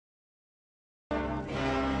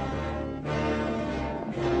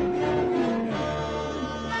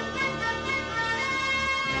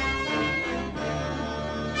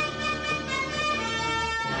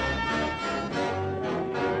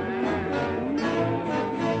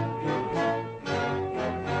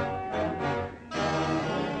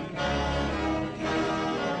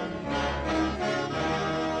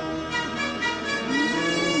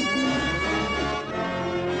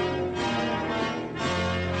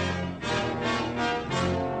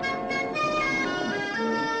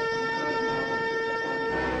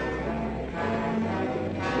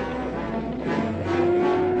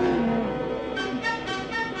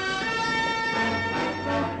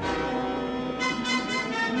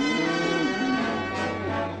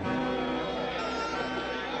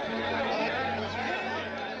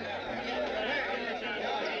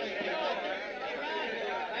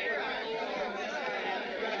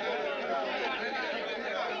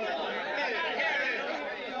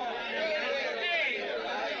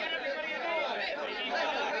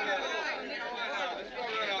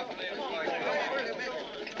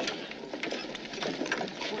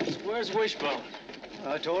Where's Wishbone?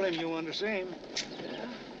 I told him you wanted to see him. Yeah?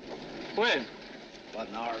 When? About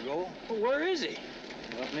an hour ago. Well, where is he?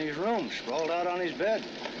 Up in his room, sprawled out on his bed.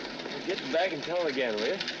 Well, get back and tell again, will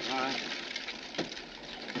you? All right.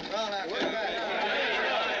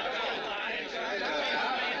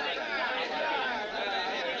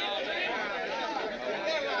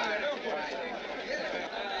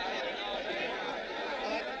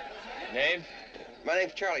 Name? My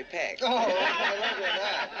name's Charlie Peck. Oh, look at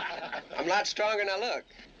that. I'm a lot stronger than I look.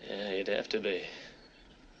 Yeah, you'd have to be.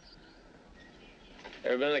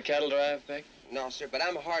 Ever been on a cattle drive, Peck? No, sir, but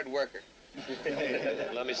I'm a hard worker.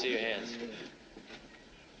 Let me see your hands.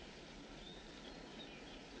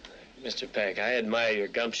 Mr. Peck, I admire your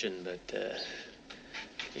gumption, but,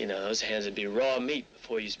 you know, those hands would be raw meat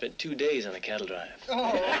before you spent 2 days on a cattle drive. Oh,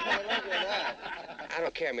 look at that. I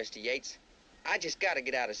don't care, Mr. Yates. I just gotta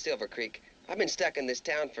get out of Silver Creek. I've been stuck in this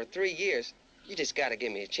town for 3 years. You just gotta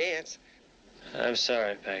give me a chance. I'm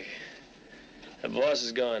sorry, Peck. The boss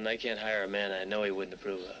is gone, and I can't hire a man I know he wouldn't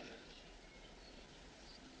approve of.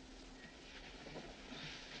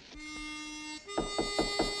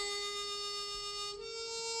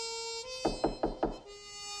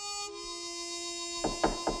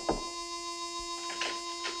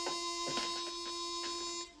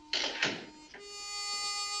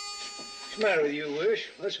 What's the matter with you, Wish?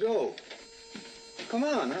 Let's go. Come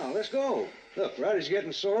on now, let's go. Look, Roddy's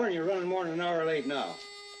getting sore and you're running more than an hour late now.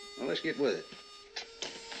 Well, let's get with it.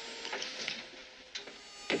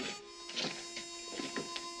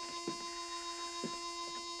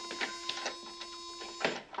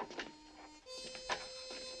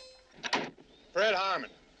 Fred Harmon.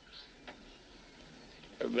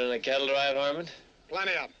 Ever been on a cattle drive, Harmon?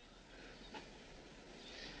 Plenty of them.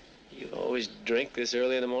 You always drink this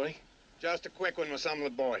early in the morning? Just a quick one with some of the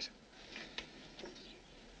boys.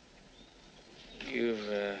 You've,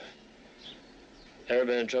 ever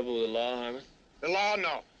been in trouble with the law, Harmon? The law,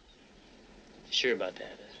 no. Sure about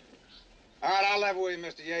that? All right, I'll level with you,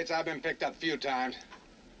 Mr. Yates. I've been picked up a few times.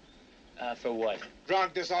 For what?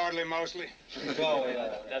 Drunk, disorderly, mostly.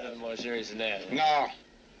 Nothing more serious than that. No.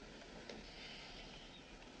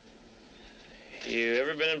 You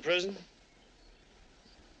ever been in prison?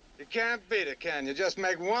 You can't beat it, can you? Just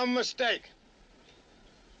make one mistake.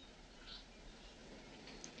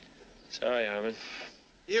 Sorry, Harmon.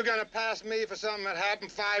 You gonna pass me for something that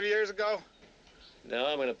happened 5 years ago? No,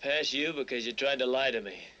 I'm gonna pass you because you tried to lie to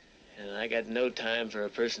me. And I got no time for a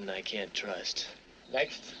person I can't trust.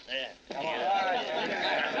 Next. Yeah. Come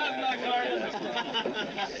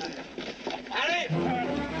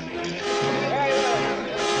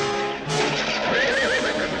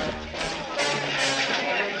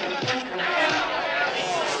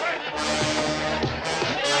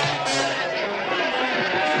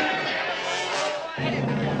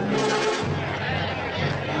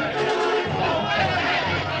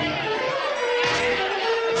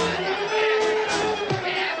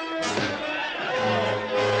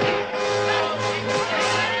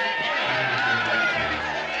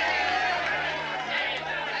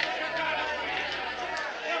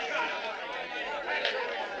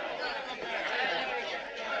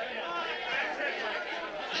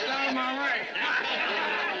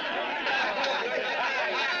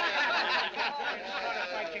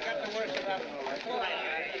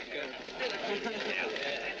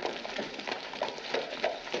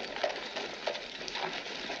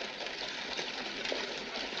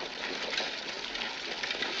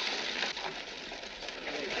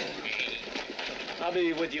I'll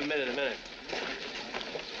be with you in a minute.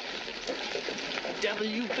 Devil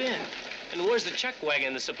you been? And where's the chuck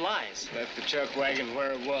wagon, the supplies? Left the chuck wagon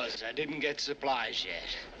where it was. I didn't get supplies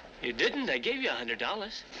yet. You didn't? I gave you $100.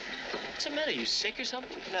 What's the matter? You sick or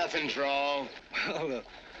something? Nothing's wrong. Well,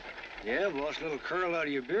 yeah, boss, a little curl out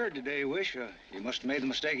of your beard today, Wish. You must have made the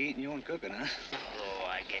mistake of eating your own cooking, huh? Oh,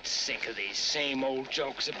 I get sick of these same old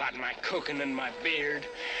jokes about my cooking and my beard.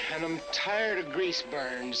 And I'm tired of grease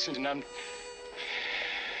burns, and I'm...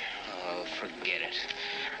 Oh, forget it.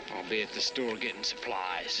 I'll be at the store getting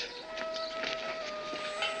supplies.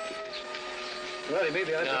 Roddy,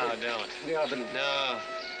 maybe I... No, don't. Yeah, but... No.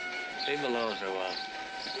 Leave him alone for a while.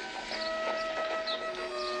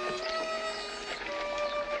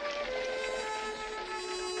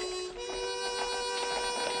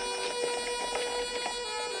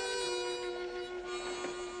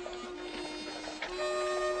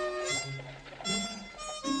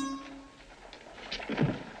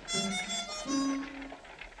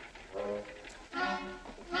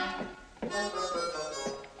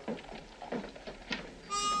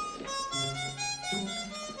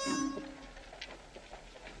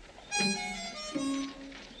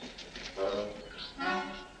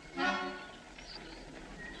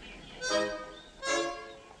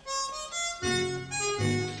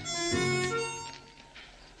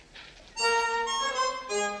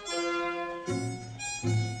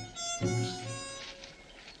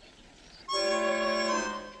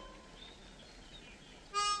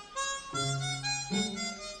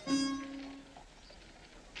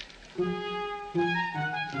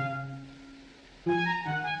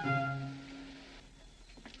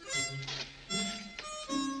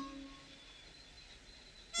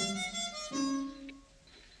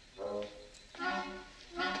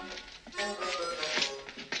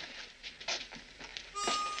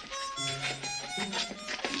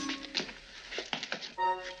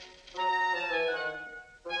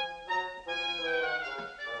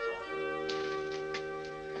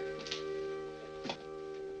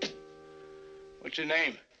 What's your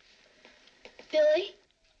name? Billy.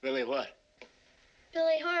 Billy what?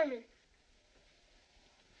 Billy Harmon.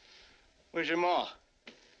 Where's your ma?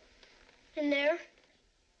 In there.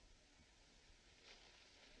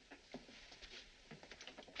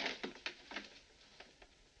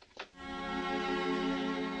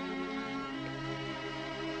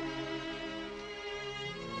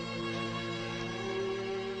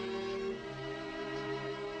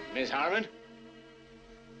 Miss Harmon?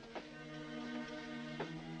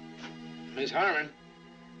 Miss Harmon?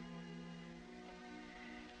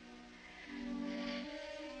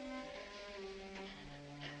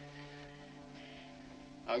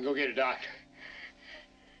 I'll go get a doctor.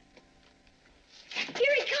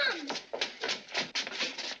 Here he comes.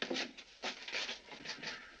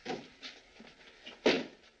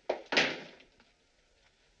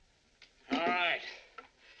 All right.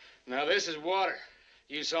 Now, this is water.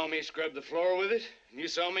 You saw me scrub the floor with it, and you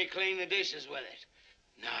saw me clean the dishes with it.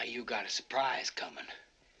 Now you got a surprise coming.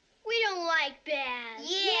 We don't like baths.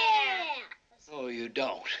 Yeah. Oh, you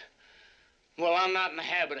don't? Well, I'm not in the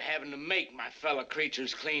habit of having to make my fellow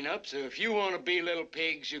creatures clean up, so if you want to be little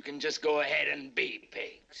pigs, you can just go ahead and be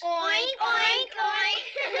pigs. Oink, oink,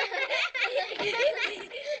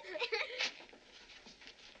 oink.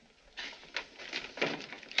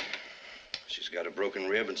 She's got a broken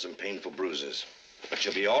rib and some painful bruises. But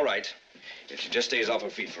she'll be all right if she just stays off her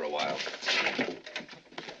feet for a while.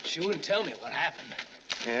 She wouldn't tell me what happened.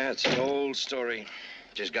 Yeah, it's an old story.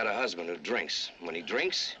 She's got a husband who drinks. When he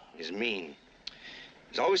drinks, he's mean.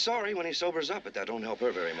 He's always sorry when he sobers up, but that don't help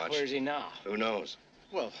her very much. Where's he now? Who knows?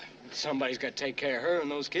 Well, somebody's got to take care of her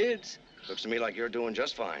and those kids. Looks to me like you're doing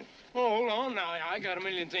just fine. Oh, hold on now. I got a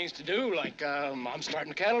million things to do, like, I'm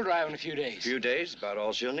starting cattle drive in a few days. A few days, about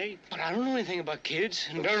all she'll need. But I don't know anything about kids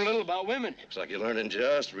and darn little about women. Looks like you're learning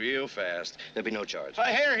just real fast. There'll be no charge.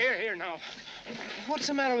 Here, now. What's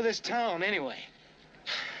the matter with this town, anyway?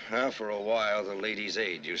 Well, for a while, the Ladies'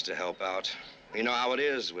 Aid used to help out. You know how it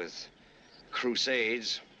is with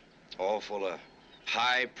crusades, all full of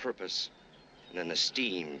high purpose, and then the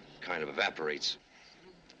steam kind of evaporates.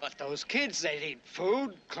 But those kids, they need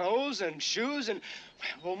food, clothes, and shoes, and,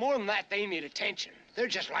 well, more than that, they need attention. They're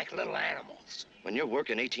just like little animals. When you're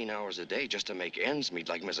working 18 hours a day just to make ends meet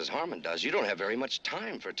like Mrs. Harmon does, you don't have very much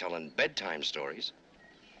time for telling bedtime stories.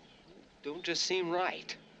 Don't just seem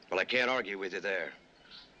right. Well, I can't argue with you there.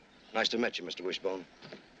 Nice to meet you, Mr. Wishbone.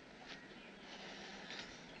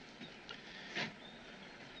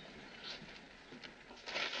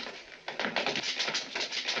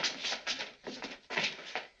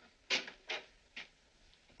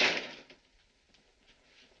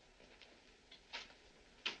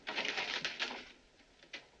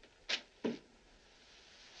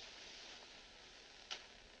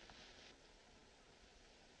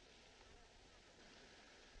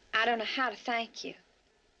 I don't know how to thank you.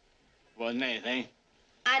 Wasn't anything.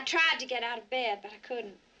 I tried to get out of bed, but I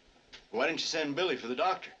couldn't. Why didn't you send Billy for the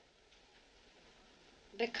doctor?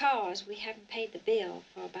 Because we haven't paid the bill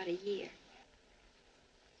for about a year.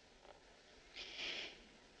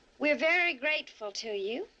 We're very grateful to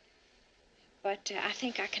you, but I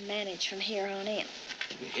think I can manage from here on in.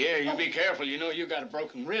 Here, you be careful. You know you got a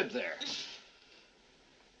broken rib there.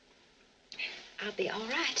 I'll be all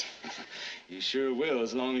right. You sure will,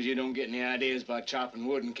 as long as you don't get any ideas about chopping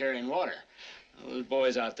wood and carrying water. Those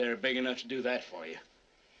boys out there are big enough to do that for you.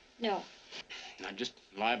 No. Now, just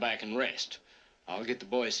lie back and rest. I'll get the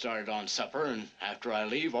boys started on supper, and after I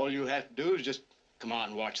leave, all you have to do is just come out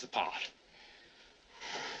and watch the pot.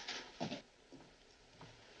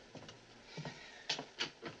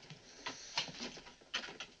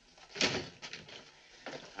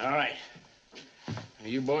 All right. Now,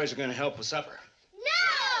 you boys are going to help with supper.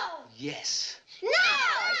 No! Yes. No!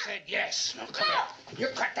 I said yes. Now, come here.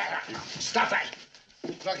 You cut that out now. Stop that.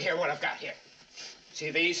 Look here what I've got here. See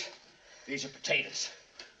these? These are potatoes.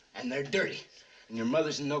 And they're dirty. And your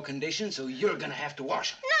mother's in no condition, so you're gonna have to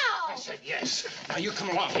wash them. No! I said yes. Now you come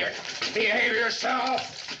along here. Behave yourself.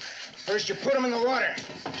 First you put them in the water.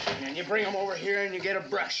 And then you bring them over here and you get a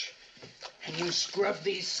brush. And you scrub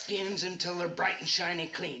these skins until they're bright and shiny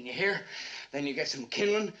clean, you hear? Then you get some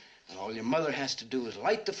kindling, and all your mother has to do is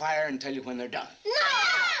light the fire and tell you when they're done. No!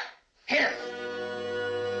 Here!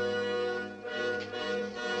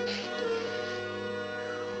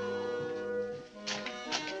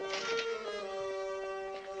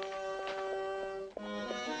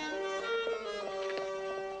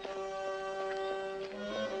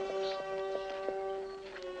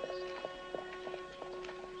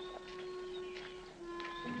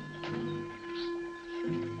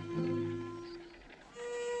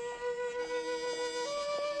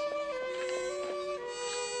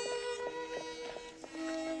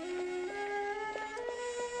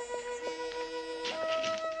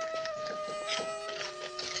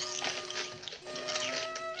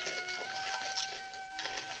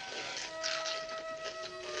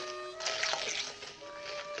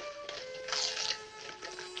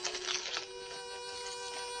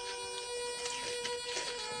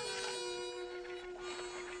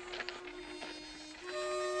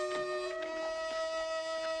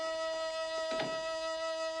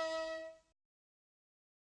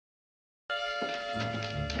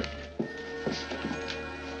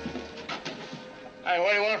 Hey,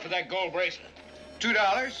 what do you want for that gold bracelet?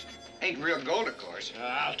 $2. Ain't real gold, of course.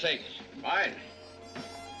 I'll take it. Fine.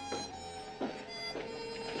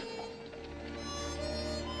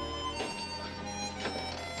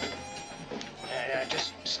 Yeah,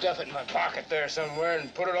 just stuff it in my pocket there somewhere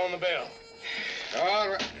and put it on the bill. All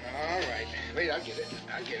right. All right. Wait, I'll get it.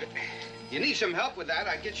 I'll get it. You need some help with that,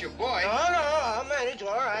 I'll get your boy. No, I'll manage.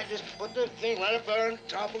 All right, just put the thing right up there on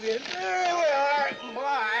top again. There we are.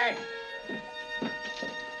 Bye.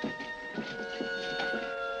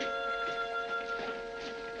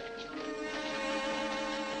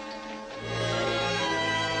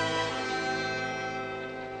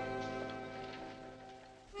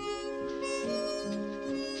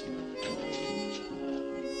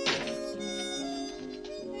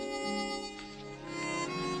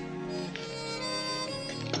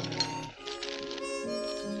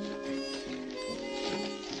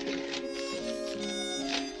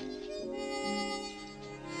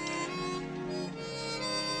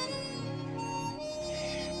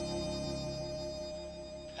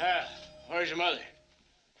 Where's your mother?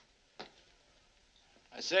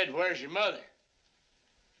 I said, where's your mother?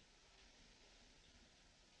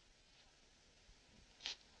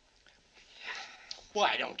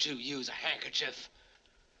 Why don't you use a handkerchief?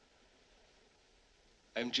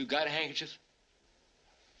 Haven't you got a handkerchief?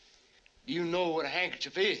 Do you know what a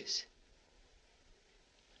handkerchief is?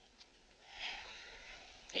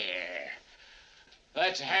 Here.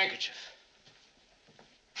 That's a handkerchief.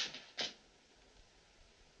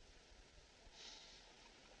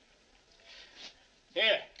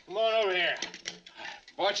 Here, come on over here.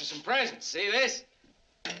 Bought you some presents. See this?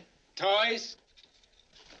 Toys.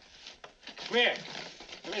 Come here.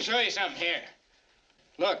 Let me show you something here.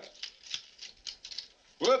 Look.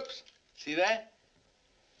 Whoops. See that?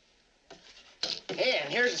 Hey,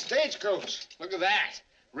 and here's a stagecoach. Look at that.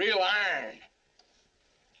 Real iron.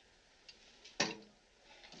 And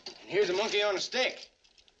here's a monkey on a stick.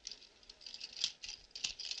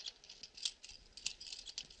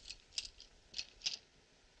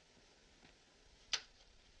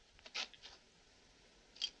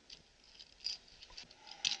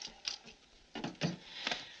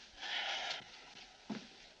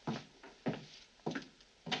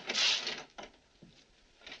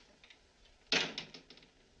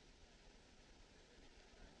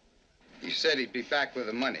 He said he'd be back with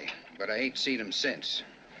the money, but I ain't seen him since.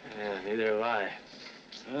 Yeah, neither have I.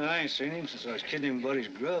 Well, I ain't seen him since I was kidding him about his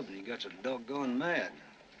grub, and he got so doggone mad.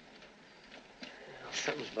 Well,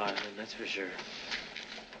 something's bothering him, that's for sure.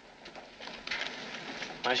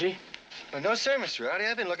 Mashi? Well, no, sir, Mr. Rowdy.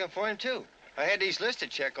 I've been looking for him, too. I had these lists to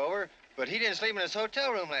check over, but he didn't sleep in his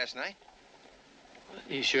hotel room last night.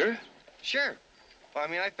 You sure? Sure. Well, I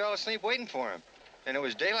mean, I fell asleep waiting for him. And it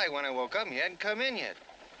was daylight when I woke up, and he hadn't come in yet.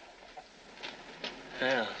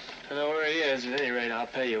 Yeah, I know where he is. At any rate, I'll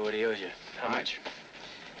pay you what he owes you. How much?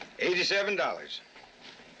 $87.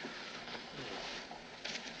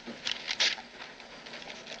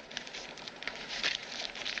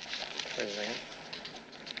 Wait a second.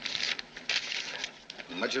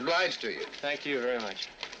 Much obliged to you. Thank you very much.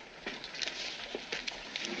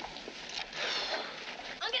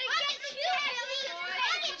 I'm gonna get you, Billy.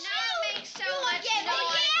 I did not make so much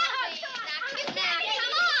noise. Now,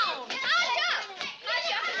 come on. Hush up.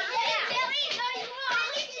 Hush up. Yeah. Billy, no, you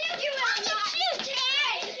won't. You will not.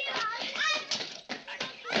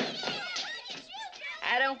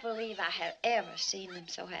 I don't believe I have ever seen them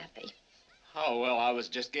so happy. Oh, well, I was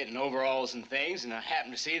just getting overalls and things, and I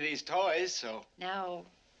happened to see these toys, so... No,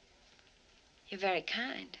 you're very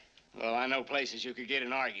kind. Well, I know places you could get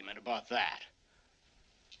an argument about that.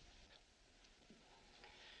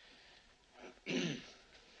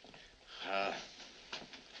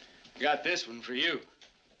 Got this one for you.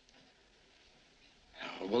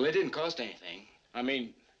 Well, it didn't cost anything. I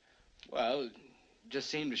mean, well, it just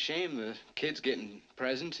seemed a shame the kids getting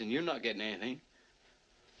presents and you're not getting anything.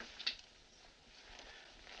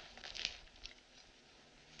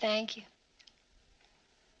 Thank you.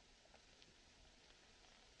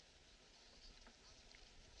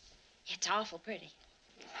 It's awful pretty.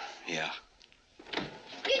 Yeah.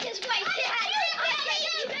 You just wait, Dad. You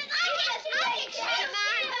just wait. Come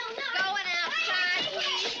on. Going outside,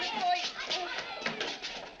 please, before you...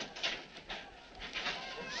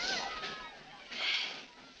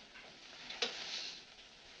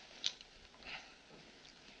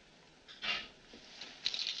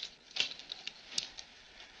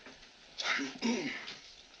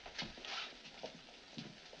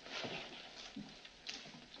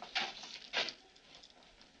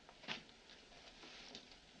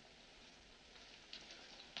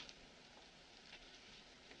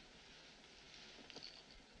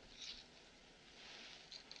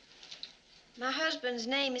 My husband's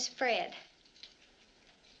name is Fred.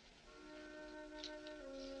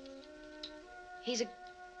 He's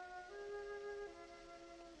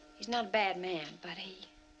not a bad man, but he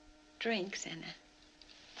drinks and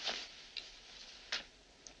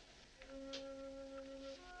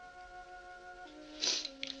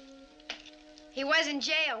he was in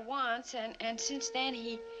jail once, and since then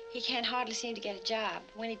he can't hardly seem to get a job.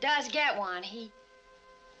 When he does get one, he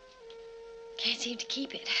can't seem to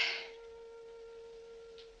keep it.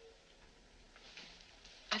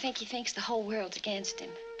 I think he thinks the whole world's against him.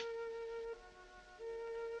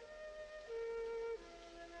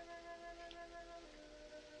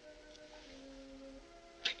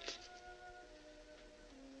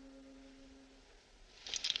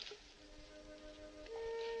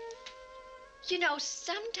 You know,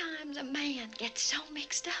 sometimes a man gets so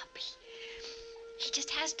mixed up, he just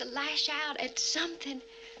has to lash out at something.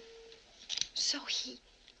 So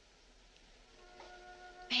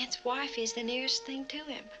man's wife is the nearest thing to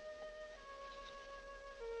him.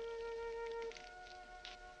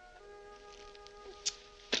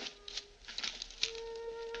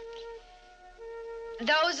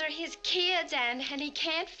 Those are his kids, and he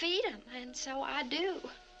can't feed them, and so I do,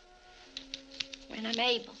 when I'm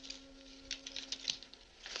able.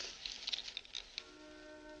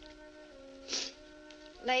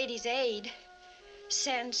 Ladies' Aid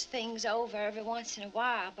sends things over every once in a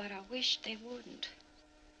while, but I wish they wouldn't.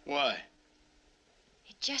 Why?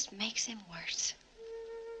 It just makes him worse.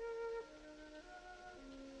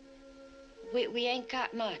 We ain't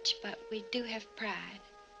got much, but we do have pride.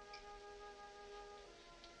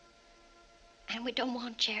 And we don't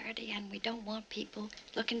want charity, and we don't want people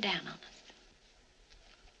looking down on us.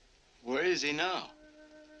 Where is he now?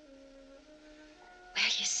 Well,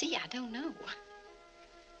 you see, I don't know.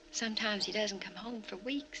 Sometimes he doesn't come home for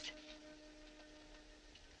weeks.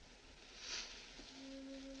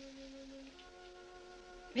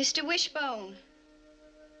 Mr. Wishbone.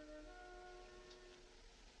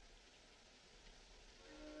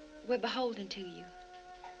 We're beholden to you,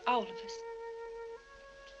 all of us.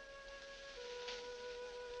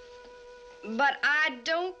 But I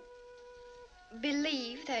don't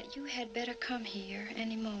believe that you had better come here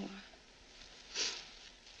anymore.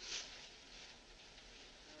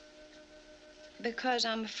 Because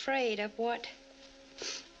I'm afraid of what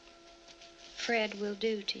Fred will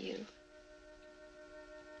do to you.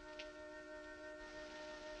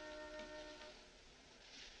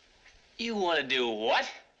 You want to do what?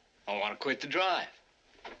 I want to quit the drive.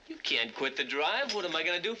 You can't quit the drive. What am I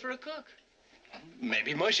going to do for a cook?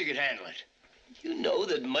 Maybe Mushy could handle it. You know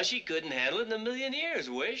that Mushy couldn't handle it in a million years,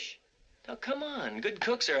 Wish. Now, come on. Good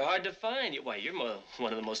cooks are hard to find. Why, you're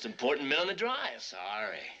one of the most important men on the drive.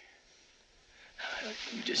 Sorry.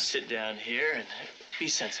 You just sit down here and be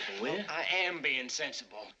sensible, will you? I am being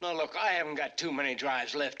sensible. Now, look, I haven't got too many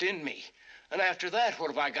drives left in me. And after that, what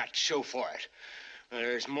have I got to show for it?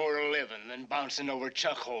 There's more to living than bouncing over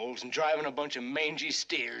chuck holes and driving a bunch of mangy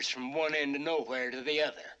steers from one end of nowhere to the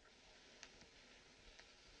other.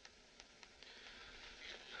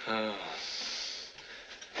 Oh.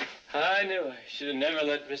 I knew I should have never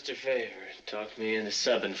let Mr. Favor talk me into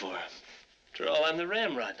subbing for him. After all, I'm the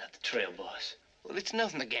ramrod, not the trail boss. Well, it's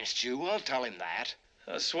nothing against you. I'll tell him that.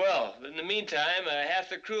 Oh, swell. But in the meantime, half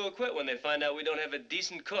the crew will quit when they find out we don't have a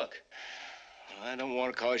decent cook. I don't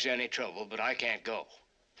want to cause you any trouble, but I can't go.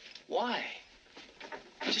 Why?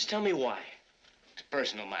 Just tell me why. It's a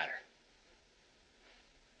personal matter.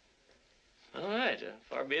 All right.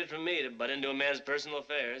 Far be it from me to butt into a man's personal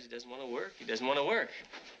affairs. He doesn't want to work. He doesn't want to work.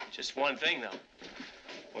 Just one thing, though.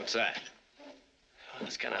 What's that? Well,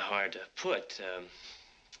 it's kind of hard to put.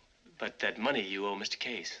 But that money you owe Mr.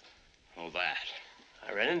 Case. Oh, that.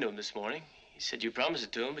 I ran into him this morning. He said you promised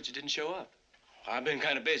it to him, but you didn't show up. I've been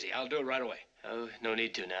kind of busy. I'll do it right away. Oh, no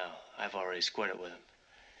need to now. I've already squared it with him.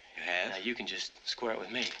 You have? Now, you can just square it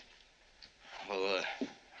with me. Well,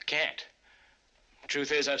 I can't. The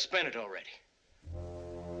truth is, I've spent it already.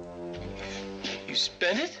 You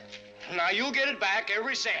spent it? Now, you'll get it back,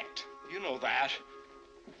 every cent. You know that.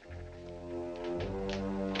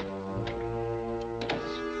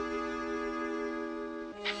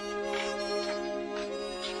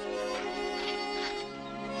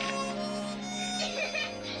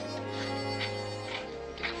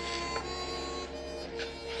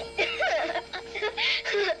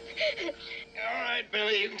 All right,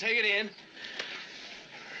 Billy, you can take it in.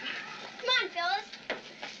 Come on, Phyllis.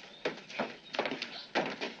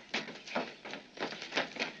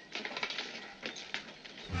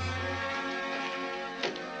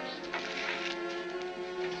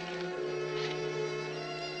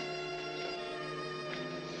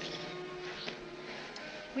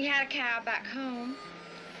 We had a cow back home.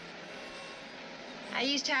 I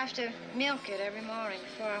used to have to milk it every morning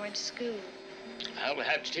before I went to school. I'll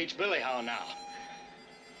have to teach Billy how now.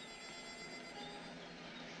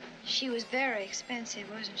 She was very expensive,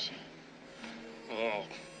 wasn't she? Oh,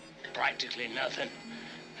 practically nothing.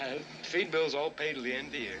 Feed bill's all paid till the end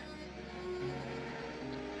of the year.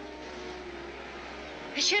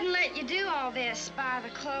 I shouldn't let you do all this, buy the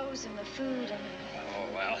clothes and the food and Oh,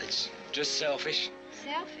 well, it's just selfish.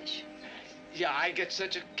 selfish. Yeah, I get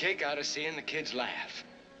such a kick out of seeing the kids laugh.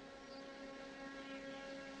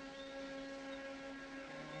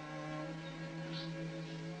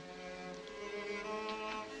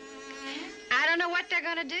 I don't know what they're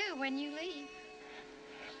gonna do when you leave.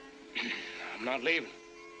 I'm not leaving.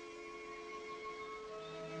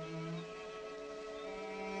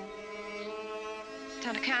 It's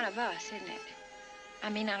on account of us, isn't it? I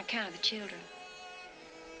mean, on account of the children.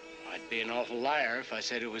 I'd be an awful liar if I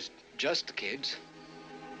said it was just the kids.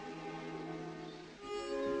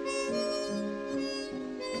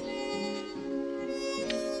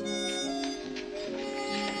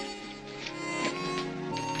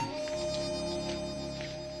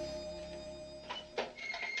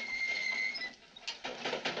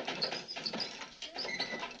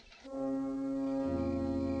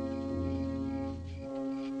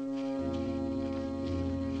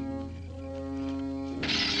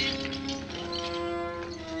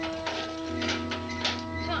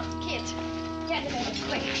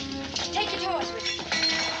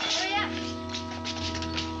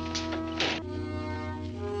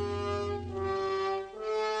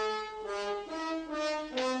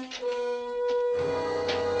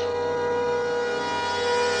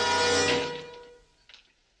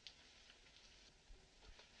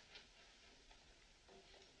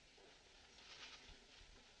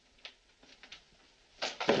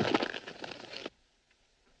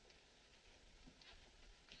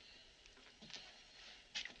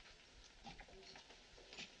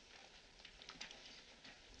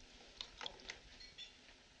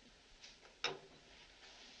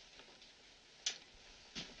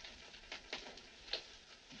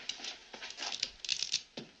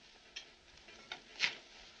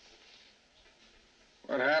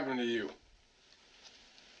 What happened to you?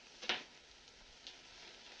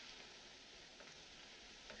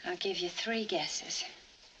 I'll give you 3 guesses.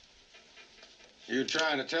 You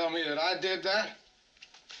trying to tell me that I did that?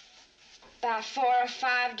 About 4 or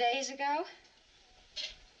 5 days ago,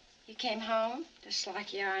 you came home, just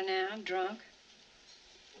like you are now, drunk.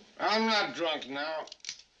 I'm not drunk now.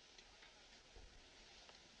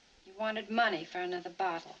 You wanted money for another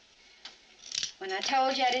bottle. When I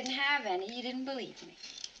told you I didn't have any, you didn't believe me.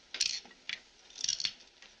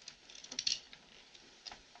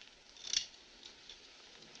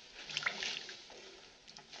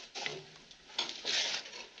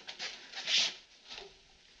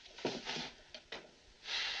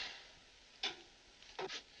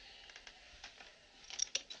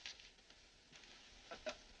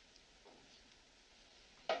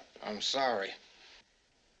 I'm sorry.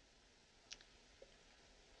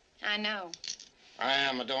 I know. I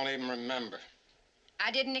am. I don't even remember.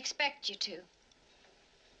 I didn't expect you to.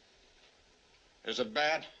 Is it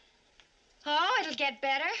bad? Oh, it'll get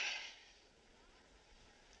better.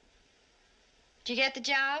 Did you get the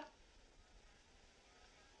job?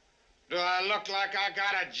 Do I look like I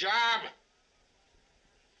got a job?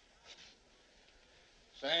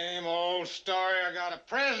 Same old story. I got a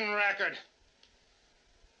prison record.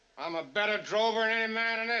 I'm a better drover than any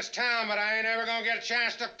man in this town, but I ain't ever gonna get a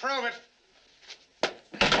chance to prove it.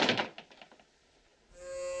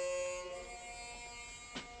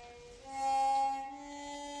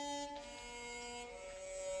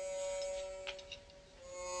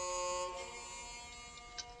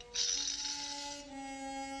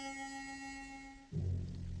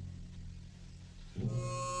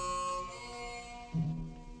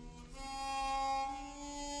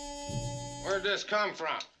 Where'd this come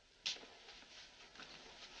from?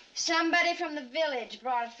 Somebody from the village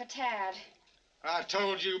brought it for Tad. I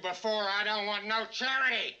told you before, I don't want no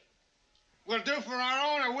charity. We'll do for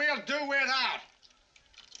our own or we'll do without.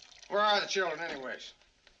 Where are the children, anyways?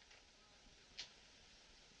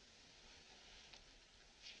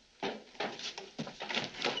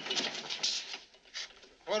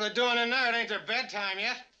 What are they doing in there? It ain't their bedtime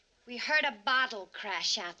yet. We heard a bottle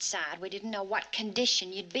crash outside. We didn't know what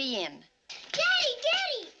condition you'd be in. Daddy,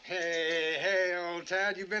 Daddy! Hey, hey, old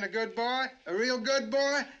Tad, you been a good boy? A real good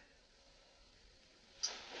boy?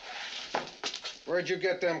 Where'd you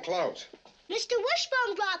get them clothes? Mr.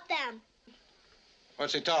 Wishbone brought them.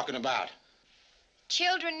 What's he talking about?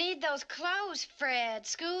 Children need those clothes, Fred.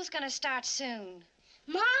 School's gonna start soon.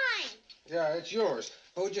 Mine. Yeah, it's yours.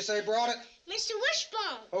 Who'd you say brought it? Mr.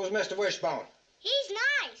 Wishbone. Who's Mr. Wishbone? He's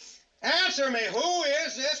nice. Answer me. Who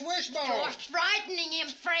is this Wishbone? You're frightening him,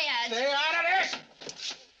 Fred. Stay out of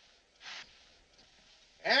this!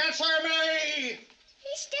 Answer me!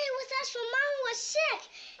 He stayed with us when Mom was sick.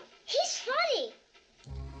 He's funny.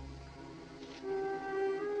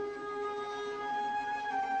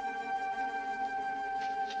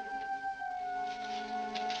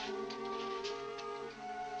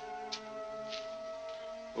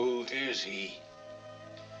 Who is he?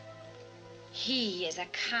 He is a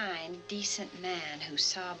kind, decent man who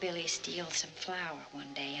saw Billy steal some flour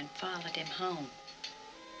one day and followed him home.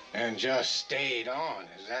 And just stayed on,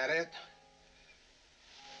 is that it?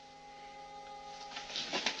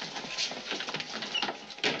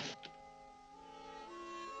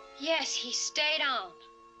 Yes, he stayed on.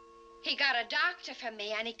 He got a doctor for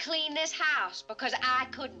me, and he cleaned this house because I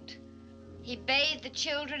couldn't. He bathed the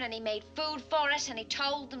children, and he made food for us, and he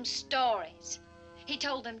told them stories. He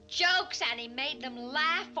told them jokes, and he made them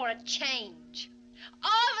laugh for a change.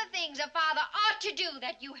 All the things a father ought to do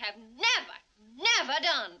that you have never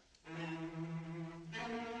done.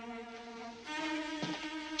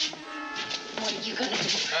 What are you gonna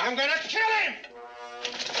do? I'm gonna kill him!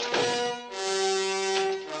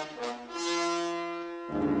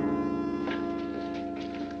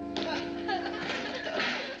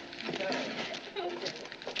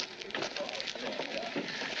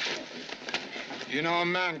 You know a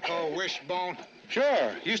man called Wishbone?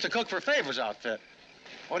 Sure. He used to cook for Favor's outfit.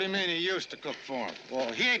 What do you mean he used to cook for him?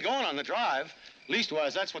 Well, he ain't going on the drive.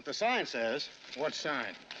 Leastwise, that's what the sign says. What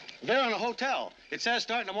sign? There in the hotel. It says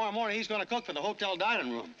starting tomorrow morning he's going to cook for the hotel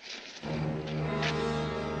dining room.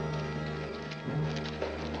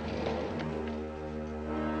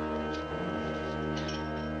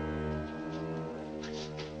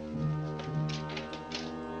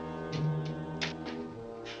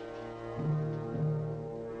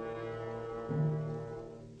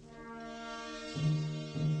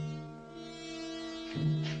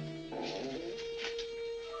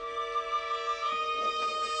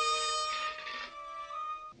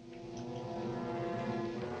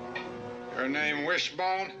 Your name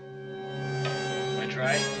Wishbone? That's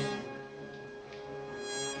right.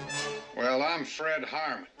 Well, I'm Fred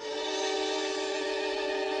Harmon.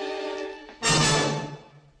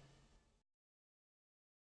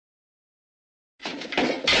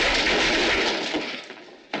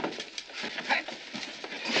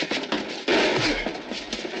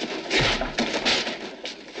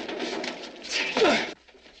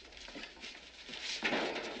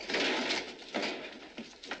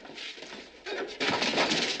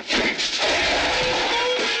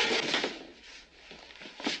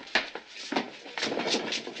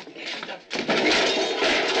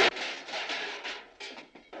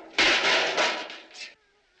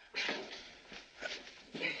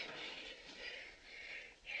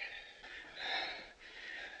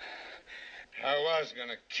 I was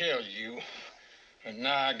gonna kill you, but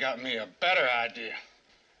now I got me a better idea.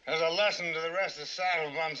 As a lesson to the rest of the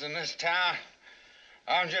saddle bums in this town,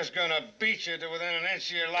 I'm just gonna beat you to within an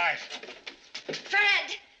inch of your life.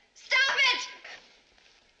 Fred, stop it!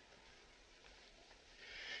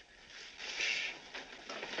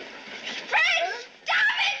 Fred,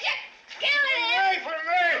 stop it! You're killing him! Away from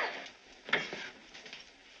me!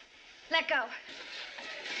 Let go.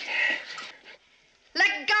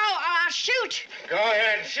 Let go or I'll shoot. Go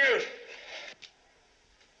ahead and shoot.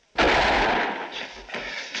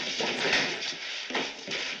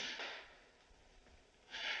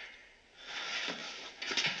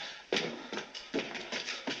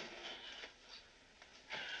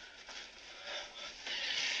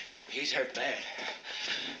 He's hurt bad.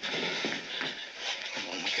 Come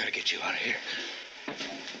on, we gotta get you out of here.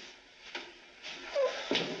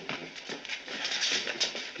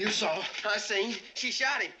 You saw? I seen. She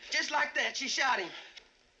shot him. Just like that, she shot him.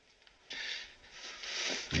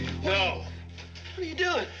 No. What are you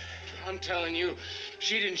doing? I'm telling you,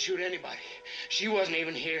 she didn't shoot anybody. She wasn't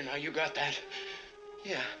even here. Now, you got that?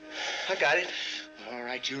 Yeah, I got it. All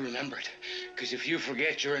right, you remember it. Because if you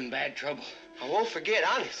forget, you're in bad trouble. I won't forget,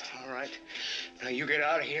 honest. All right. Now, you get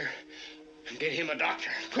out of here and get him a doctor.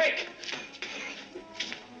 Quick!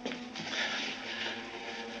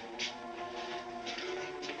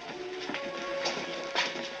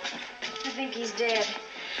 I think he's dead.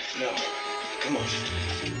 No. Come on.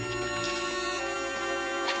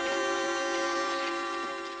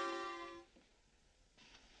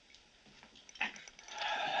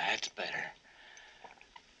 That's better.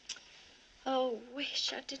 Oh,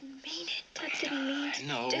 Wish, I didn't mean it. I didn't mean to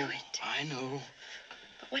do it. I know.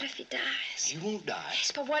 But what if he dies? He won't die.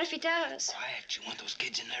 Yes, but what if he does? Quiet. You want those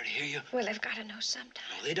kids in there to hear you? Well, they've got to know sometime.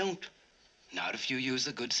 No, they don't. Not if you use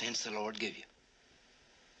the good sense the Lord give you.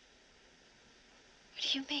 What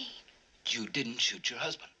do you mean? You didn't shoot your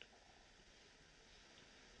husband.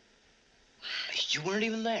 What? You weren't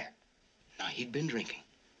even there. Now, he'd been drinking.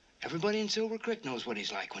 Everybody in Silver Creek knows what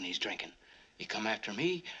he's like when he's drinking. He come after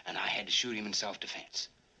me, and I had to shoot him in self-defense.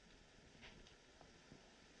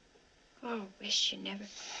 Oh, Wish, you never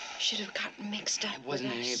should have gotten mixed up It wasn't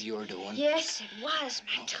with us. any of your doing. Yes, it was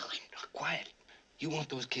my doing. Quiet. You want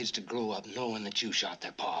those kids to grow up knowing that you shot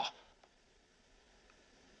their pa.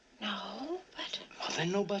 No, but... Well,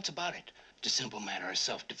 then no buts about it. It's a simple matter of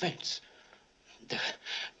self-defense. There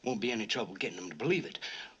won't be any trouble getting them to believe it.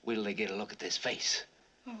 Wait till they get a look at this face.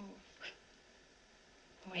 Oh,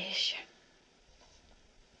 Wish.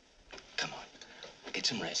 Come on. Get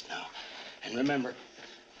some rest now. And remember,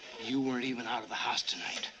 you weren't even out of the house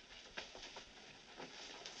tonight.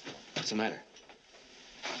 What's the matter?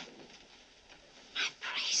 My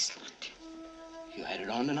bracelet. You had it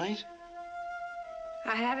on tonight?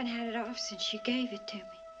 I haven't had it off since you gave it to me.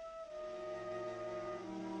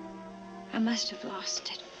 I must have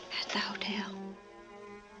lost it at the hotel.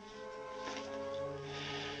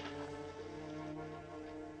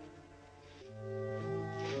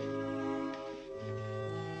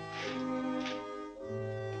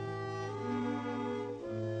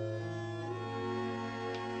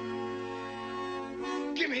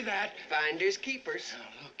 Give me that. Finders keepers.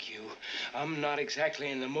 Now, look, you. I'm not exactly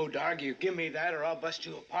in the mood to argue. Give me that or I'll bust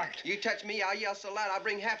you apart. You touch me, I'll yell so loud I'll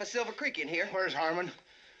bring half of Silver Creek in here. Where's Harmon?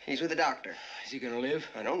 He's with the doctor. Is he gonna live?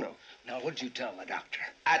 I don't know. Now, what'd you tell the doctor?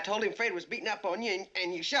 I told him Fred was beating up on you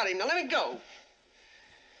and you shot him. Now let me go.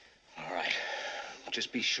 All right.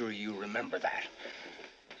 Just be sure you remember that.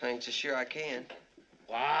 I ain't so sure I can.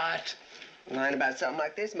 What? Lying about something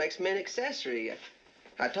like this makes me an accessory.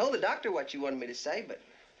 I told the doctor what you wanted me to say, but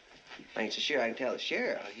I ain't so sure I can tell the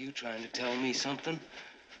sheriff. Are you trying to tell me something?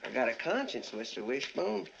 I got a conscience, Mr.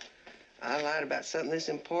 Wishbone. I lied about something this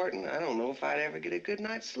important. I don't know if I'd ever get a good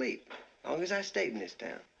night's sleep, as long as I stayed in this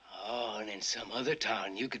town. Oh, and in some other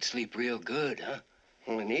town, you could sleep real good, huh?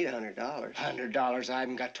 Only need $100. $100, I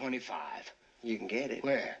haven't got 25. You can get it.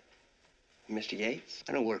 Where? Mr. Yates?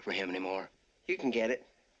 I don't work for him anymore. You can get it.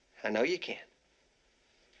 I know you can.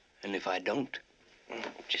 And if I don't? I'm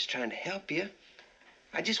just trying to help you.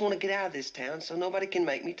 I just want to get out of this town so nobody can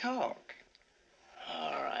make me talk.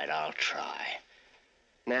 All right, I'll try.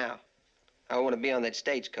 Now, I want to be on that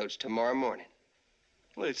stagecoach tomorrow morning.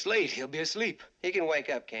 Well, it's late. He'll be asleep. He can wake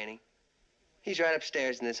up, can't he? He's right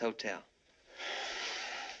upstairs in this hotel.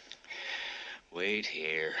 Wait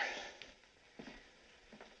here.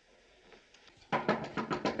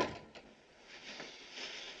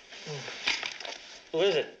 Who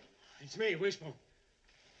is it? It's me, Wishbone.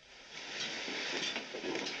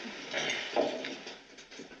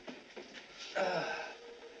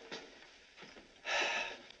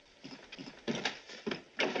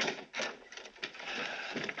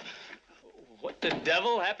 What the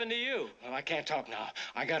devil happened to you? Well, I can't talk now.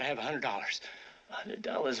 I gotta have $100.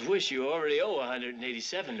 $100? Wish you already owe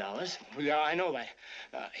 $187. Yeah, I know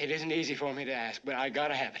that. It isn't easy for me to ask, but I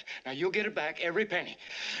gotta have it. Now, you'll get it back, every penny.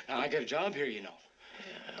 Now, I got a job here, you know.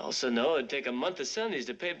 I also know it'd take a month of Sundays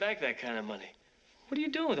to pay back that kind of money. What are you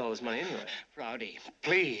doing with all this money anyway? Rowdy,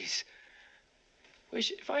 please.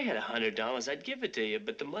 Wish, if I had $100, I'd give it to you,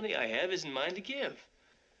 but the money I have isn't mine to give.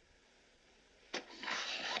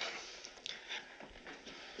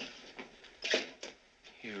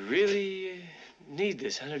 You really need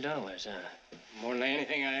this $100, huh? More than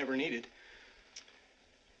anything I ever needed.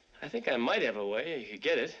 I think I might have a way you could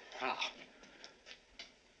get it. How?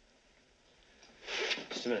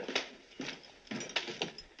 Just a minute.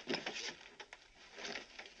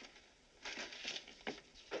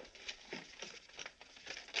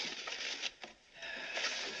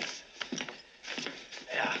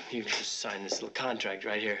 Yeah, you can just sign this little contract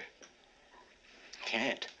right here.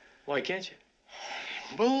 Can't. Why can't you?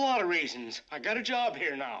 Well, a lot of reasons. I got a job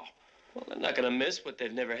here now. Well, they're not gonna miss what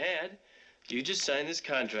they've never had. You just sign this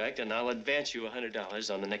contract, and I'll advance you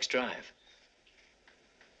 $100 on the next drive.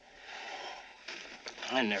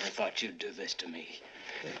 I never thought you'd do this to me.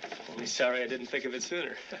 Only sorry I didn't think of it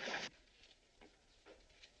sooner.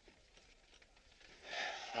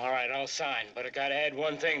 All right, I'll sign, but I gotta add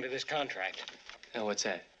one thing to this contract. Now, what's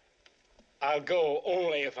that? I'll go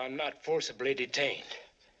only if I'm not forcibly detained.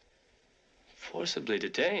 Forcibly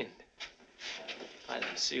detained? I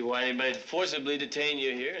don't see why anybody'd forcibly detain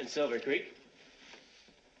you here in Silver Creek.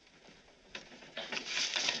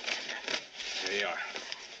 you are.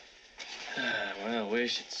 Well,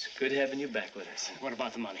 Wish, it's good having you back with us. What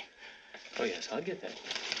about the money? Oh, yes, I'll get that.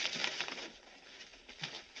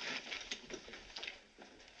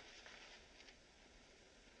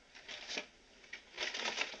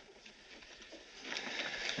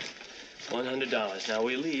 $100. Now,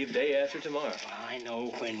 we leave day after tomorrow. I know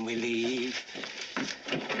when we leave.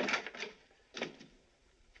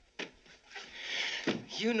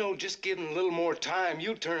 You know, just give him a little more time,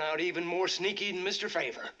 you'll turn out even more sneaky than Mr.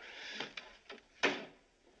 Favor.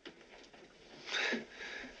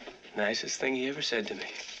 Nicest thing he ever said to me.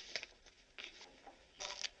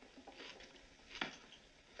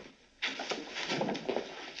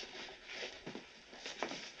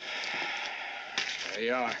 There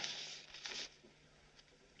you are.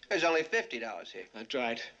 There's only $50 here. That's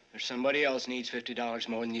right. There's somebody else needs $50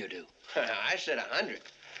 more than you do. I said 100.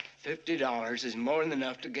 $50 is more than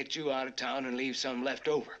enough to get you out of town and leave some left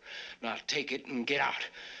over. Now take it and get out.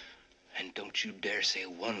 And don't you dare say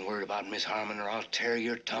one word about Miss Harmon or I'll tear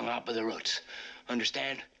your tongue out by the roots.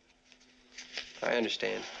 Understand? I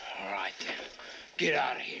understand. All right, then. Get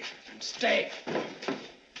out of here and stay.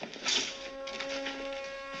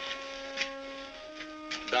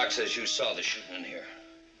 Doc says you saw the shooting in here.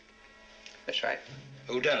 That's right.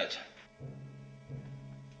 Who done it?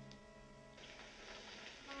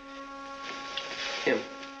 Him.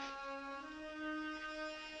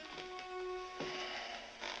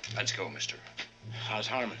 Let's go, mister. How's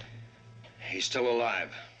Harmon? He's still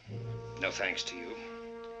alive. No thanks to you.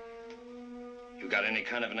 You got any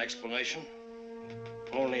kind of an explanation?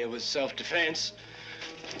 Only it was self-defense.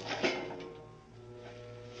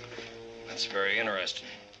 That's very interesting.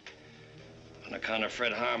 On account of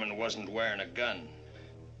Fred Harmon wasn't wearing a gun.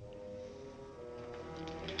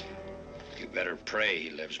 You better pray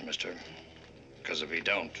he lives, mister. Because if he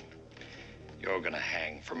don't, you're gonna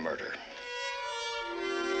hang for murder.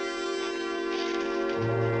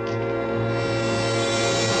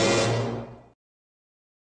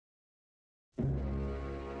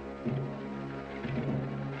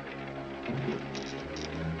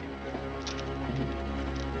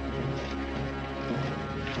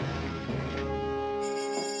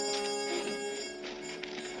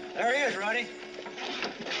 There he is, Roddy.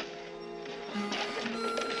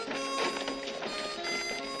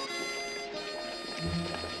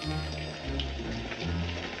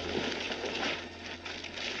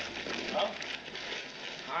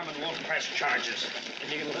 Harmon won't press charges.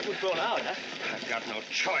 And you're gonna let Wishbone out, huh? I've got no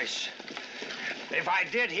choice. If I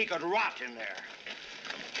did, he could rot in there.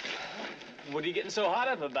 What are you getting so hot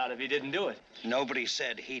up about if he didn't do it? Nobody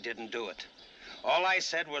said he didn't do it. All I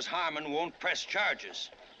said was Harmon won't press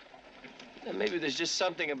charges. Then maybe there's just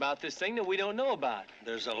something about this thing that we don't know about.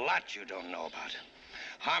 There's a lot you don't know about.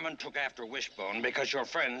 Harmon took after Wishbone because your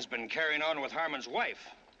friend's been carrying on with Harmon's wife.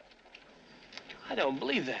 I don't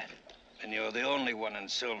believe that. And you're the only one in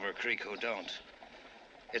Silver Creek who don't.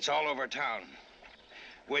 It's all over town.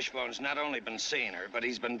 Wishbone's not only been seeing her, but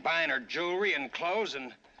he's been buying her jewelry and clothes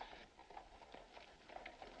and...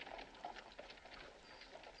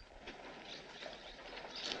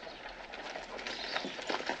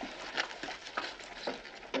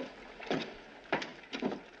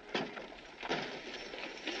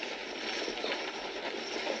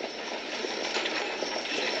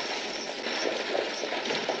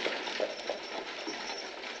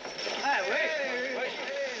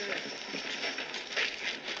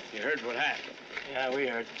 You heard what happened? Yeah, we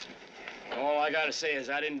heard. All I gotta say is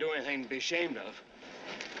I didn't do anything to be ashamed of.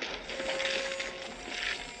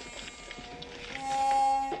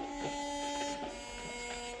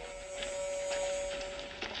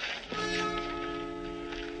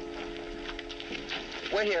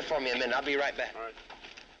 Wait here for me a minute. I'll be right back. All right.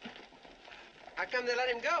 How come they let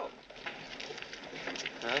him go?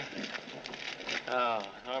 Huh? Oh,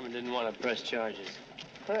 Harmon didn't want to press charges.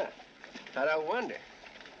 Huh. How'd I wonder?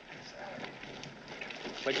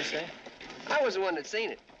 What'd you say? I was the one that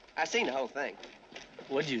seen it. I seen the whole thing.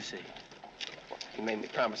 What'd you see? You made me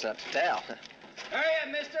promise not to tell. Hurry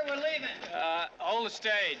up, mister. We're leaving. Hold the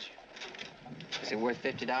stage. Is it worth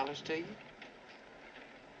 $50 to you?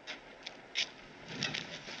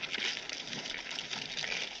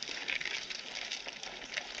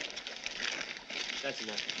 That's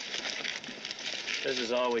enough. This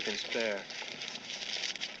is all we can spare.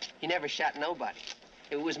 He never shot nobody.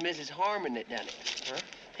 It was Mrs. Harmon that done it. Huh?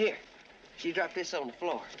 Here. She dropped this on the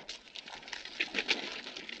floor.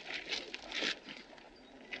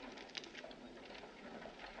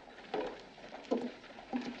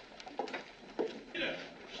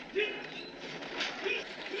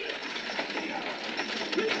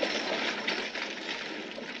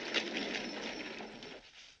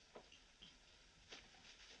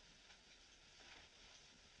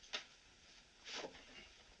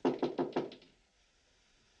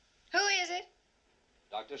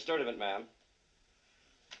 Dr. Sturdivant, ma'am.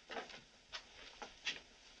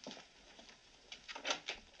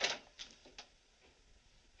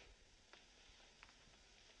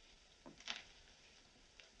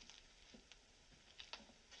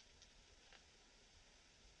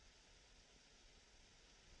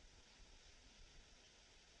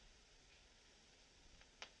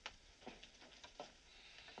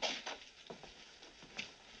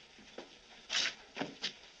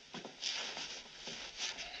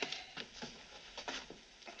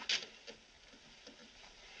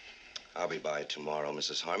 I'll be by tomorrow,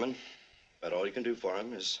 Mrs. Harmon. But all you can do for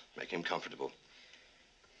him is make him comfortable.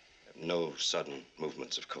 No sudden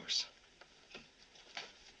movements, of course.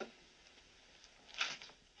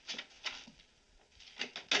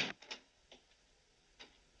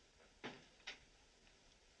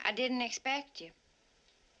 I didn't expect you.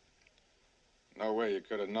 No way you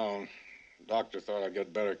could have known. The doctor thought I'd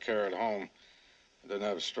get better care at home. I didn't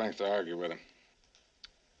have the strength to argue with him.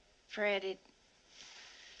 Fred,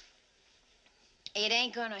 it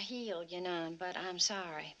ain't gonna heal you none, but I'm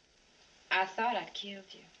sorry. I thought I'd killed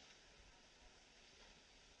you.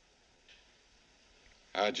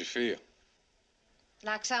 How'd you feel?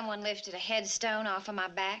 Like someone lifted a headstone off of my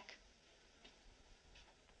back.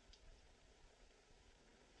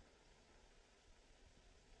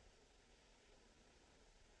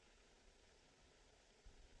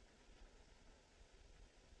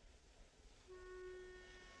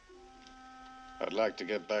 I'd like to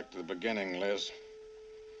get back to the beginning, Liz.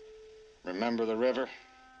 Remember the river?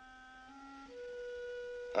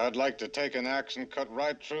 I'd like to take an axe and cut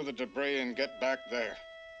right through the debris and get back there.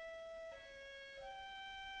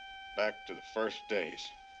 Back to the first days.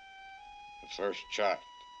 The first child.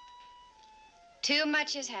 Too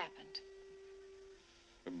much has happened.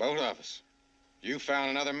 For both of us. You found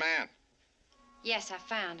another man. Yes, I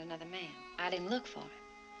found another man. I didn't look for him,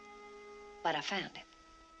 but I found him.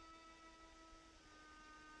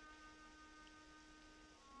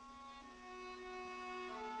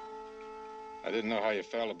 I didn't know how you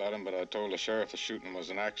felt about him, but I told the sheriff the shooting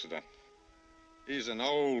was an accident. He's an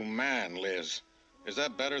old man, Liz. Is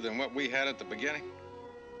that better than what we had at the beginning?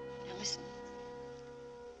 Now listen.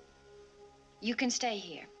 You can stay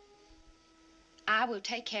here. I will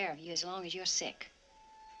take care of you as long as you're sick.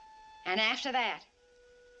 And after that,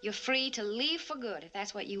 you're free to leave for good if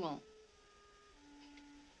that's what you want.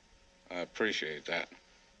 I appreciate that.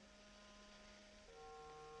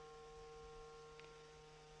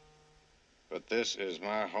 But this is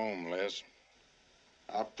my home, Liz.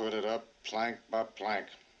 I put it up plank by plank.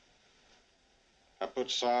 I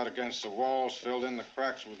put sod against the walls, filled in the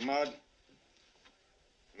cracks with mud.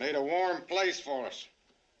 Made a warm place for us.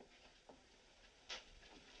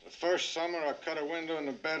 The first summer, I cut a window in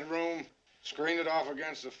the bedroom, screened it off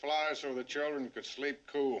against the flies so the children could sleep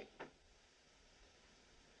cool.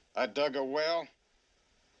 I dug a well.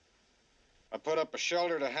 I put up a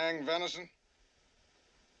shelter to hang venison.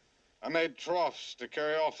 I made troughs to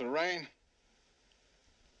carry off the rain.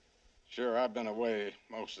 Sure, I've been away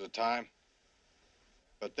most of the time.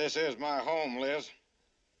 But this is my home, Liz.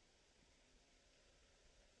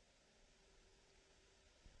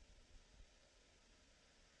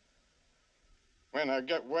 When I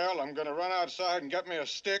get well, I'm gonna run outside and get me a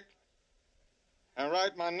stick and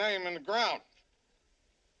write my name in the ground.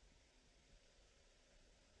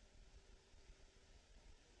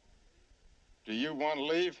 Do you want to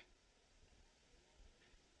leave?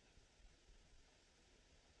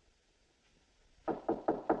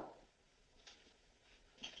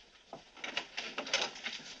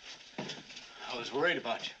 I was worried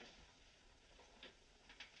about you.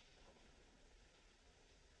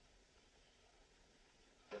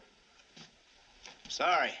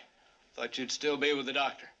 Sorry. Thought you'd still be with the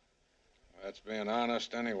doctor. That's being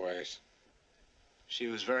honest anyways. She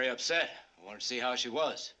was very upset. I wanted to see how she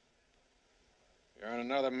was. You're in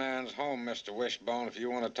another man's home, Mr. Wishbone. If you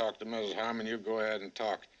want to talk to Mrs. Harmon, you go ahead and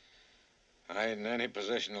talk. I ain't in any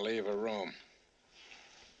position to leave her room.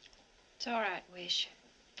 It's all right, Wish.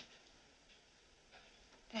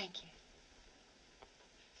 Thank you.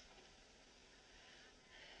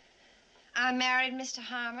 I married Mr.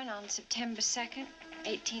 Harmon on September 2nd,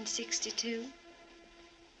 1862,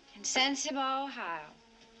 in Sensible, Ohio,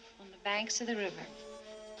 on the banks of the river.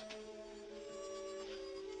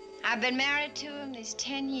 I've been married to him these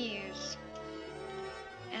 10 years,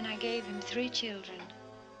 and I gave him 3 children.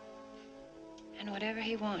 And whatever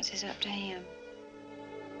he wants is up to him.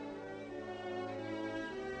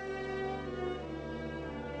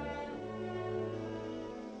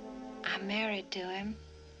 I'm married to him,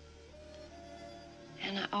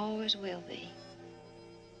 and I always will be.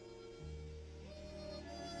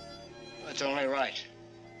 It's only right.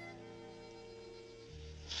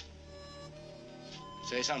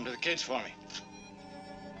 Say something to the kids for me.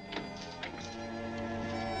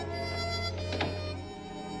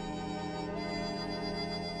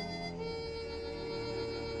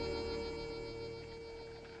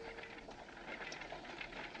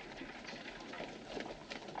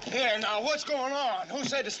 Here, now, what's going on? Who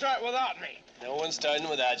said to start without me? No one's starting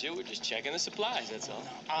without you. We're just checking the supplies, that's all.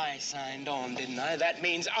 I signed on, didn't I? That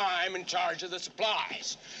means I'm in charge of the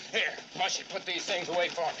supplies. Here, Mushy, put these things away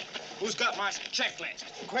for me. Who's got my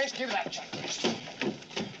checklist? Quince, give that checklist.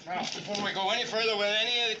 Now, before we go any further with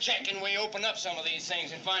any of the checking, we open up some of these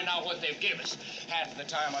things and find out what they've given us. Half the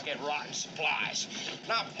time I get rotten supplies.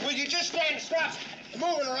 Now, will you just stand and stop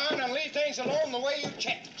moving around and leave things alone the way you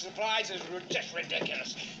check supplies is just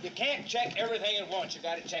ridiculous. You can't check everything at once. You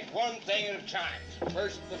got to check one thing at a time.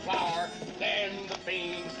 First the flour, then the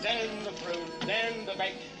beans, then the fruit, then the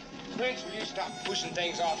bacon. Prince, will you stop pushing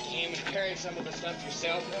things off to him and carry some of the stuff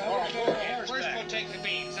yourself? All right, go ahead. First we'll take the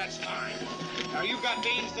beans. That's fine. Now, you got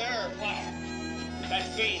beans there or flour?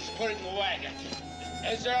 That's beans. Put it in the wagon.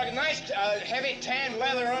 Is there a nice heavy tan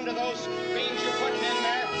leather under those beans you're putting in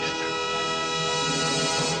there?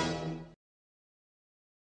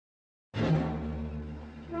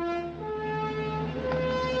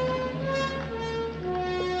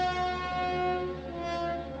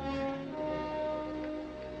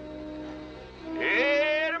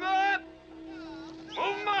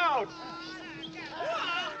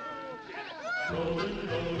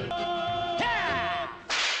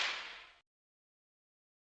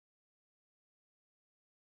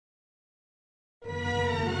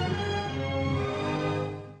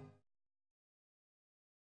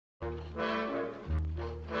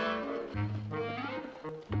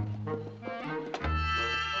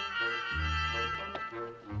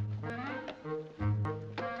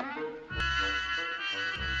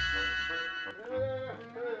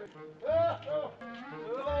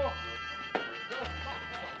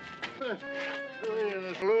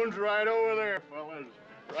 The saloon's right over there, fellas.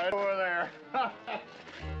 Right over there.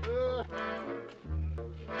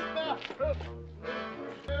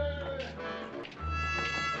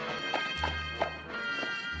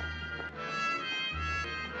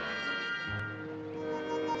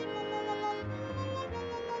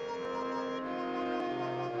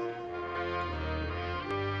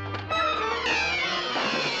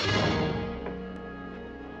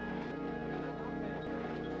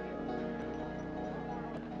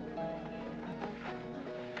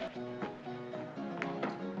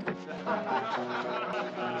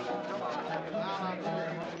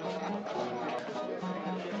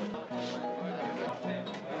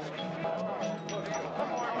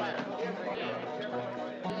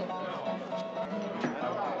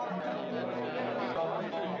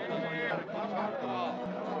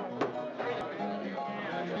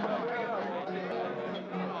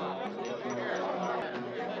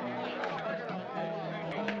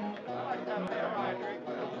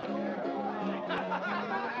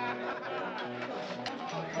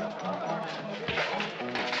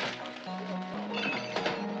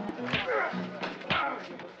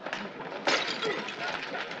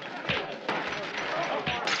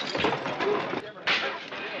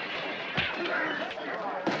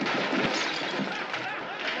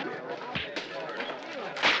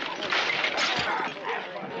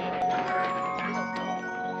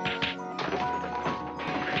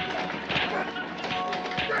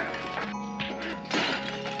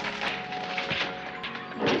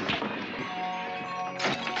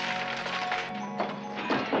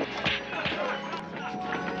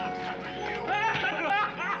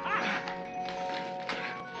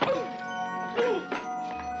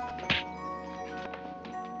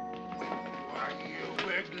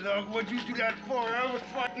 What'd you do that for? I was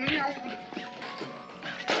fighting you.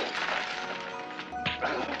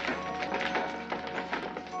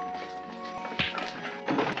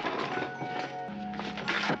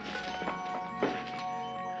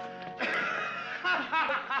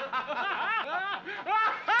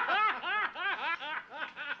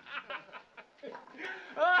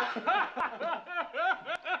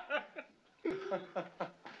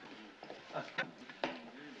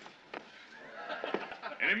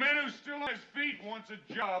 Any man who's still on his feet wants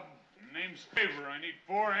a job. Name's Favor. I need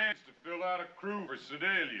 4 hands to fill out a crew for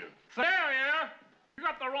Sedalia. Sedalia? You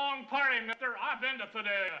got the wrong party, mister. I've been to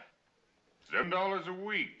Sedalia. $7 a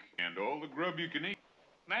week and all the grub you can eat.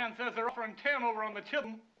 Man says they're offering 10 over on the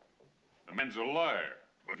Chisholm. The man's a liar.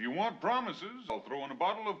 But if you want promises, I'll throw in a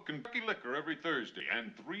bottle of Kentucky liquor every Thursday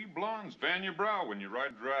and 3 blondes fan your brow when you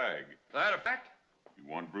ride drag. That a fact? You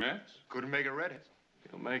want brunettes? Couldn't make a redhead.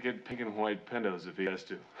 He'll make it pink and white pintos if he has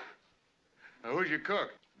to. Now, who's your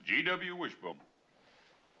cook? G.W. Wishbone.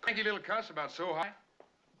 Cranky little cuss about so high.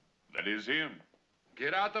 That is him.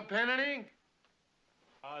 Get out the pen and ink.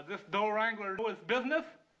 This dough wrangler know his business?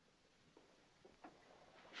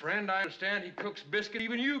 Friend, I understand he cooks biscuit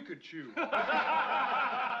even you could chew. All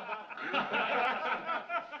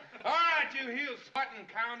right, you heel-squatting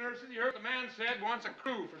cow nurses. You heard the man said wants a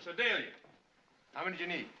crew for Sedalia. How many do you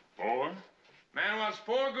need? 4. Man wants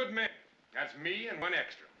 4 good men. That's me and 1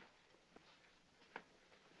 extra.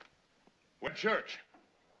 What church?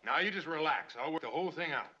 Now, you just relax. I'll work the whole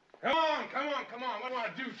thing out. Come on, come on, come on. What do you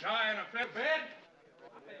want to do, tie in a fed bed?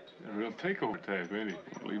 A real takeover type, ain't he?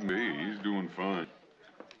 Believe me, he's doing fine.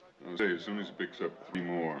 I'll say, as soon as he picks up 3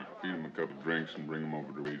 more, feed him a couple drinks and bring him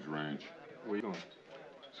over to Reed's ranch. Where you going?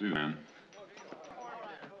 See you, man.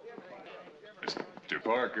 Mr.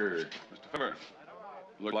 Parker. Mr. Fever.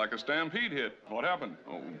 Looked like a stampede hit. What happened?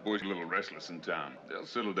 Oh, boys are a little restless in town. They'll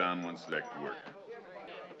settle down once they back to work.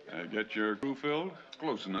 Get your crew filled?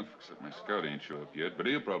 Close enough, except my scout ain't show up yet, but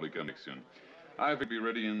he'll probably come back soon. I think he'll be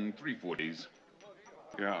ready in 3-4 days.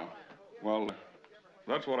 Yeah, well,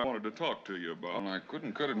 that's what I wanted to talk to you about. I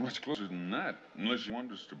couldn't cut it much closer than that, unless you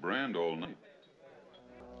wanted us to brand all night.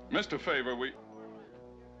 Mr. Favor,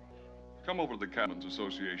 come over to the Cattlemen's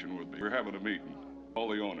Association with me. We're having a meeting, all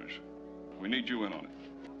the owners. We need you in on it.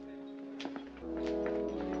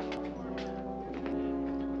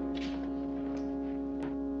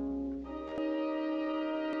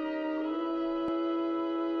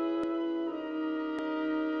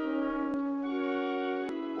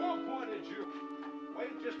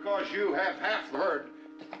 Because you have half the herd.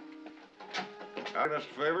 Howdy, Mr.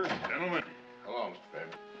 Favor. Gentlemen. Hello, Mr.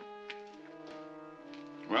 Favor.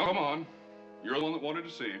 Well, come on. You're the one that wanted to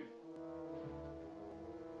see him.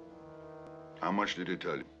 How much did he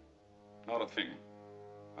tell you? Not a thing.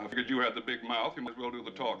 I figured you had the big mouth. You might as well do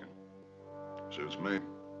the talking. Suits me.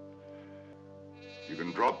 You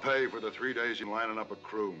can draw pay for the 3 days you're lining up a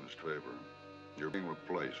crew, Mr. Favor. You're being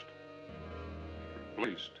replaced.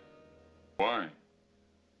 Replaced? Why?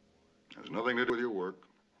 Has nothing to do with your work.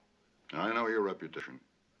 I know your reputation.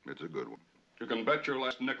 It's a good one. You can bet your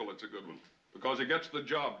last nickel it's a good one. Because he gets the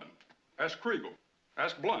job done. Ask Kriegel.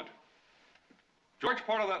 Ask Blunt. George,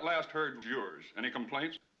 part of that last herd was yours. Any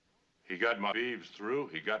complaints? He got my beeves through.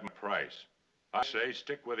 He got my price. I say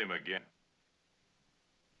stick with him again.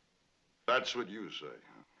 That's what you say.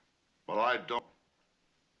 Well, I don't.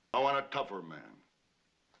 I want a tougher man.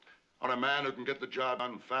 I want a man who can get the job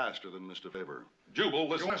done faster than Mr. Favor. Jubal,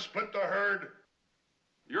 listen. You want to split the herd?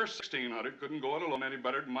 Your 1,600 couldn't go it alone any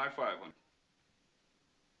better than my 500.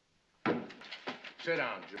 Sit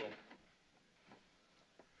down, Jubal.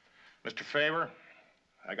 Mr. Favor,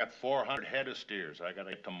 I got 400 head of steers. I got to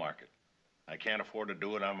get to market. I can't afford to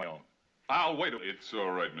do it on my own. I'll wait. It's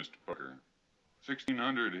all right, Mr. Parker.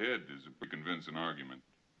 1,600 head is a pretty convincing argument.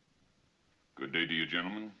 Good day to you,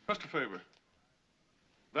 gentlemen. Just a favor.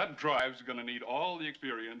 That drive's going to need all the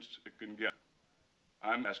experience it can get.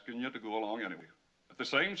 I'm asking you to go along anyway, at the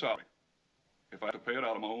same salary, if I have to pay it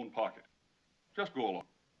out of my own pocket. Just go along.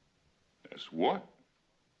 That's what?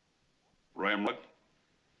 Ramlet?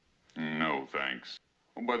 No, thanks.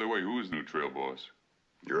 Oh, by the way, who's the new trail boss?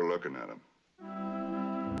 You're looking at him.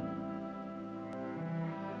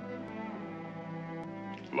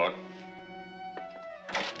 Luck?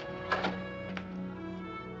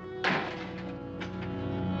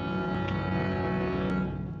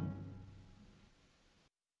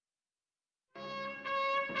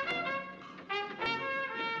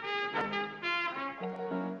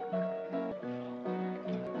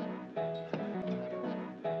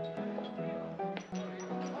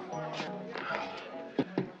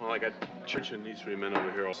 Well, I got church and these 3 men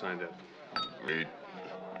over here all signed up. Wait.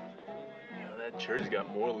 That church's got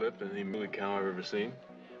more lip than any muley cow I've ever seen.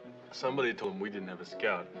 Somebody told him we didn't have a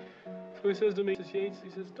scout. So he says to me, he says, Yates, he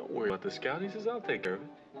says, don't worry about the scout. He says, I'll take care of it.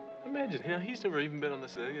 Imagine, he's never even been on the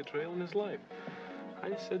Sedalia Trail in his life. I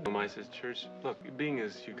just said to him, I says, Church, look, being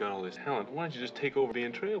as you got all this talent, why don't you just take over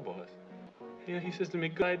being trail boss? Yeah, he says to me,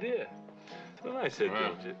 good idea. So I said,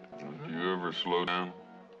 Well, don't you? Do you ever slow down?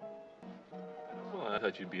 Well, I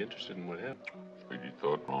thought you'd be interested in what happened. I think you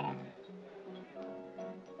thought wrong.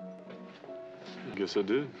 I guess I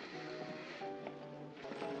did.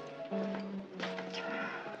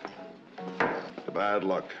 Bad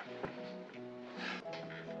luck.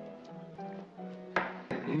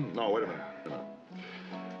 No, wait a minute.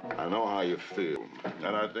 I know how you feel,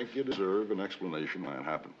 and I think you deserve an explanation why it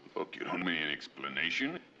happened. Look, you don't mean an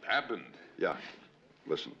explanation. It happened. Yeah.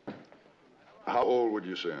 Listen. How old would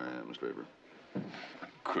you say I am, Mr. Favor?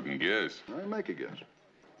 Couldn't guess. I make a guess.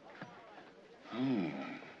 Oh,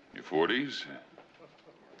 your 40s?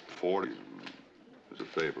 40. As a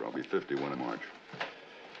favor, I'll be 51 in March.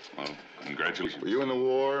 Well, congratulations. Were you in the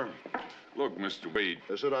war? Look, Mr. Wade.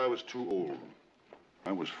 They said I was too old.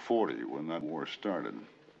 I was 40 when that war started.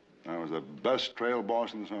 I was the best trail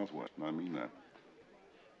boss in the Southwest, and I mean that.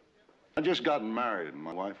 I'd just gotten married, and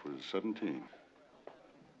my wife was 17.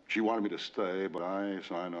 She wanted me to stay, but I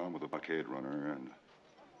signed on with a blockade runner, and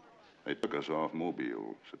they took us off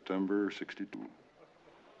Mobile, September '62.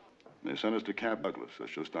 They sent us to Camp Douglas.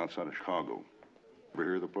 That's just outside of Chicago. Ever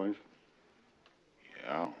hear of the place?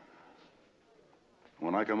 Yeah.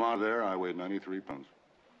 When I come out of there, I weighed 93 pounds.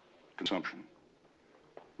 Consumption.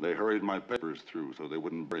 They hurried my papers through so they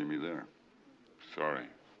wouldn't bury me there. Sorry.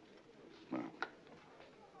 Well,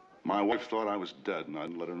 my wife thought I was dead, and I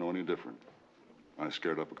didn't let her know any different. I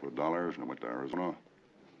scared up a couple of dollars, and I went to Arizona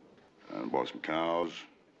and bought some cows,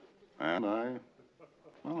 and I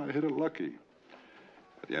hit it lucky.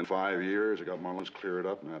 At the end of 5 years, I got my lungs cleared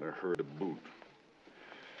up and had a herd to boot.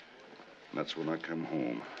 And that's when I come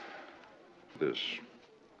home. This.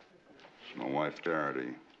 It's my wife,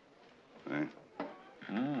 Charity. Eh?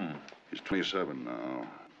 She's 27 now.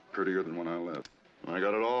 Prettier than when I left. I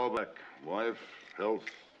got it all back. Wife, health,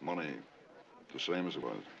 money. The same as it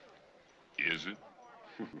was. Is it?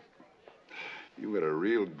 You got a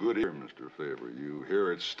real good ear, Mr. Favor. You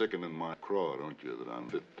hear it sticking in my craw, don't you, that I'm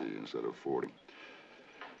 50 instead of 40.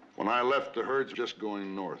 When I left, the herd's just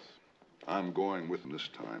going north. I'm going with them this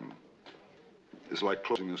time. It's like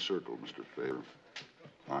closing the circle, Mr. Favor.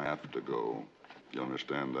 I have to go. You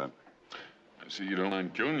understand that? I see you don't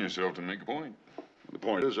mind killing yourself to make a point. The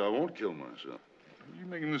point is, I won't kill myself. You're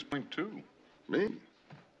making this point, too. Me?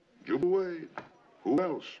 Juba Wade. Who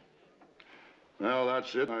else? Well,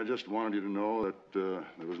 that's it. I just wanted you to know that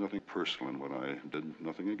there was nothing personal in what I did.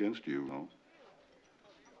 Nothing against you, no.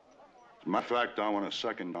 As a matter of fact, I want to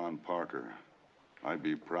second Don Parker. I'd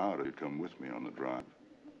be proud if you'd come with me on the drive.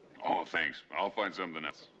 Oh, thanks. I'll find something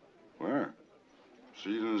else. Where?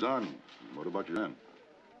 Season's done. What about your men?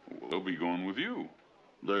 Well, they'll be going with you.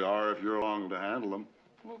 They are if you're along to handle them.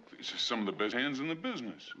 Look, these are some of the best hands in the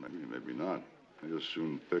business. Maybe, maybe not. I just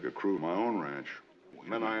soon pick a crew of my own ranch.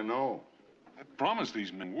 Men I know. I promised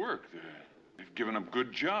these men work. They've given up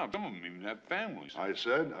good jobs. Some of them even have families. I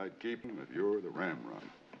said I'd keep them if you're the ramrod.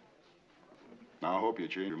 Now, I hope you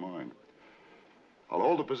change your mind. I'll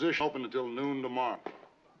hold the position open until noon tomorrow.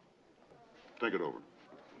 Think it over.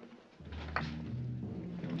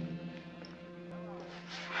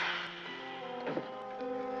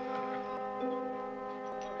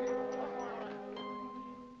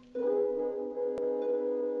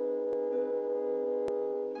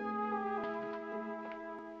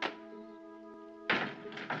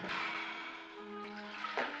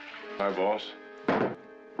 Hi, boss.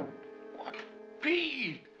 What?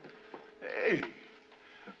 Pete! Hey!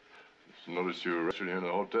 Just noticed you were resting here in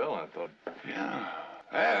the hotel. I thought. Yeah.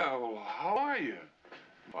 Well, how are you?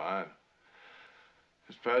 Fine.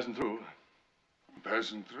 Just passing through.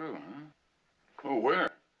 Passing through, huh? Oh, where?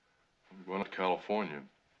 I'm going to California.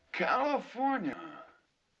 California?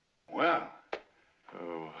 Well.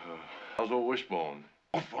 How's old Wishbone?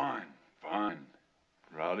 Oh, fine. Fine.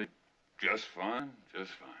 Rowdy? Just fine.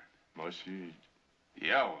 Just fine. Mushy?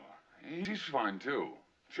 Yeah, well, he's fine, too.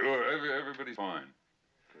 Sure, everybody's fine.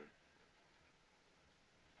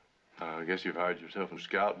 I guess you've hired yourself a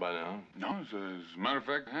scout by now. No, as a matter of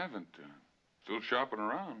fact, I haven't. Still shopping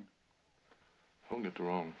around. Don't get the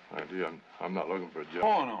wrong idea. I'm not looking for a job.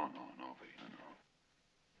 Oh, no, Pete,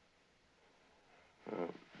 no.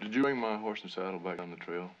 Did you bring my horse and saddle back on the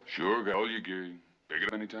trail? Sure, got all your gear. Pick it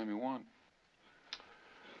up anytime you want.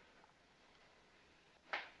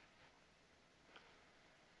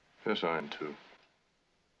 Yes, I am, too.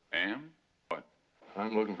 Am? What?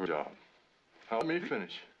 I'm looking for a job. Now, let me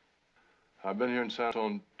finish. I've been here in San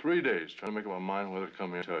Antonio 3 days trying to make up my mind whether to come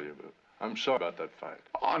here and tell you, but I'm sorry about that fight.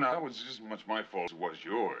 Oh, no, that was just as much my fault as it was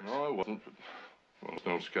yours. No, it wasn't, but, well, it's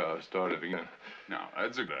no scout. I started again. No,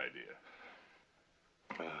 that's a good idea.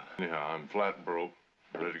 Anyhow, I'm flat broke,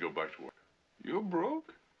 ready to go back to work. You're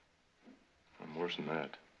broke? I'm worse than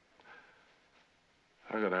that.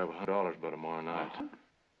 I gotta have $100 by tomorrow night.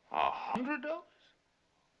 $100?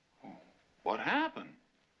 Oh, what happened?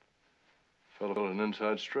 Fell an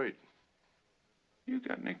inside straight. You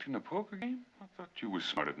got nicked in a poker game? I thought you were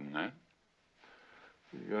smarter than that.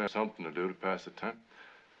 You gotta have something to do to pass the time.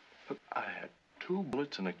 Look, I had 2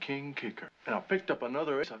 bullets and a king kicker. And I picked up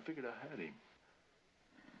another ace. I figured I had him.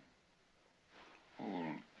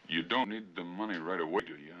 Well, you don't need the money right away,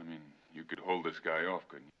 do you? I mean, you could hold this guy off,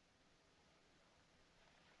 couldn't you?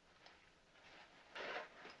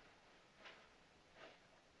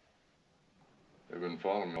 They've been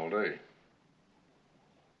following me all day.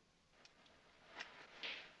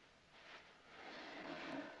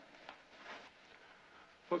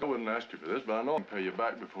 Look, I wouldn't ask you for this, but I know I can pay you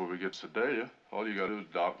back before we get to Sedalia. All you gotta do is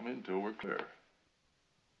dock me until we're clear.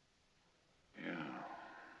 Yeah.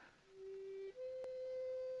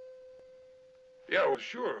 Yeah, well,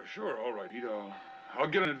 sure, all right, Pete. I'll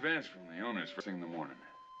get an advance from the owners first thing in the morning.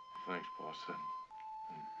 Thanks, boss.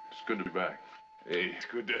 It's good to be back. Hey, it's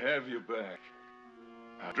good to have you back.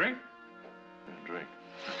 Drink? Yeah, drink.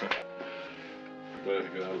 I'm glad to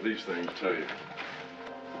get out of these things, I tell you.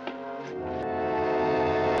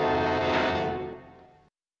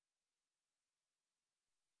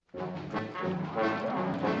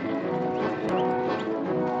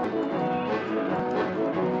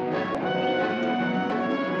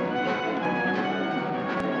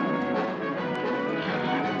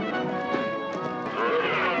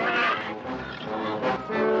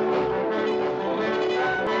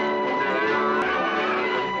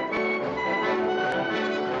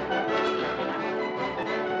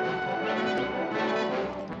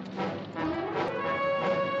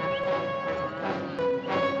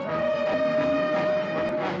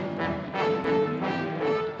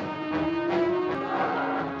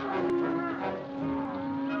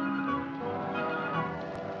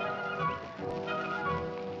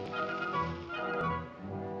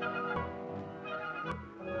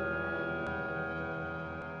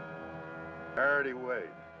 Wade.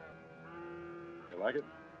 You like it?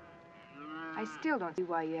 I still don't see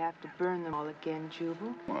why you have to burn them all again,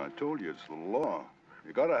 Jubal. Well, I told you, it's the law.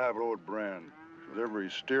 You gotta have an old brand, with every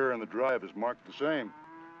steer in the drive is marked the same.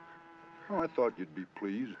 Oh, I thought you'd be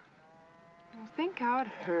pleased. Well, think how it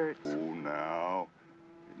hurts. Oh, now.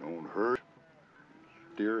 It don't hurt.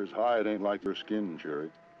 Steer's hide ain't like your skin, Cherry.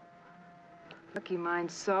 Lucky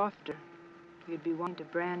mine's softer. You'd be wanting to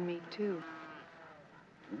brand me, too.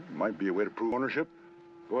 Might be a way to prove ownership.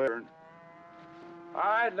 Go ahead, Ern. All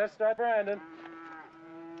right, let's start branding.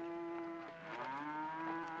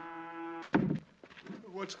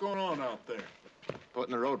 What's going on out there?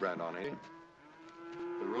 Putting the road brand on, ain't he?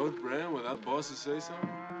 The road brand without the boss to say so?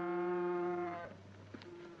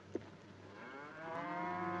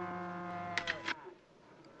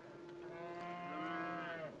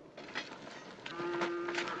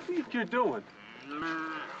 What do you think you're doing?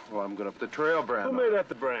 Well, I'm gonna put the trail brand Who on. made that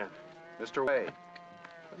the brand? Mr. Wade.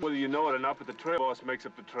 Whether you know it or not, but the trail boss makes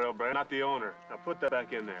up the trail brand, not the owner. Now put that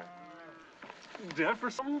back in there. Deaf or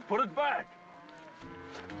something? Put it back.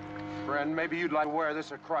 Friend, maybe you'd like to wear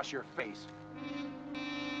this across your face.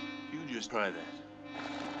 You just try that.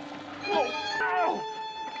 Oh! Ow!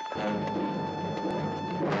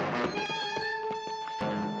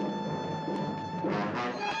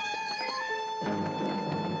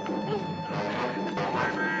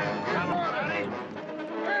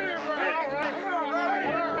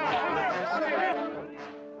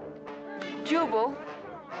 Jubal.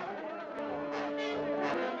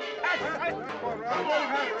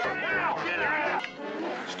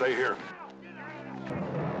 Stay here.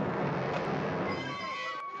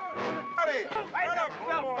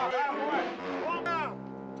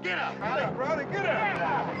 Get up! Brody, get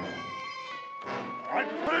up! All right,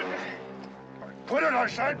 put it. Put it, I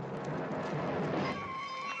said.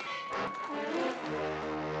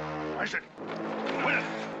 I said, put it.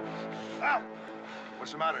 Out.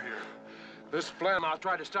 What's the matter here? This Flammout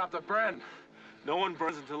tried to stop the brand. No one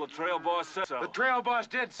burns until the trail boss says so. The trail boss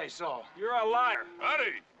did say so. You're a liar.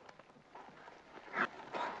 Howdy!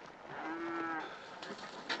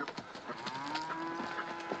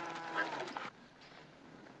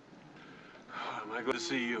 Oh, am I good to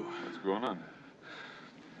see you? What's going on?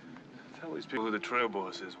 Tell these people who the trail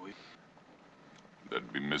boss is, will you?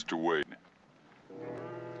 That'd be Mr. Wade.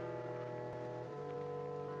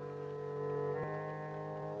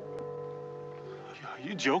 Are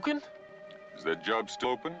you joking? Is that job still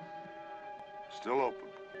open? Still open.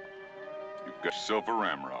 You've got yourself a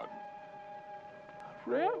ramrod.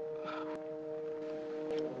 Ram?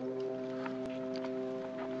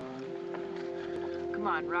 Come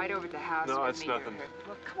on, right over to the house. No, with it's me. nothing.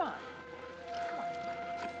 Well, come on.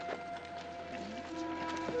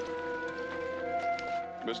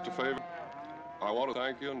 Mr. Favor, I want to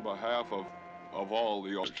thank you on behalf of all the...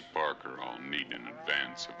 Mr. Parker, I'll need an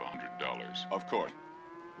advance of $100. Of course.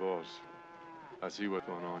 Boss, I see what's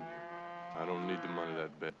going on here. I don't need the money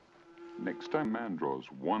that bad. Next time a man draws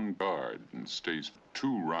one card and stays for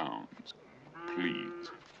 2 rounds, please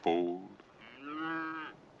fold.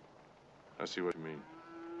 I see what you mean.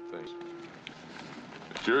 Thanks.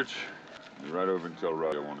 Church, you're right over and tell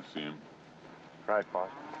Roddy I want to see him. Right, boss.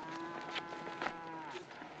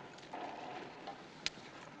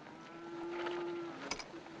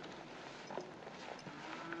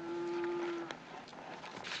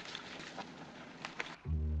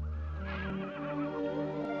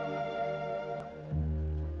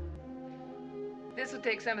 This will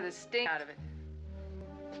take some of the sting out of it.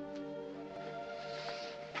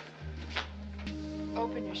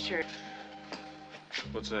 Open your shirt.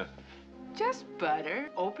 What's that? Just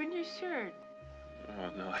butter. Open your shirt.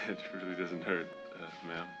 Oh, no, it really doesn't hurt,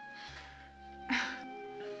 ma'am.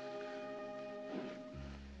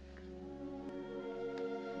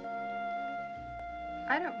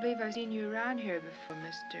 I don't believe I've seen you around here before,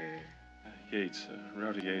 Mr. Yates,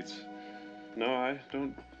 Rowdy Yates. No, I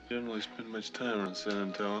don't generally spend much time around San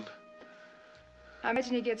Antonio. I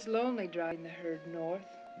imagine he gets lonely driving the herd north.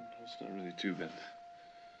 It's not really too bad.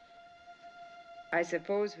 I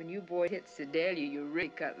suppose when you boy hit Sedalia, you really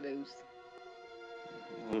cut loose.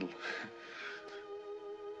 A little.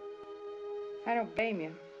 I don't blame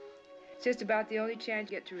you. It's just about the only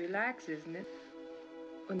chance you get to relax, isn't it?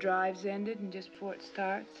 When drive's ended and just before it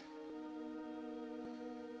starts.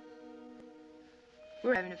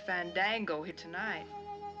 We're having a fandango here tonight.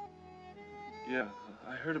 Yeah,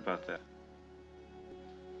 I heard about that.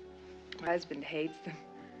 My husband hates them.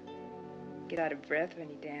 Get out of breath when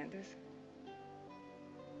he dances.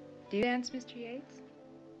 Do you dance, Mr. Yates?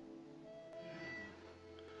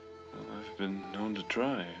 Well, I've been known to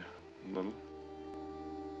try a little.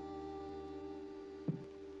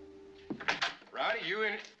 Rowdy, you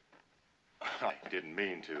in? I didn't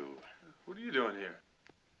mean to. What are you doing here?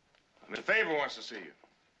 Mr. Favor wants to see you.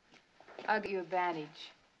 I'll get you a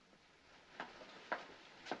bandage.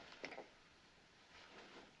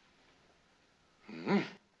 Mm-hmm.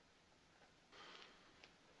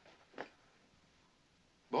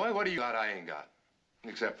 Boy, what do you got I ain't got?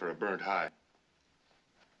 Except for a burnt hide.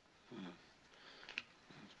 It's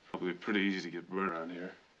probably pretty easy to get burned around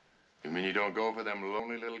here. You mean you don't go for them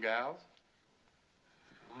lonely little gals?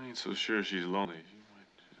 I ain't so sure she's lonely. She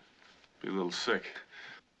might be a little sick.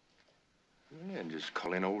 Yeah, and just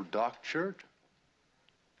call in old Doc Church.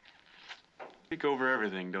 Take over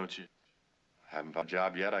everything, don't you? Haven't found a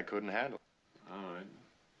job yet I couldn't handle. All right.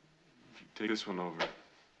 Take this one over.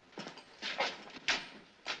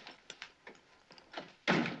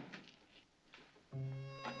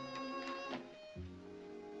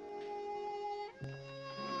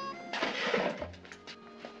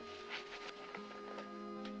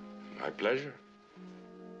 My pleasure.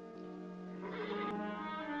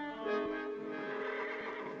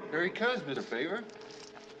 Here he comes, Mr. Favor.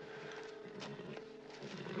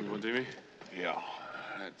 You want Jimmy? Yeah,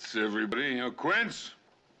 that's everybody. You know, Quince?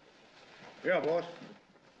 Yeah, boss.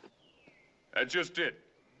 That's just it.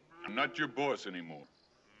 I'm not your boss anymore.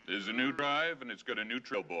 There's a new drive, and it's got a new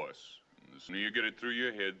trail boss. And the sooner you get it through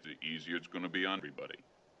your head, the easier it's going to be on everybody.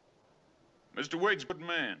 Mr. Wade's a good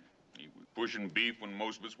man. He was pushing beef when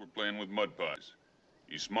most of us were playing with mud pies.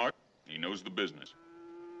 He's smart. He knows the business.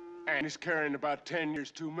 And he's carrying about 10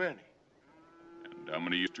 years too many. And how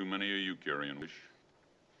many years too many are you carrying, Wish?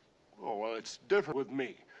 Oh, well, it's different with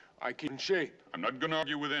me. I keep in shape. I'm not going to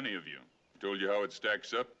argue with any of you. I told you how it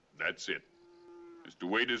stacks up. That's it. Mr.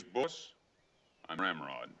 Wade is boss. I'm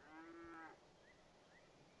Ramrod.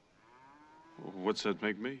 What's that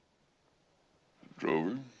make me?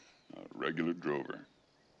 Drover. A regular drover.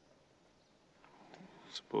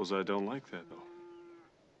 Suppose I don't like that, though.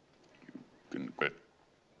 You can quit.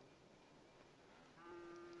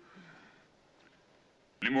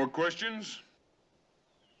 Any more questions?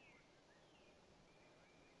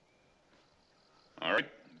 All right,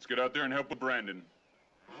 let's get out there and help with Brandon.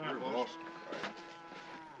 Sure, boss.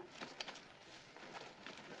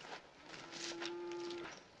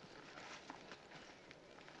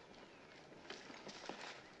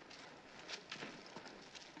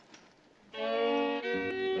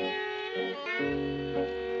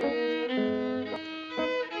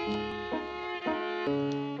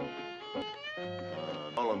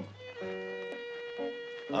 Nolan,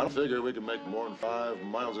 I don't figure we can make more than 5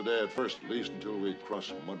 miles a day at first, at least until we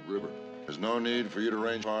cross Mud River. There's no need for you to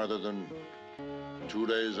range farther than 2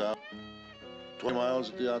 days out, 20 miles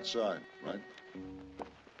at the outside, right?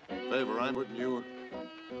 Favor, I'm putting you...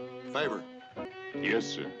 Favor. Yes,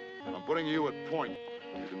 sir. I'm putting you at point.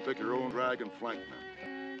 You can pick your own drag and flank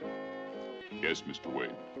men. Yes, Mr.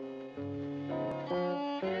 Wade.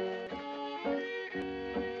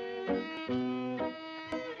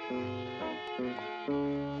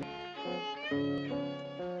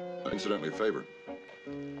 Incidentally, Favor,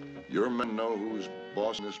 your men know who's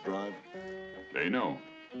bossing this drive? They know.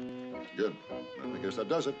 Good. Well, I guess that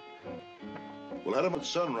does it. We'll head them at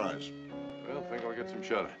sunrise. Well, I think I'll get some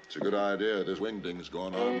shut-eye. It's a good idea. This wingding's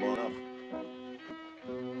going on long enough.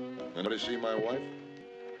 Anybody see my wife?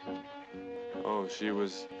 Oh, she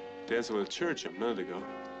was dancing with Church a minute ago.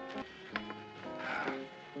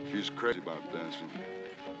 She's crazy about dancing.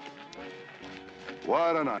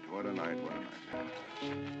 What a night, what a night, what a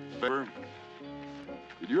night. Favor,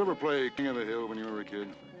 did you ever play King of the Hill when you were a kid?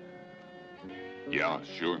 Yeah,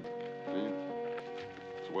 sure. See?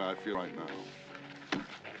 That's the way I feel right now.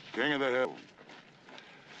 King of the Hill.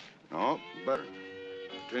 No, better.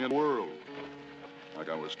 King of the world. Like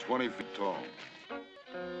I was 20 feet tall.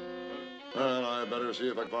 Well, I better see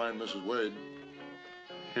if I can find Mrs. Wade.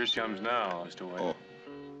 Here she comes now, Mr. Wade. Oh.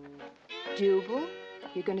 Jubal,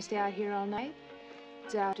 you're going to stay out here all night?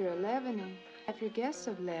 It's after 11 and half your guests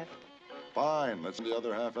have left. Fine, let's send the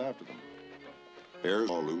other half after them. Hair's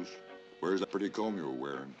all loose. Where's that pretty comb you were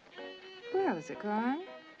wearing? Well, is it gone?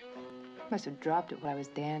 Must have dropped it while I was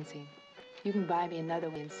dancing. You can buy me another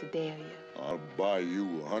one in Sedalia. I'll buy you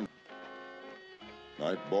 100.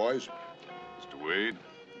 Night, boys. Mr. Wade,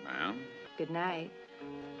 ma'am. Good night.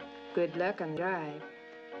 Good luck on the drive.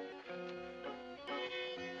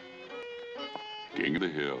 King of the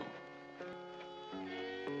Hill.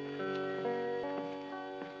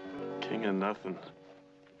 King of nothing.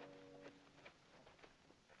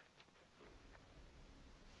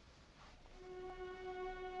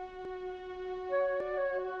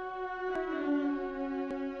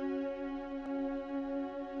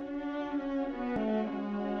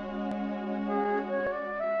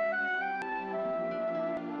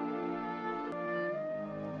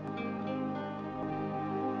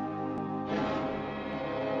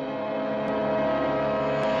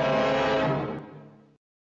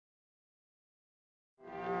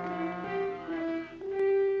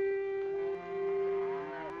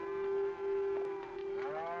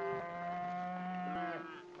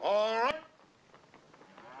 All right.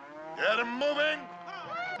 Get 'em moving.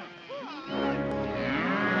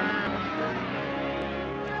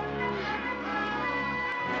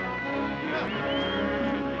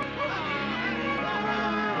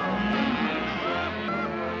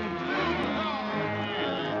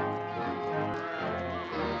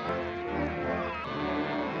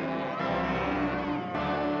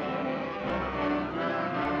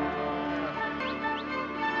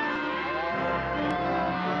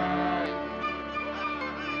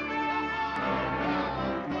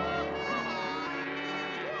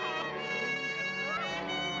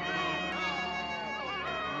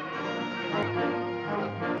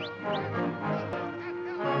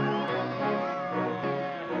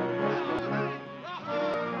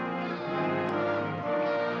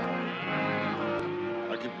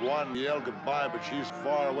 Wanted to yell goodbye, but she's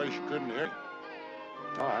far away she couldn't hear me.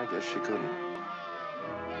 Oh, I guess she couldn't.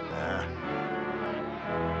 Nah.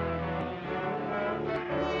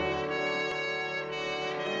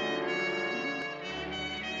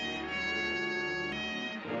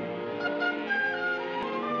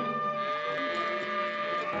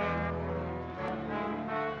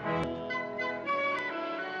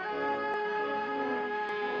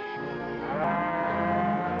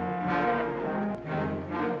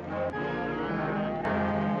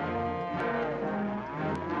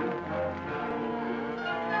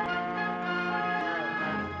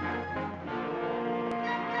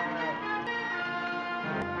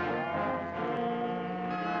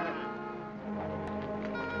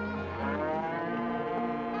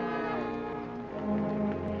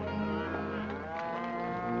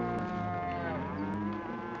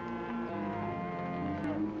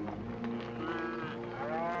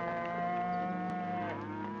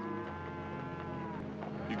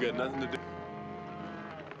 You got nothing to do?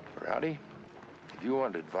 Rowdy, if you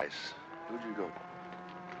want advice, who'd you go to?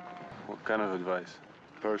 What kind of advice?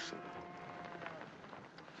 Person.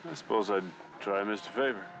 I suppose I'd try Mr.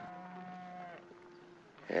 Favor.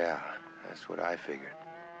 Yeah, that's what I figured.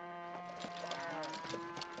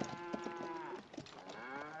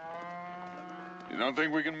 You don't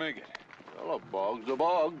think we can make it? Well, a bog's a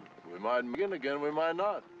bog. We might begin again, we might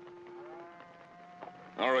not.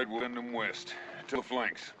 All right, we'll send them west, to the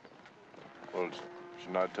flanks. Well,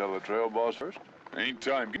 should I tell the trail boss first? Ain't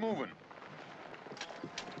time. Get moving.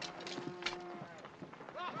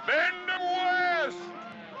 Bend them west!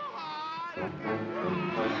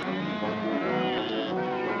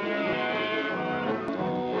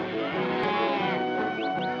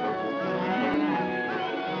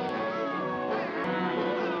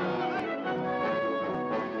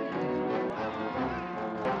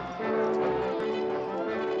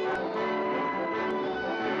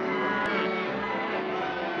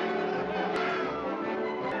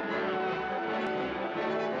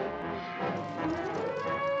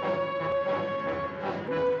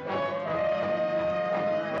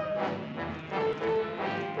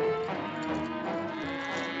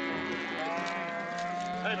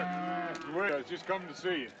 Just coming to see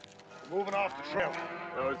you. We're moving off the trail.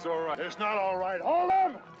 No, it's all right. It's not all right. Hold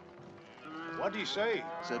him! What'd he say?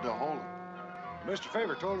 Said to hold him. Mr.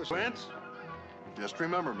 Favor told us. Quince? Just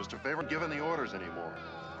remember, Mr. Favor, giving the orders anymore.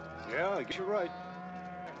 Yeah, I guess you're right.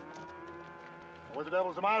 What the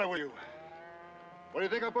devil's the matter with you? What do you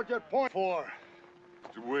think I put that point for?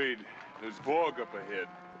 Mr. Wade, there's bog up ahead.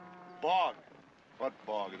 Bog? What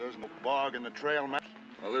bog? There's no bog in the trail map.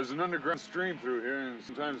 Well, there's an underground stream through here, and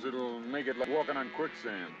sometimes it'll make it like walking on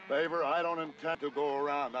quicksand. Favor, I don't intend to go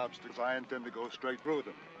around obstacles. I intend to go straight through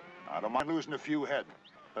them. I don't mind losing a few head,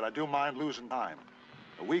 but I do mind losing time.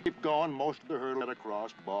 If we keep going, most of the herd will get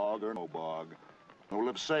across, bog or no bog. We'll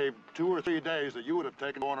have saved 2 or 3 days that you would have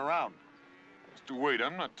taken going around. Mr. Wade,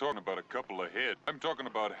 I'm not talking about a couple of head. I'm talking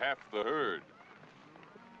about half the herd.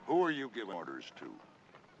 Who are you giving orders to?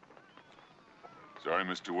 Sorry,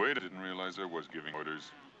 Mr. Wade, I didn't realize I was giving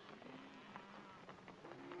orders.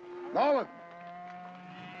 Nolan!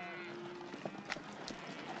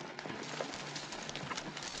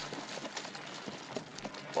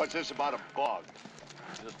 What's this about a bog?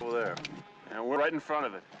 Just over there. And we're right in front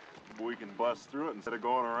of it. We can bust through it instead of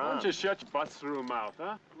going around. Why don't you shut your butts through a mouth,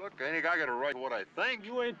 huh? Look, ain't I got a right to what I think?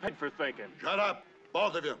 You ain't paid for thinking. Shut up,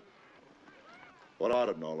 both of you. What about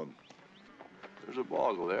it, Nolan? There's a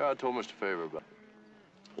bog over there. I told Mr. Favor about it.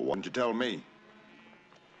 Well, why didn't you tell me?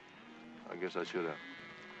 I guess I should have.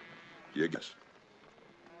 You guess.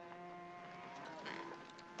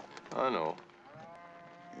 I know.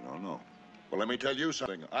 You don't know. Well, let me tell you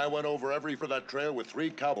something. I went over every foot of that trail with 3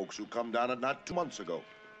 cowpokes who come down it not 2 months ago.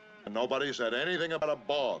 And nobody said anything about a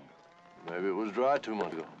bog. Maybe it was dry 2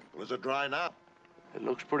 months ago. Well, is it dry now? It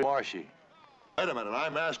looks pretty marshy. Wait a minute,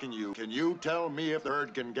 I'm asking you, can you tell me if the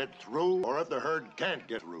herd can get through or if the herd can't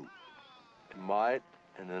get through? It might,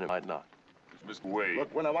 and then it might not. Mr. Wade.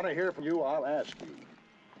 Look, when I want to hear from you, I'll ask you.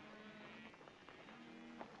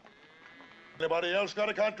 Anybody else got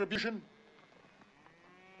a contribution?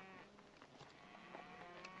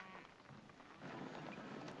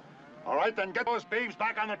 All right, then get those beeves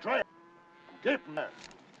back on the trail. Keep them there.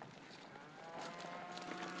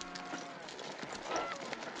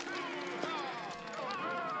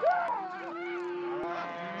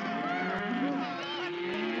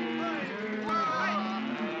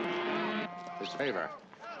 Mr. Favor,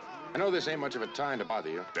 I know this ain't much of a time to bother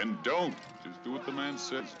you. Then don't. Just do what the man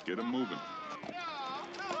says. Get him moving.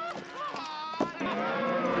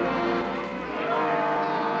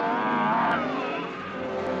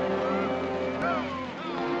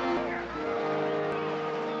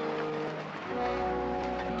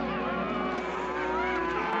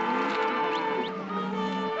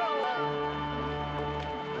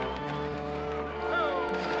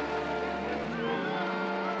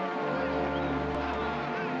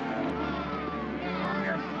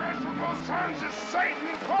 Sons of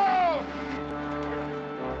Satan, fall!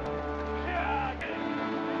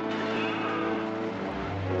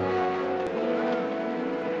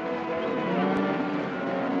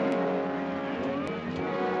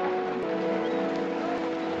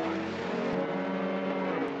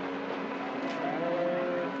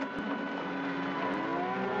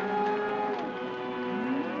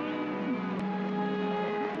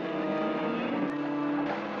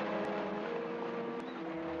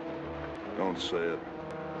 Don't say it.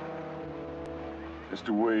 Mr.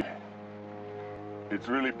 Wade, it's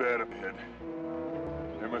really bad up ahead.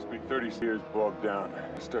 There must be 30 steers bogged down,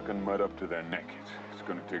 stuck in mud up to their neck. It's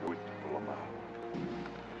going to take a week to pull them out.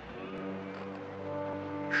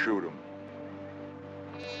 Shoot them.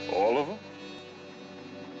 All of them?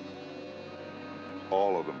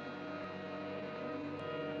 All of them.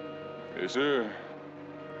 Yes, sir.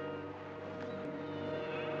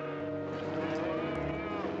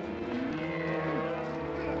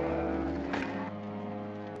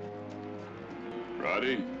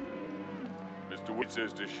 Roddy, Mr. Wade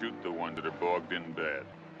says to shoot the ones that are bogged in bad.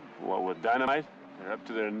 What, with dynamite? They're up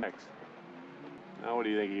to their necks. Now what do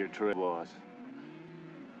you think of your trail boss?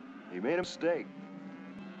 He made a mistake.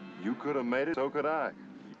 You could have made it, so could I.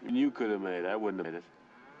 Even you could have made it. I wouldn't have made it.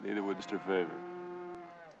 Neither would Mr. Favor.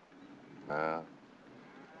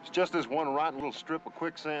 It's just this one rotten little strip of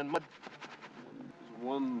quicksand mud. It's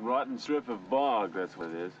one rotten strip of bog, that's what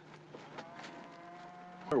it is.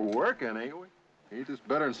 We're working, ain't we? Ain't this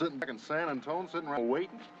better than sitting back in San Antone, sitting around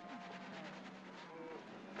waiting?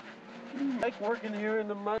 You like working here in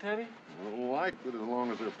the mud, Teddy? I don't like it as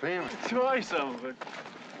long as they're paying me. Try some of it.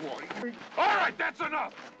 All right, that's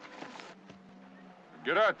enough!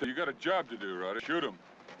 Get out there. You got a job to do, Roddy. Shoot him.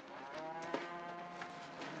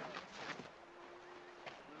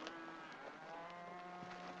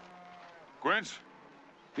 Quince?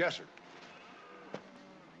 Yes, sir.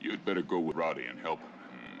 You'd better go with Roddy and help him.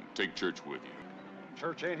 take Church with you.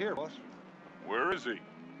 Church ain't here, boss. Where is he?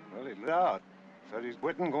 Well, he lit out. Said he's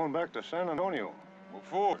quitting, going back to San Antonio. What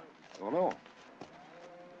for? Don't know.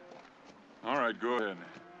 All right, go ahead.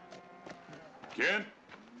 Kent,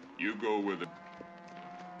 you go with him.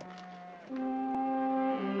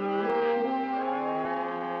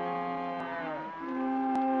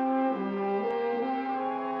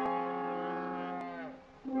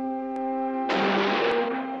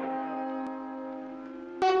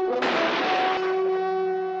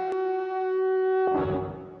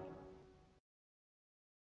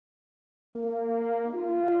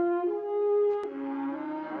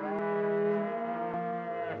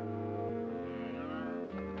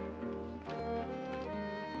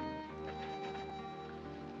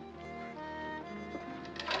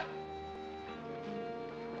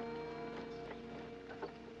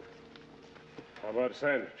 How about a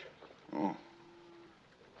sandwich? Oh.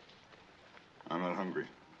 I'm not hungry.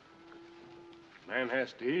 Man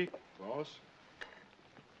has to eat, boss.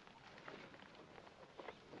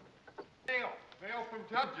 Mail from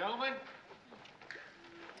Tub, gentlemen.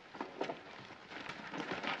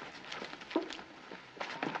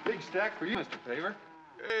 Big stack for you, Mr. Favor.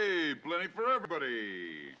 Hey, plenty for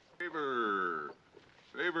everybody. Favor.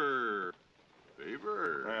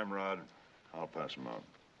 Ramrod, I'll pass them out.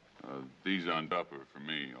 These on top are for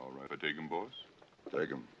me, all right. If I take them, boss? Take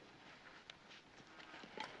them.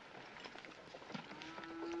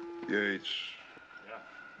 Yates. Yeah.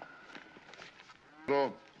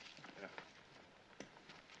 Hello. Yeah.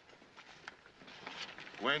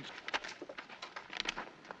 Wentz.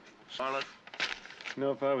 Charlotte. You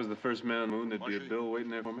know, if I was the first man on the moon, there'd be a bill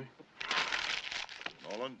waiting there for me.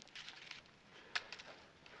 Nolan.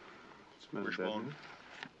 What's the matter with that, Wishbone. man?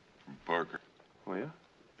 From Parker. Oh, yeah?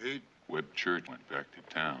 Pete. Webb Church went back to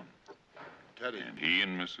town. Teddy. And he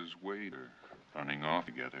and Mrs. Wade are running off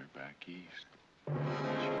together back east.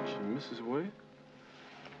 Mrs. Wade?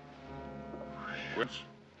 What's...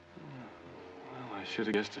 Well, I should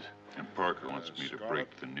have guessed it. And Parker wants me to Scarlett.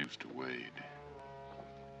 break the news to Wade.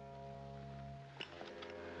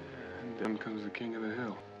 And then comes the king of the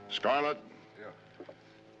hill. Scarlett. Yeah.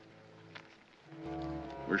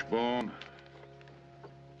 Wishbone.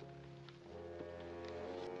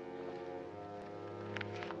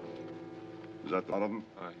 Is that the lot of them?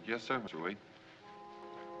 Yes, sir, Mr. Wade.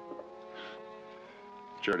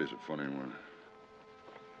 Charity's a funny one.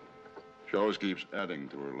 She always keeps adding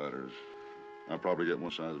to her letters. I'll probably get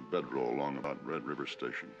one size bedroll along about Red River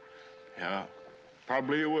Station. Yeah,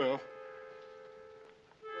 probably you will.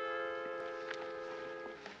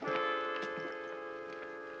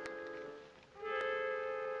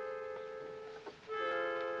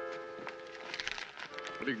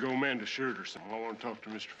 Let it go mend a shirt or something. I want to talk to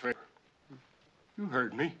Mr. Fair. You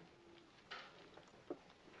heard me.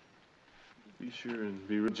 Be sure and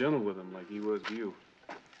be real gentle with him like he was with you.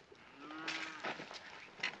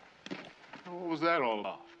 What was that all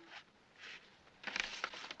about?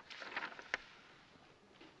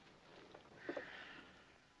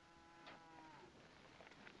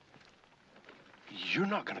 You're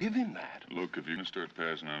not going to give him that. Look, if you're going to start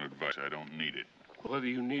passing on advice, I don't need it. Whether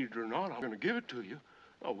you need it or not, I'm going to give it to you.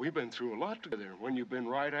 Oh, we've been through a lot together. When you've been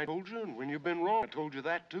right, I told you, and when you've been wrong, I told you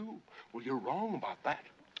that, too. Well, you're wrong about that.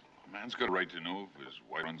 A man's got a right to know if his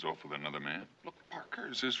wife runs off with another man. Look,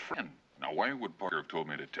 Parker's his friend. Now, why would Parker have told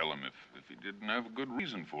me to tell him if he didn't have a good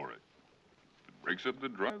reason for it? If it breaks up the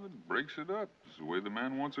drive, it breaks it up. It's the way the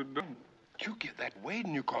man wants it done. You get that Wade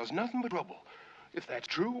and you cause nothing but trouble. If that's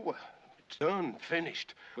true, well, it's done,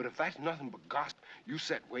 finished. But if that's nothing but gossip, you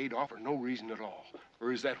set Wade off for no reason at all.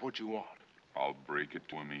 Or is that what you want? I'll break it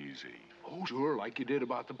to him easy. Oh, sure, like you did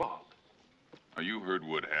about the bog. Now, you heard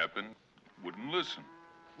what happened. Wouldn't listen.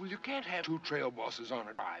 Well, you can't have two trail bosses on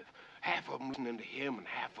a drive. Half of them listening to him and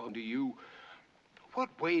half of them to you. What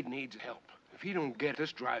Wade needs is help. If he don't get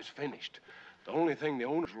this drive's finished, the only thing the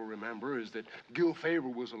owners will remember is that Gil Favor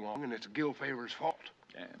was along, and it's Gil Favor's fault.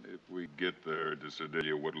 And if we get there to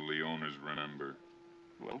Sedalia, what'll the owners remember?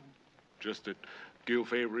 Well, just that Gil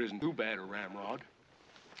Favor isn't too bad a ramrod.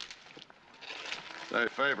 Say,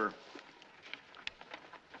 Favor.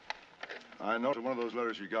 I noticed one of those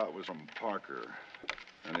letters you got was from Parker.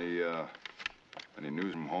 Any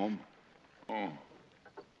news from home? Oh,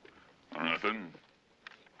 nothing.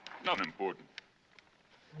 Nothing important.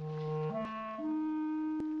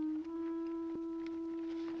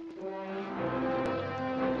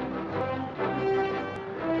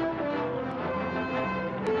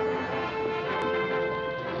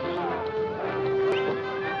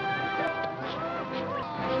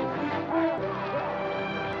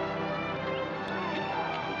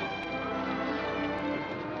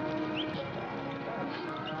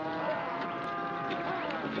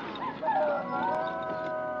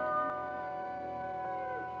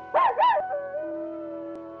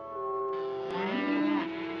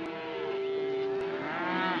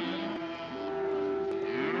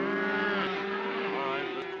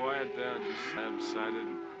 lopsided,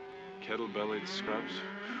 kettle-bellied scrubs.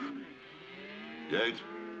 Yates?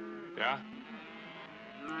 Yeah?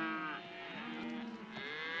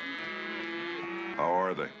 How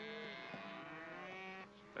are they?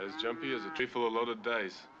 As jumpy as a tree full of loaded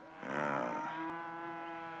dice. Yeah.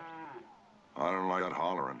 I don't like that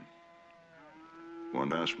hollering. One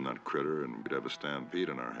pass from that critter and we'd have a stampede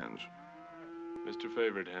in our hands. Mr.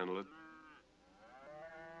 Favor'd handle it.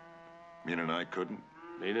 Meaning I couldn't?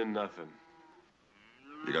 Meaning nothing.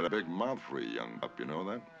 You got a big mouth for a young pup, you know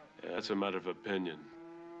that? Yeah, that's a matter of opinion.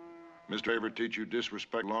 Mr. Favor'd teach you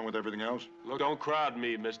disrespect along with everything else? Look, don't crowd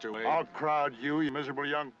me, Mr. Wade. I'll crowd you, you miserable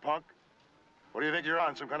young punk. What do you think you're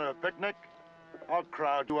on, some kind of a picnic? I'll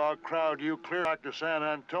crowd you clear back to San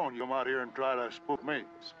Antonio. You come out here and try to spook me.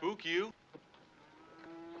 Spook you?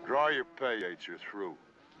 Draw your pay, Yates, you're through.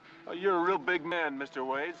 Oh, you're a real big man, Mr.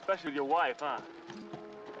 Wade, especially with your wife, huh?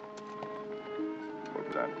 What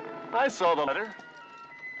was that? I saw the letter.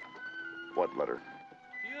 What letter?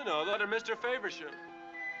 You know, the letter Mr. Favor showed.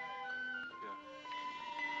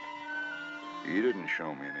 He didn't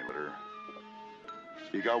show me any letter.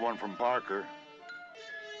 He got one from Parker.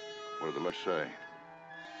 What did the letter say?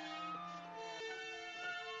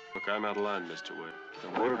 Look, I'm out of line, Mr. Wade.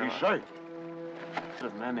 What did he say? A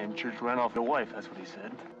man named Church ran off your wife, that's what he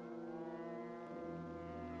said.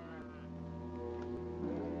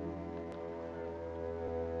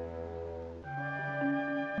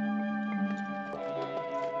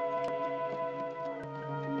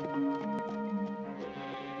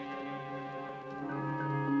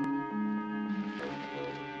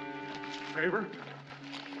 Favor?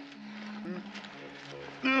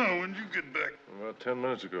 No, when did you get back? About 10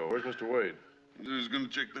 minutes ago. Where's Mr. Wade? He was gonna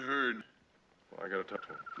check the herd. Well, I gotta talk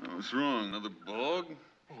to him. Oh, what's wrong? Another bog?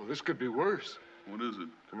 Oh, this could be worse. What is it?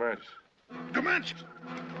 Comanches. Comanches?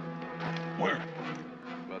 Where?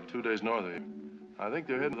 About 2 days north of here. I think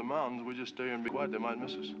they're heading to the mountains. We just stay here and be quiet. They might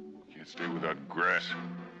miss us. Can't stay without grass.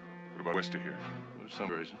 What about west of here? There's some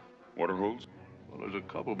reason. Water holes? Well, there's a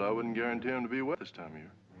couple, but I wouldn't guarantee them to be wet this time of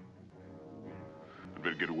year. I'd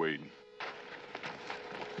better get away.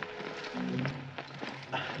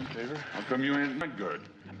 Favor? How come you ain't night guard?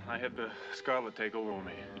 I had the Scarlet take over on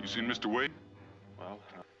me. You seen Mr. Wade? Well,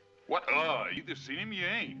 What? You either seen him, you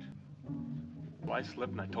ain't. I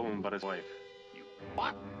slipped and I told him about his wife. You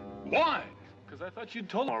what? Why? Because I thought you'd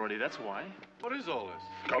told him already, that's why. What is all this?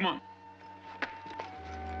 Come on.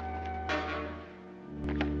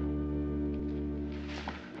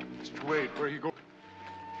 Mr. Wade, where you go?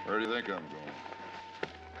 Where do you think I'm going?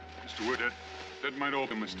 Mr. Wade, that might all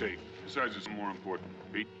be a mistake. Besides, it's more important.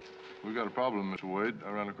 Pete? We got a problem, Mr. Wade. I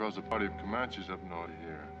ran across a party of Comanches up north of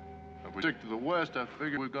here. If we stick to the west, I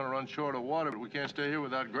figured we're gonna run short of water, but we can't stay here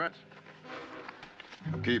without grass.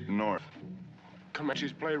 Keep north.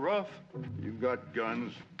 Comanches play rough. You've got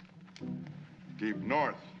guns. Keep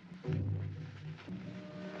north.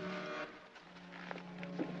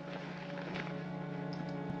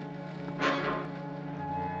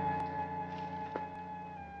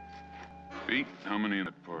 Pete, how many in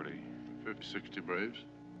that party? 50, 60 braves.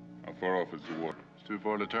 How far off is the water? It's too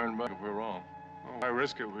far to turn back if we're wrong. Oh, why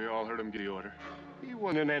risk it? We all heard him give the order. He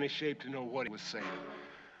wasn't in any shape to know what he was saying.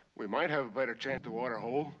 We might have a better chance at the water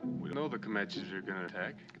hole. We know the Comanches are gonna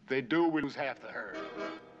attack. If they do, we lose half the herd.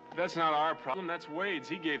 That's not our problem, that's Wade's.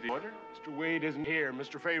 He gave the order. Mr. Wade isn't here.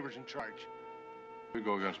 Mr. Favor's in charge. If we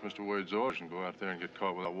go against Mr. Wade's orders and go out there and get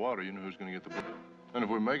caught without water, you know who's gonna get the blame. And if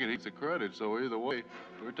we make it, he gets the credit. So either way,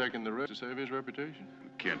 we're taking the risk to save his reputation. We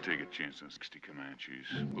can't take a chance on 60 Comanches.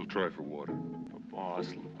 We'll try for water. But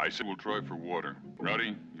boss, I said we'll try for water.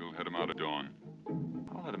 Rowdy, you'll head him out at dawn.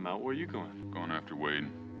 I'll let him out. Where are you going? Going after Wade.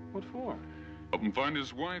 What for? Help him find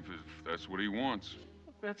his wife if that's what he wants.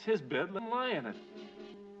 That's his bed. Let him lie in it.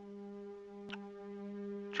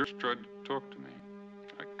 Church tried to talk to me.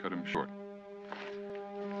 I cut him short.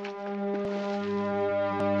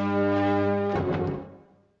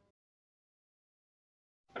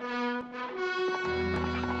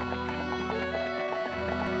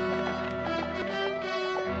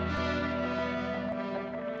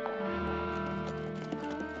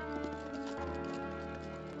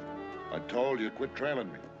 I told you, quit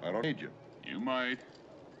trailing me. I don't need you. You might.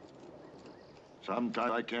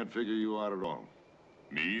 Sometimes I can't figure you out at all.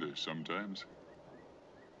 Me either, sometimes.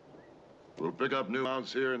 We'll pick up new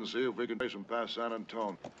mounts here and see if we can trace them past San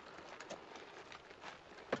Antonio.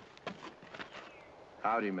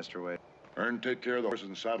 Howdy, Mr. Wade. Ern, take care of the horses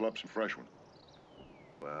and saddle up some fresh ones.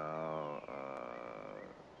 Well,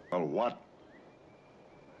 Well, what?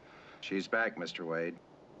 she's back, Mr. Wade.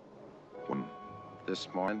 When? This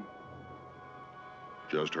morning?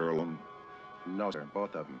 Just her alone? No, sir,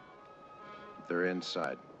 both of them. They're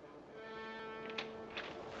inside.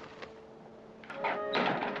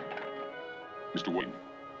 Mr. Wade,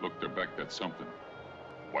 look, they're back. That's something.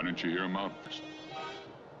 Why don't you hear them out first?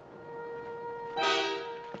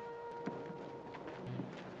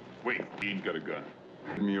 Wait, he ain't got a gun.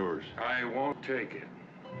 Give me yours. I won't take it.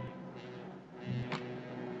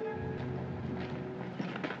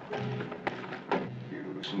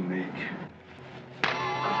 You sneak.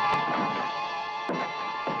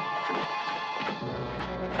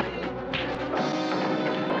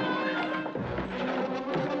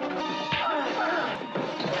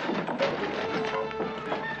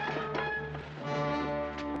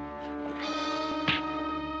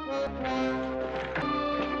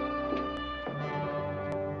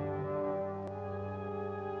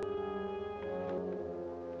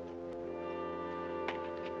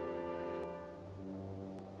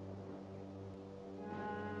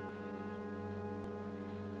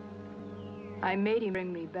 I made him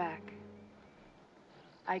bring me back.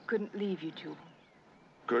 I couldn't leave you two.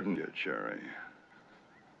 Couldn't you, Cherry?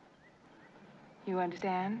 You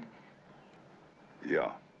understand?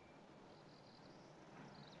 Yeah.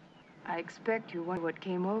 I expect you wonder what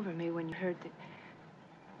came over me when you heard that.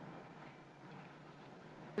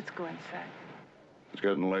 Let's go inside. It's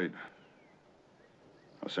getting late.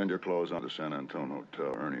 I'll send your clothes on to San Antonio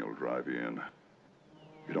Hotel. Ernie will drive you in.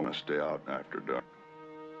 You don't want to stay out after dark.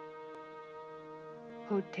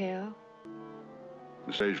 Hotel?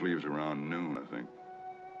 The stage leaves around noon, I think.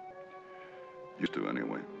 Used to,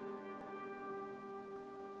 anyway.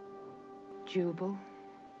 Jubal,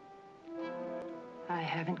 I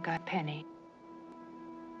haven't got a penny.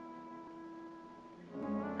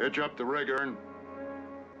 Hitch up the rig, Ern.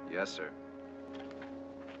 Yes, sir.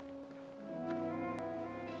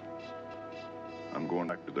 I'm going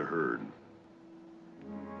back to the herd.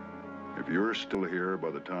 If you're still here by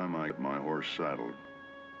the time I get my horse saddled,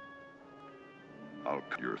 I'll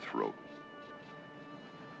cut your throat.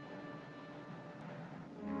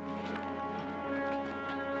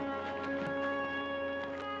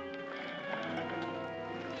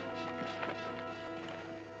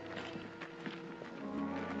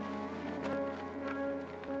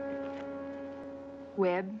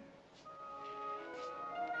 Webb,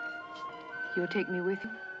 you'll take me with you?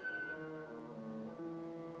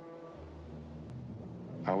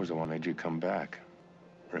 I was the one that made you come back.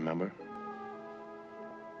 Remember?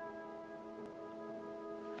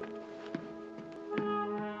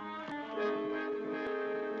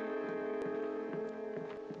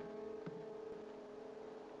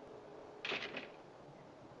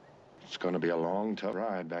 It's going to be a long, tough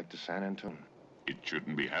ride back to San Antonio. It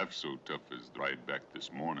shouldn't be half so tough as the ride back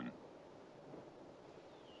this morning.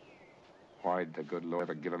 Why'd the good Lord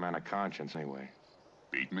ever give a man a conscience, anyway?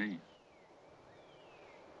 Beat me.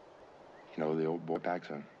 You know, the old boy packs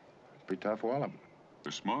a pretty tough wallop.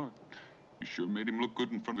 They're smart. You sure made him look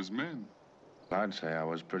good in front of his men. I'd say I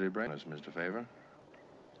was pretty brainless, Mr. Favor.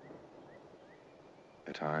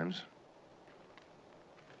 At times.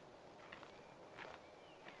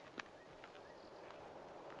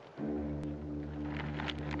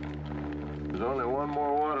 There's only one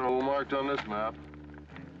more water hole marked on this map.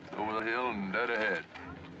 Over the hill and dead ahead.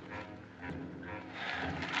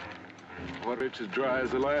 What it's as dry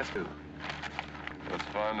as Alaska? Let's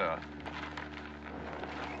find out.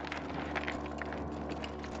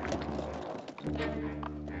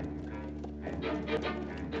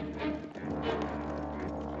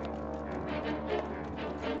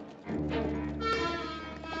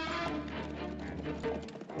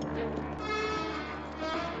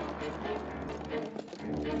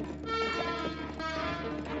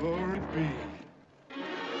 Glory be.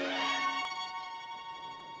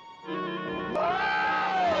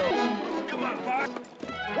 Come on, Fox.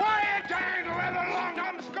 Why are you trying to let a long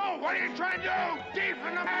arms go? What are you trying to do? Deep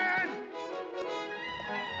in the man?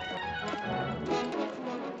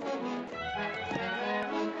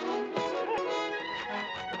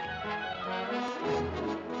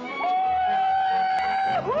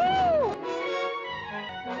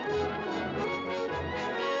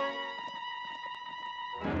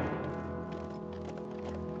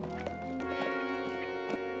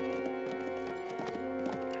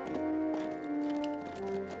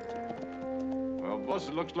 Well, boss,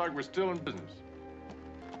 it looks like we're still in business.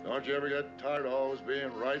 Don't you ever get tired of always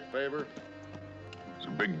being right, Favor? There's a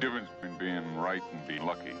big difference between being right and being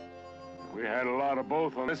lucky. We had a lot of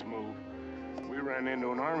both on this move. We ran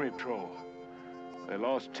into an army patrol. They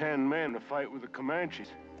lost 10 men in a fight with the Comanches.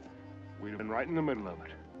 We'd have been right in the middle of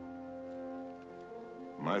it.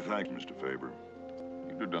 My thanks, Mr. Favor.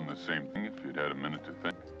 You'd have done the same thing if you'd had a minute to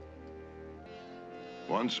think.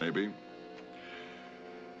 Once, maybe.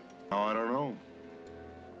 Oh, I don't know.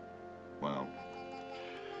 Well,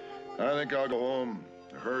 I think I'll go home.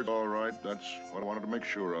 The herd's all right. That's what I wanted to make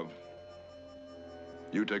sure of.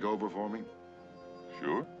 You take over for me?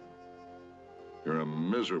 Sure. You're a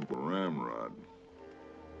miserable ramrod.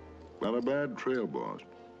 Not a bad trail boss.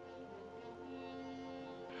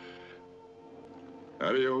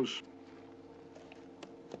 Adios.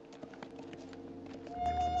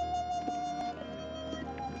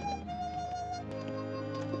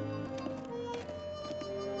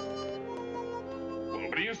 Well,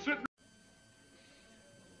 what are you sitting?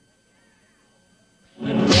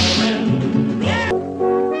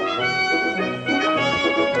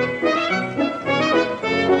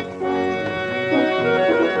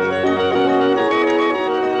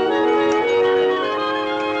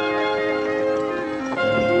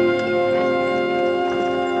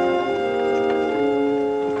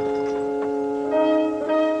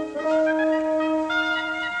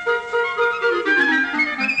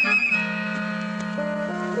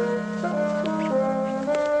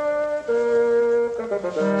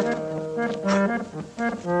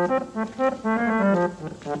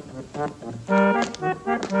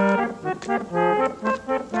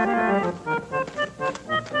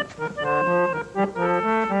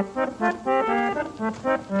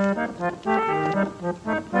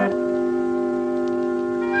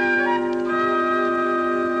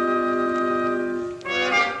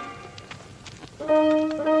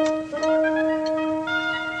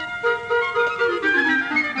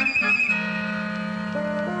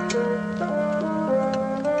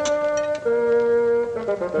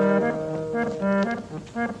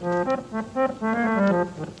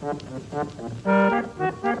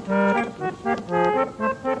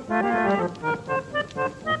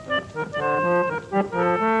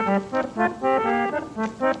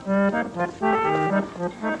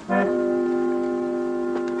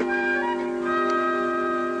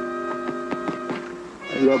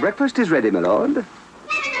 Your breakfast is ready, my lord.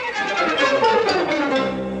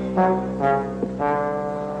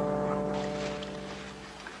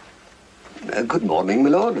 Good morning, my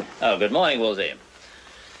lord. Oh, good morning, Wolsey.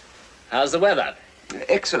 How's the weather?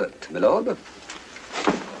 Excellent, my lord. Did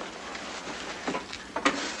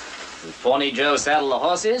Pawnee Joe saddle the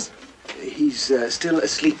horses? He's still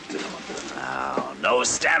asleep, my lord. Oh, no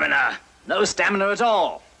stamina. No stamina at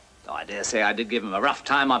all. Oh, I dare say I did give him a rough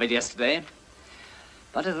time of it yesterday.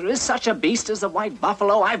 But if there is such a beast as the white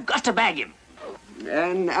buffalo, I've got to bag him.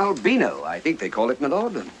 An albino, I think they call it, my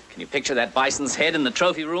lord. Can you picture that bison's head in the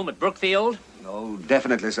trophy room at Brookfield? Oh,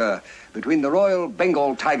 definitely, sir. Between the Royal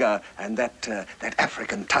Bengal tiger and that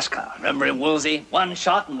African tusker. Remember him, Wolsey? One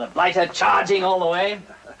shot and the blighter charging all the way.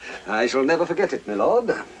 I shall never forget it, my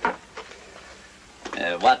lord.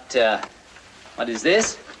 What is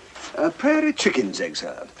this? Prairie chicken's egg,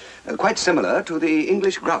 sir. Quite similar to the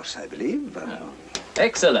English grouse, I believe.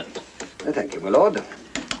 Excellent. Thank you, my lord.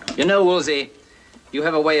 You know, Wolsey, you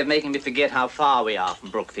have a way of making me forget how far we are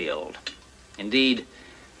from Brookfield. Indeed,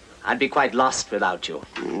 I'd be quite lost without you.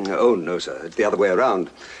 Oh, no, sir. It's the other way around.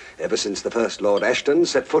 Ever since the first Lord Ashton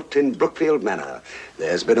set foot in Brookfield Manor,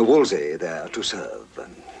 there's been a Wolsey there to serve.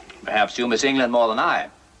 Perhaps you miss England more than I.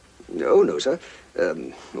 Oh, no, sir.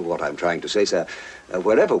 What I'm trying to say, sir,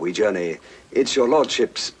 wherever we journey, it's your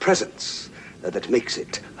lordship's presence that makes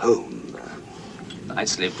it home.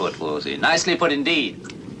 Nicely put, Wolsey. Nicely put indeed.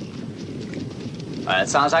 It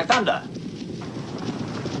sounds like thunder.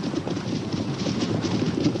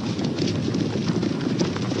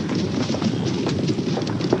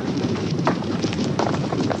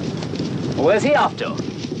 Where's he off to?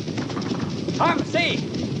 Come, see!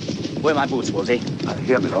 Where are my boots, Wolsey?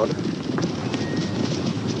 Here, my lord.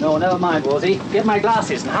 No, never mind, Wolsey. Get my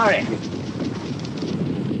glasses and hurry.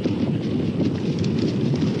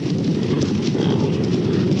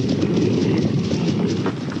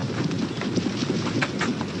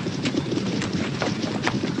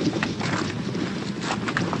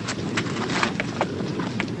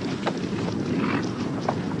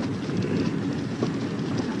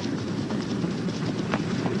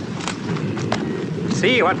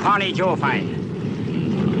 See what Pawnee Joe find.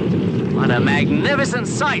 What a magnificent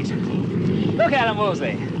sight. Look at him,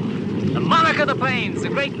 Wolsey. The monarch of the plains, the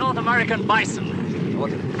great North American bison.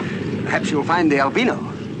 What? Perhaps you'll find the albino.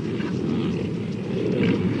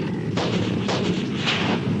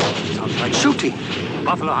 Sounds like shooting.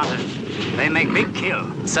 Buffalo hunters. They make big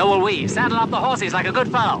kill. So will we. Saddle up the horses like a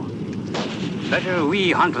good fellow. Better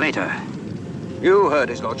we hunt later. You heard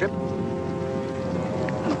his lordship.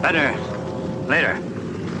 Better later.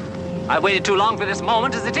 I've waited too long for this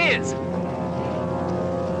moment as it is.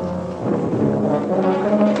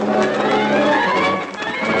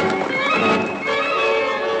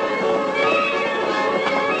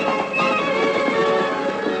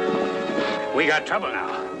 got trouble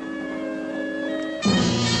now.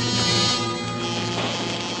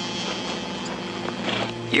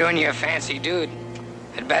 You and your fancy dude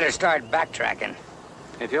had better start backtracking.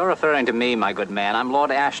 If you're referring to me, my good man, I'm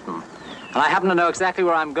Lord Ashton. And I happen to know exactly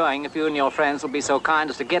where I'm going if you and your friends will be so kind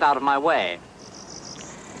as to get out of my way.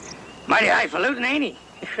 Mighty highfalutin, ain't he?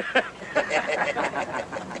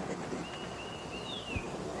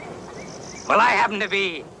 Well, I happen to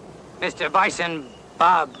be Mr. Bison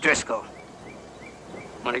Bob Driscoll.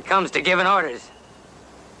 When it comes to giving orders,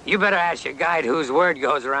 you better ask your guide whose word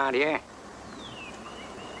goes around here.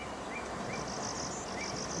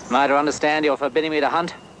 Am I to understand you're forbidding me to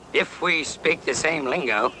hunt? If we speak the same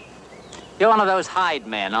lingo. You're one of those hide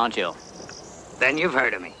men, aren't you? Then you've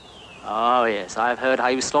heard of me. Oh, yes. I've heard how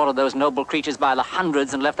you slaughtered those noble creatures by the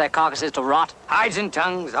hundreds and left their carcasses to rot. Hides and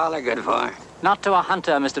tongues, all they're good for. Not to a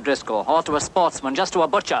hunter, Mr. Driscoll, or to a sportsman, just to a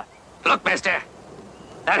butcher. Look, mister,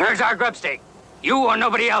 that herd's our grub stake. You or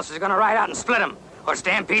nobody else is gonna ride out and split him, or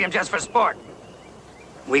stampede him just for sport.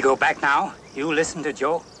 We go back now? You listen to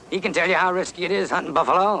Joe? He can tell you how risky it is hunting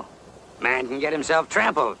buffalo. Man can get himself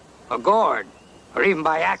trampled, or gored, or even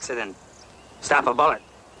by accident. Stop a bullet.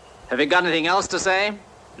 Have you got anything else to say?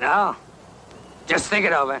 No. Just think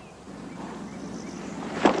it over.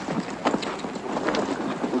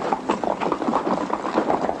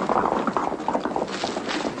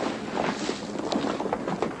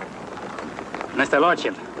 Mr.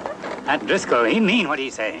 Lordship, that Driscoll, he mean what he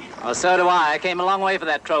say. Oh, so do I. I came a long way for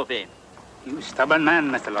that trophy. You stubborn man,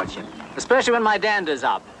 Mr. Lordship. Especially when my dander's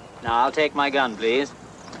up. Now, I'll take my gun, please.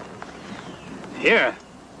 Here,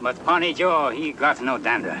 but Pawnee Joe, he got no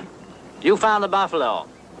dander. You found the buffalo.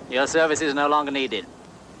 Your service is no longer needed.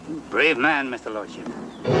 Brave man, Mr. Lordship.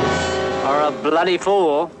 Or a bloody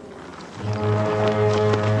fool.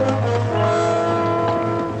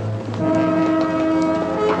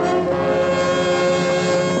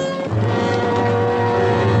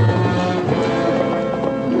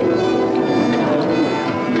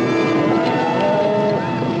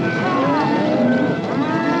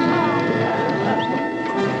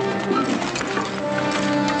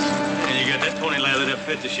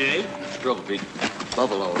 Fit to shave? Trophy.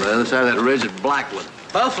 Buffalo, the other side of that ridge is Blackwood.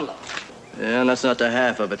 Buffalo? Yeah, and that's not the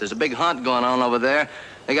half of it. There's a big hunt going on over there.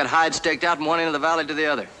 They got hides staked out from one end of the valley to the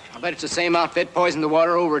other. I bet it's the same outfit poisoned the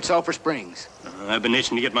water over at Sulphur Springs. I've been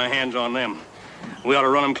itching to get my hands on them. We ought to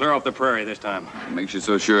run them clear off the prairie this time. What makes you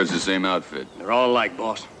so sure it's the same outfit? They're all alike,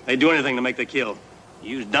 boss. They'd do anything to make the kill.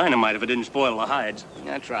 Use dynamite if it didn't spoil the hides.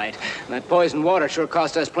 That's right. That poisoned water sure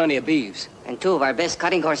cost us plenty of beeves. And two of our best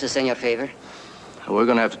cutting horses, senor favor. We're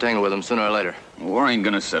gonna have to tangle with them sooner or later. War ain't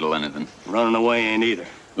gonna settle anything. Running away ain't either.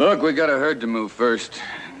 Look, we got a herd to move first.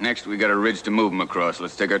 Next, we got a ridge to move them across.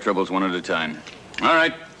 Let's take our troubles one at a time. All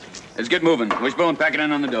right, let's get moving. Wishbone, pack it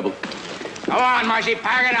in on the double. Come on, Marshy,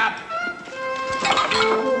 pack it up.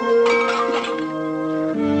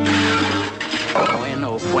 When,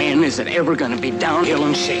 oh, when is it ever gonna be downhill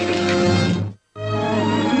and shady?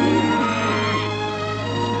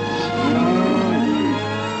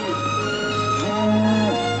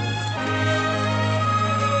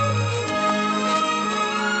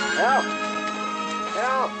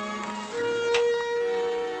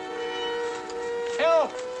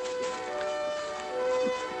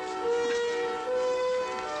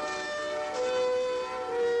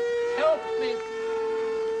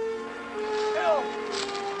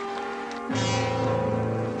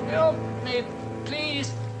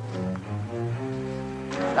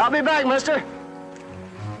 I'll be back, mister.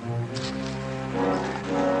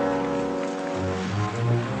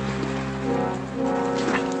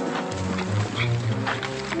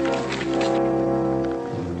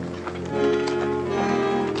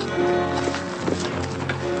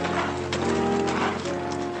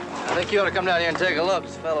 I think you ought to come down here and take a look.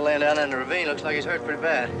 This fellow laying down in the ravine looks like he's hurt pretty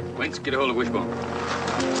bad. Winks, get a hold of Wishbone.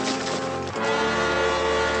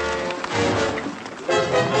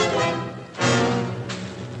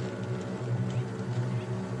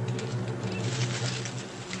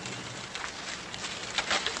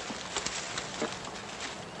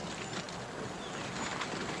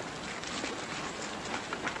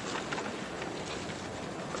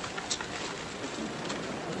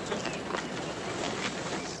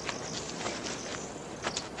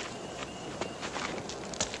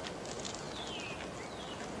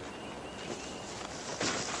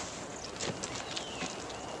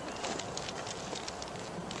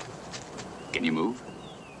 Can you move?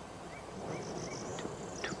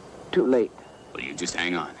 Too late. Well, you just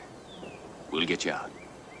hang on. We'll get you out.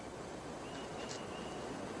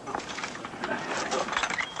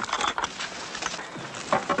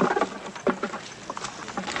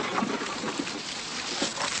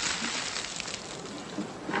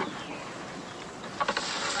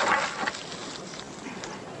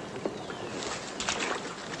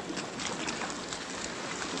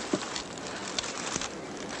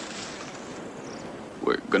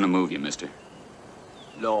 gonna move you, mister?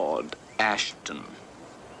 Lord Ashton.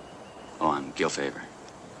 Oh, I'm Gil Favor.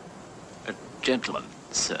 A gentleman,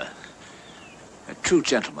 sir. A true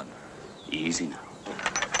gentleman. Easy now.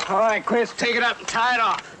 All right, Chris, take it up and tie it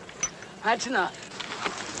off. That's enough.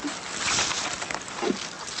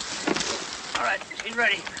 All right, she's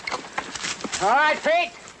ready. All right,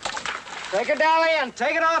 Pete. Take her down in.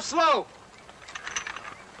 Take it off slow.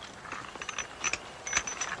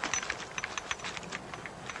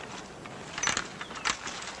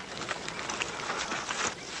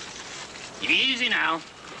 Easy now.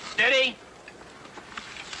 Steady.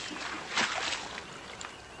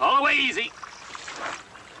 All the way easy.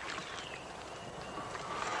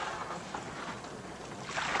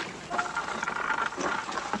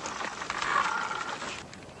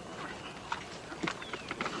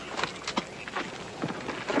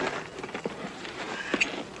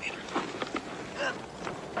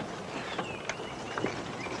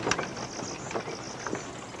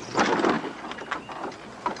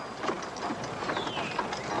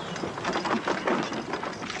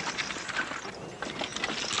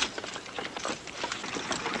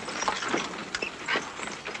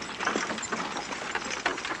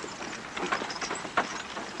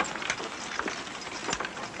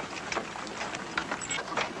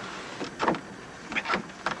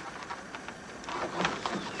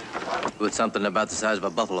 With something about the size of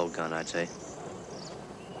a buffalo gun, I'd say.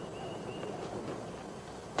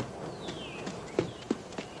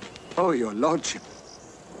 Oh, your lordship.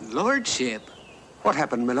 Lordship? What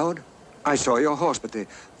happened, my lord? I saw your horse, but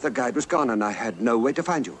the guide was gone, and I had no way to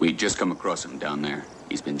find you. We just come across him down there.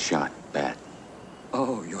 He's been shot bad.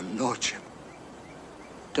 Oh, your lordship.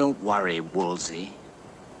 Don't worry, Woolsey.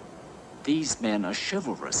 These men are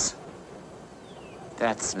chivalrous.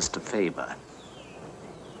 That's Mr. Faber.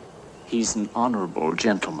 He's an honorable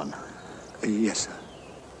gentleman. Yes, sir.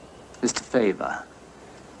 Mr. Faber,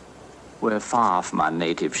 we're far from our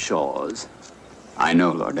native shores. I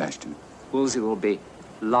know, Lord Ashton. Woolsey will be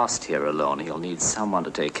lost here alone. He'll need someone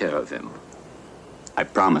to take care of him. I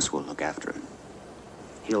promise we'll look after him.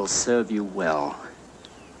 He'll serve you well.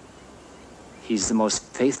 He's the most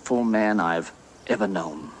faithful man I've ever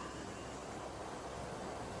known.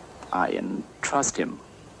 I entrust him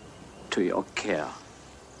to your care.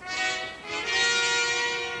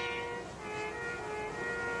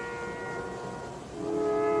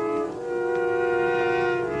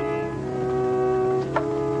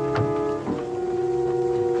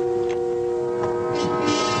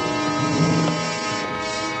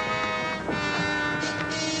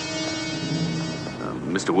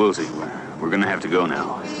 Mr. Woolsey, we're gonna have to go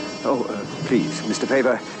now. Oh, please, Mr.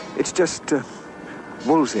 Faber. It's just,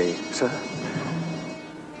 Woolsey, sir.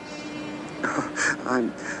 Oh,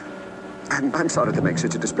 I'm sorry to make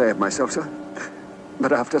such a display of myself, sir.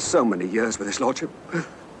 But after so many years with his lordship,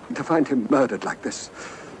 to find him murdered like this,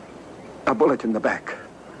 a bullet in the back.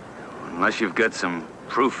 Unless you've got some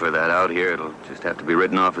proof for that out here, it'll just have to be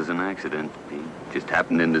written off as an accident. He just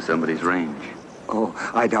happened into somebody's range. Oh,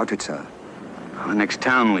 I doubt it, sir. The next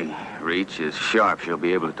town we reach is Sharp. She'll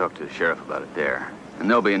be able to talk to the sheriff about it there. And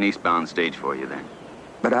there'll be an eastbound stage for you then.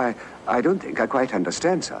 But I don't think I quite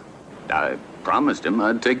understand, sir. I promised him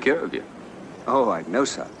I'd take care of you. Oh, I know,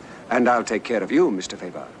 sir. And I'll take care of you, Mr.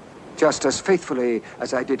 Faber. Just as faithfully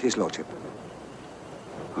as I did his lordship.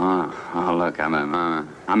 Oh, look, I'm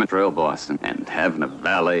a trail boss and having a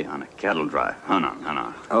valet on a cattle drive. Oh,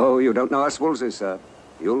 no. Oh, you don't know us Woolsey, sir.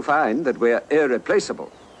 You'll find that we're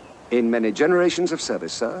irreplaceable. In many generations of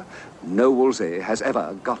service, sir, no Woolsey has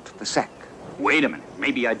ever got the sack. Wait a minute.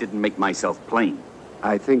 Maybe I didn't make myself plain.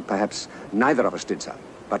 I think perhaps neither of us did, sir.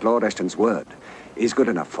 But Lord Ashton's word is good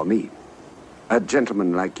enough for me. A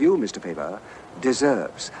gentleman like you, Mr. Faber,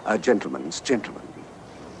 deserves a gentleman's gentleman.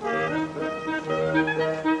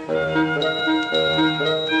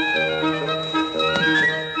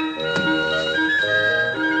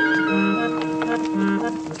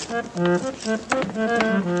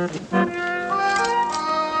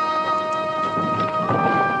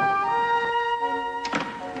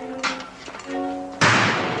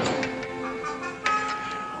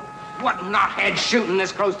 What knothead shooting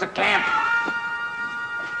this close to camp?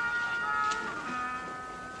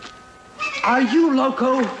 Are you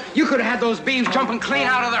loco? You could have had those beeves jumping clean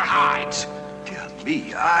out of their hides. Dear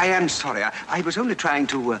me, I am sorry. I was only trying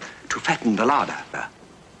to fatten the larder.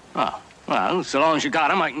 Oh, well, so long as you got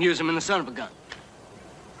him, I can use him in the son of a gun.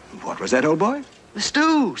 What was that, old boy? The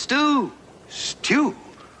stew. Stew?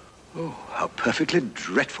 Oh, how perfectly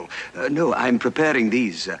dreadful. No, I'm preparing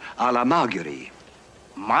these a la Marguerite.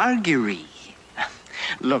 Marguerite?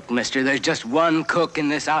 Look, mister, there's just one cook in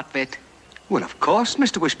this outfit. Well, of course,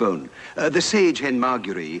 Mr. Wishbone. The sage hen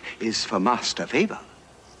Marguerite is for Master Favor.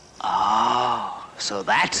 Oh, so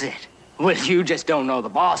that's it. Well, you just don't know the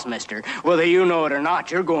boss, mister. Whether you know it or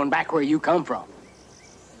not, you're going back where you come from.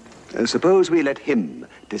 Suppose we let him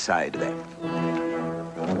decide then.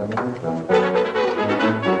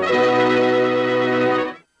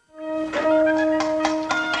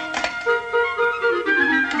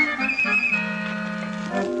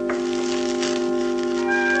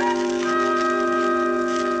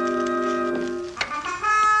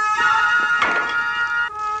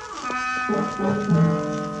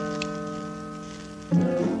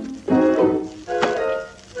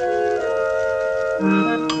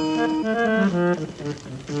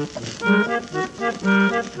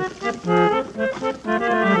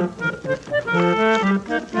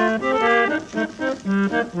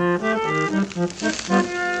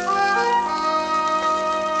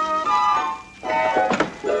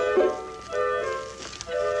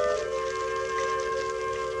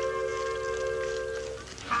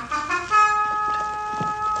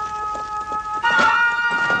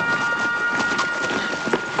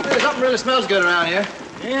 Something really smells good around here.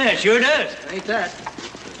 Yeah, it sure does. Ain't that?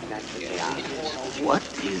 What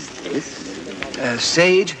is this?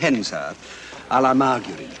 Sage hen, sir, a la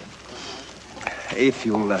Marguerite. If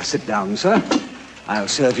you'll sit down, sir, I'll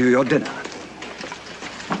serve you your dinner.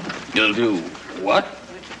 You'll do what?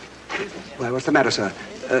 Well, what's the matter, sir?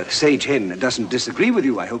 Sage hen doesn't disagree with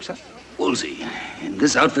you, I hope, sir. Woolsey, in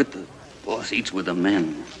this outfit, the boss eats with the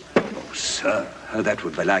men. Oh, sir, that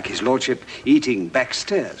would be like his lordship eating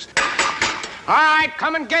backstairs. All right,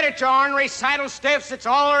 come and get it, you ornery saddle stiffs. It's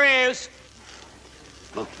all there is.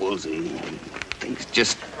 Look, Woolsey, things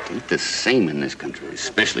just ain't the same in this country,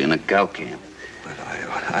 especially in a cow camp. Well,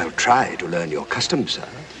 I'll try to learn your customs, sir.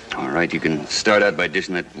 All right, you can start out by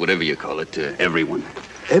dishing that whatever you call it to everyone.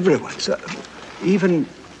 Everyone, sir? Even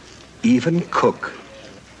cook?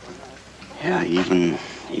 Yeah,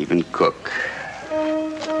 even cook.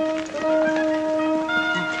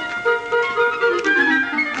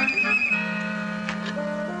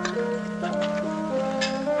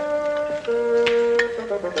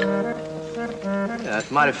 That's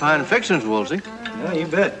mighty fine fixings, Woolsey. Yeah, you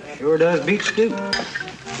bet. Sure does beat stew.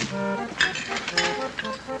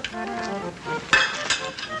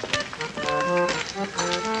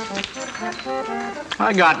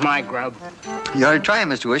 I got my grub. You ought to try it,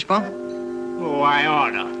 Mr. Wishbone. Oh, I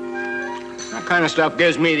oughta. That kind of stuff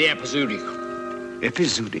gives me the epizootic.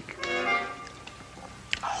 Epizootic?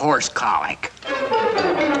 Horse colic.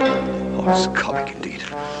 Horse colic, indeed.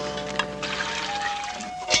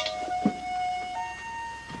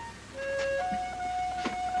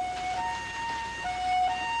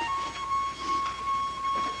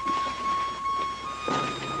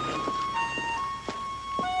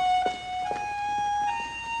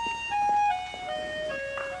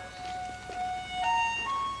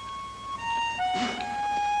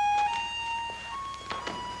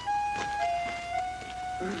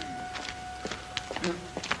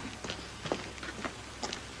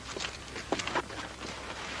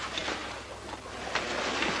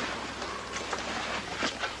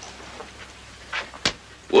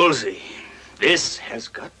 Woolsey, this has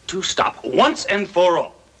got to stop once and for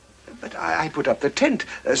all. But I put up the tent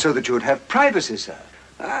so that you would have privacy, sir.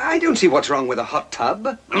 I don't see what's wrong with a hot tub.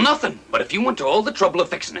 Well, nothing. But if you went to all the trouble of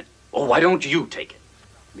fixing it, well, why don't you take it?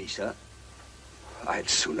 Me, sir? I'd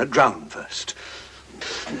sooner drown first.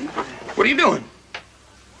 What are you doing?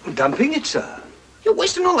 Dumping it, sir. You're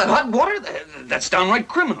wasting all that hot water? That's downright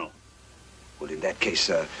criminal. Well, in that case,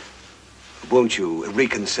 sir, won't you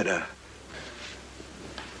reconsider?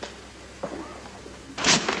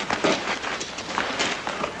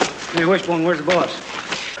 Hey, Wishbone, where's the boss?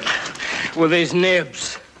 With his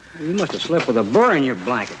nibs. You must have slept with a burr in your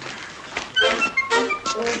blanket.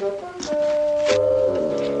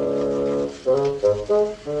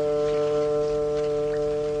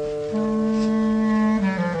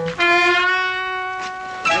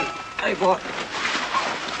 Hey, boy.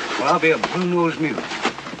 Well, I'll be a blue-nosed mule.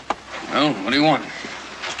 Well, what do you want?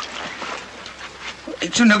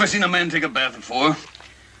 Ain't you never seen a man take a bath before?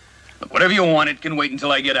 Look, whatever you want, it can wait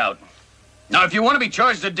until I get out. Now, if you want to be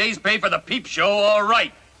charged a day's pay for the peep show, all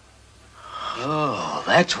right. Oh,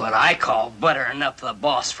 that's what I call buttering up the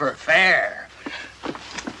boss for fair.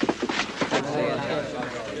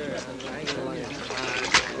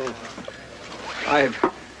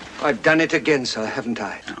 I've done it again, sir, haven't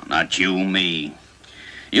I? No, not you, me.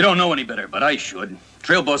 You don't know any better, but I should.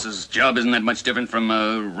 Trail boss's job isn't that much different from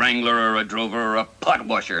a wrangler or a drover or a pot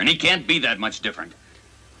washer, and he can't be that much different.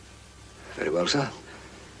 Very well, sir.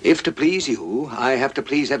 If to please you, I have to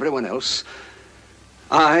please everyone else,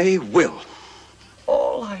 I will.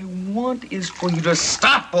 All I want is for you to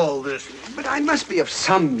stop all this. But I must be of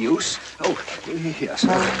some use. Oh, yes.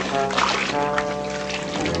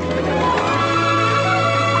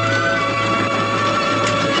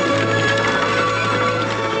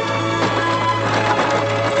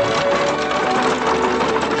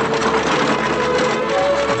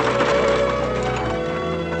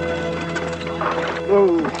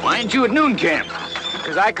 Why ain't you at noon camp?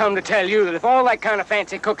 Because I come to tell you that if all that kind of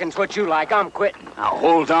fancy cooking's what you like, I'm quitting. Now,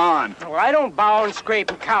 hold on. Well, I don't bow and scrape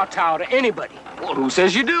and kowtow to anybody. Well, who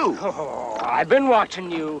says you do? Oh, I've been watching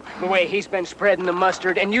you, the way he's been spreading the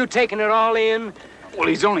mustard, and you taking it all in. Well,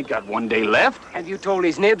 he's only got one day left. Have you told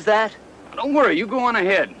his nibs that? Don't worry, you go on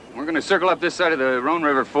ahead. We're going to circle up this side of the Roan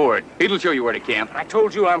River ford. Pete'll show you where to camp. I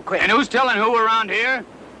told you I'm quitting. And who's telling who around here?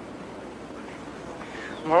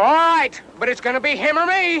 All right, but it's going to be him or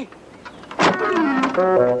me.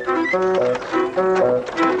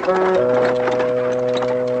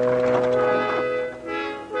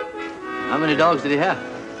 How many dogs did he have?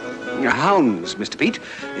 Hounds, Mr. Pete.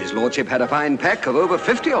 His lordship had a fine pack of over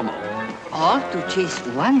 50 or more. All to chase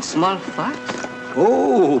one small fox?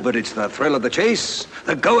 Oh, but it's the thrill of the chase,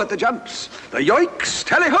 the go at the jumps, the yoinks,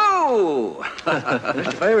 tally-ho!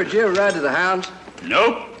 Mr. Favor, did you ever ride to the hounds?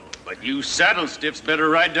 Nope. But you saddle stiffs better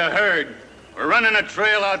ride to herd. We're running a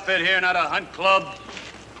trail outfit here, not a hunt club.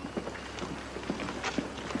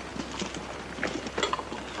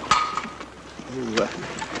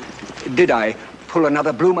 Did I pull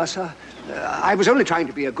another bloomer, sir? I was only trying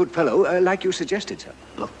to be a good fellow, like you suggested, sir.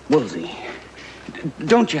 Look, Woolsey,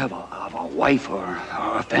 don't you have a wife or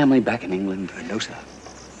a family back in England? No, sir.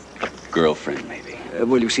 A girlfriend, maybe?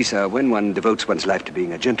 Well, you see, sir, when one devotes one's life to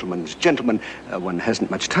being a gentleman's gentleman, one hasn't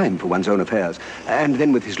much time for one's own affairs. And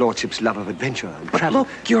then with his lordship's love of adventure and travel...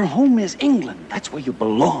 Look, your home is England. That's where you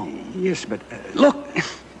belong. Yes, but... Look,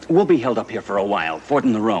 we'll be held up here for a while,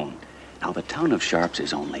 fording the Rhone. Now, the town of Sharps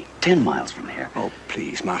is only 10 miles from here. Oh,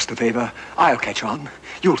 please, Master Favor. I'll catch on.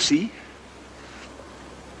 You'll see.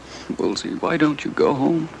 Woolsey, why don't you go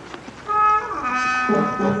home?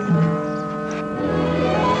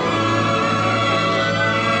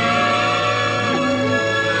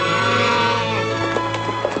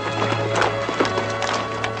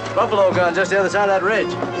 Buffalo gun just the other side of that ridge.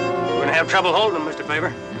 We're gonna have trouble holding them, Mr.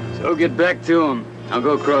 Favor. So get back to him. I'll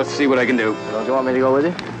go across to see what I can do. Don't you want me to go with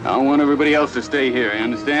you? I want everybody else to stay here, you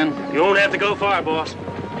understand? You won't have to go far, boss.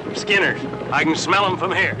 Skinners. I can smell them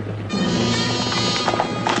from here.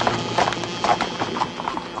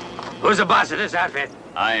 Who's the boss of this outfit?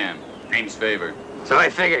 I am. Name's Favor. So I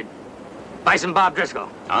figured. Bison Bob Driscoll.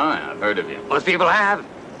 Ah, I've heard of you. Most people have.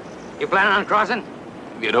 You planning on crossing?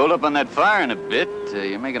 Get hold up on that fire in a bit.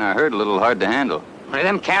 You're making our herd a little hard to handle. Well,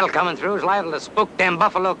 them cattle coming through is liable to spook them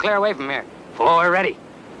buffalo clear away from here. Before we're ready.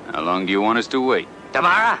 How long do you want us to wait?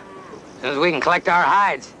 Tomorrow, as soon as we can collect our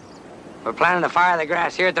hides. We're planning to fire the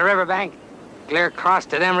grass here at the riverbank, clear across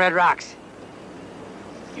to them red rocks.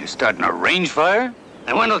 You starting a range fire?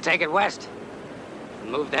 The wind will take it west.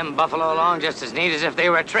 And move them buffalo along just as neat as if they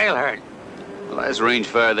were a trail herd. The last range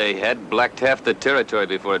fire they had blacked half the territory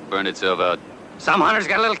before it burned itself out. Some hunters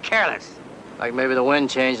got a little careless. Like maybe the wind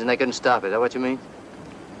changed and they couldn't stop it. Is that what you mean?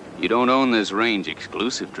 You don't own this range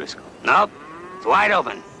exclusive, Driscoll. Nope. It's wide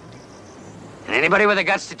open. And anybody with the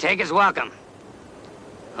guts to take is welcome.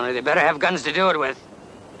 Only they better have guns to do it with.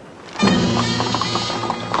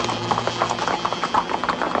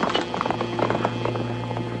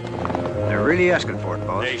 They're really asking for it,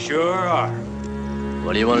 boss. They sure are.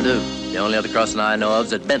 What do you want to do? The only other crossing I know of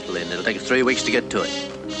is at Bentley, and it'll take us 3 weeks to get to it.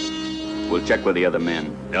 We'll check with the other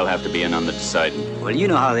men. They'll have to be in on the deciding. Well, you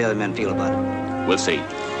know how the other men feel about it. We'll see.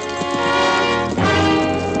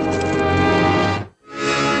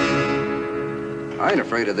 I ain't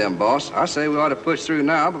afraid of them, boss. I say we ought to push through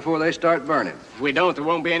now before they start burning. If we don't, there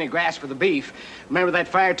won't be any grass for the beef. Remember that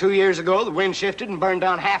fire 2 years ago? The wind shifted and burned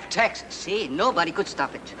down half Texas. See, nobody could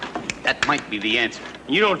stop it. That might be the answer.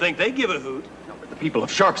 You don't think they give a hoot? No, but the people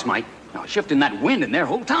of Sharps might. Now, shifting that wind and their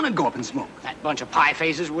whole town would go up in smoke. That bunch of pie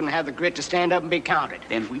faces wouldn't have the grit to stand up and be counted.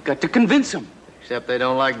 Then we've got to convince them. Except they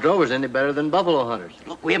don't like drovers any better than buffalo hunters.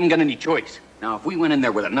 Look, we haven't got any choice. Now, if we went in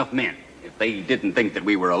there with enough men, if they didn't think that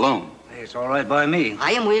we were alone. It's all right by me.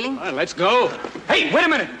 I am willing. All right, let's go. Hey, wait a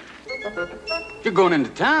minute. You're going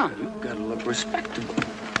into town. You've got to look respectable.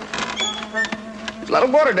 There's a lot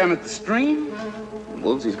of water down at the stream.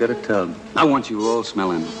 Woolsey's got a tub. I want you all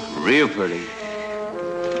smelling real pretty.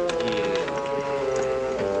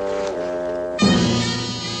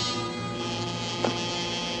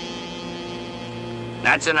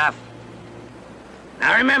 That's enough.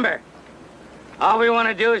 Now remember, all we want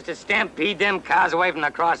to do is to stampede them cows away from the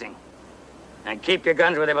crossing. And keep your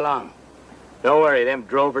guns where they belong. Don't worry, them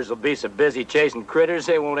drovers will be so busy chasing critters,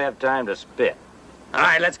 they won't have time to spit. All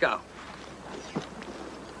right, let's go.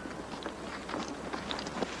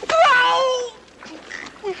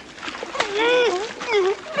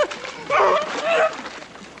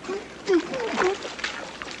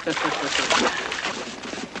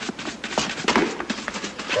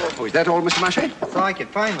 Oh, is that all, Mr. Marche? Thank you.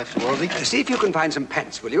 Fine, Mr. Wolsey. See if you can find some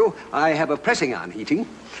pants, will you? I have a pressing iron heating.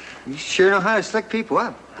 You sure know how to slick people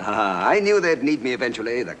up. Ah, I knew they'd need me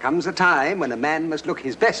eventually. There comes a time when a man must look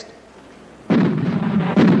his best.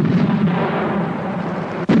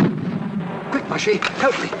 Quick, Marche,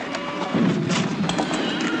 help me.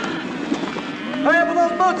 Hurry up with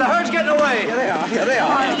those boats. The herd's getting away. Here they are. Here they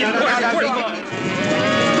are.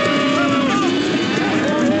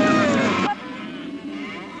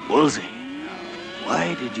 Wolsey,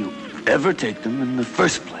 why did you ever take them in the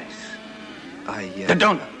first place?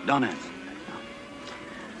 Don't answer.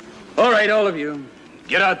 All right, all of you.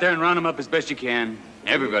 Get out there and round them up as best you can.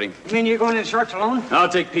 Everybody. You mean you're going to the sharks alone? I'll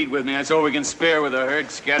take Pete with me. That's all we can spare with the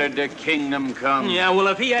herd scattered to kingdom come. Yeah, well,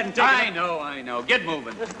 if he hadn't taken... I know. Get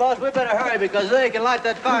moving. Mr. Boss, we better hurry because they can light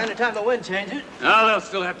that fire anytime the wind changes. Now, they'll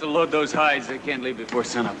still have to load those hides. They can't leave before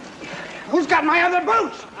sunup. Who's got my other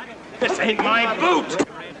boots? This ain't my boot!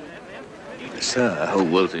 Sir. Oh,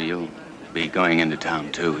 Wolsey, you'll be going into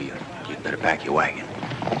town, too. You'd better pack your wagon.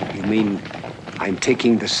 You mean I'm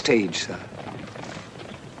taking the stage, sir?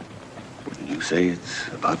 You say it's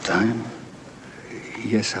about time?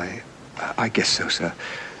 Yes, I guess so, sir.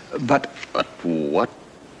 But what?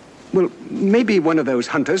 Well, maybe one of those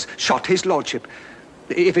hunters shot his lordship.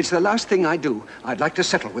 If it's the last thing I do, I'd like to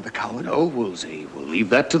settle with the coward. No, Wolsey, we'll leave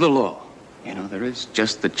that to the law. You know, there is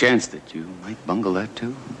just the chance that you might bungle that,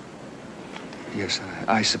 too. Yes,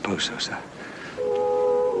 I suppose so, sir.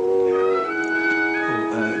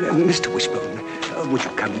 Mr. Wishbone, would you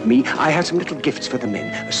come with me? I have some little gifts for the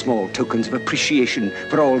men, small tokens of appreciation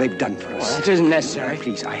for all they've done for us. Well, that isn't necessary.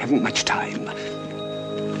 Please, I haven't much time.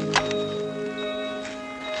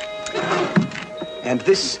 And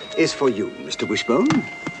this is for you, Mr. Wishbone.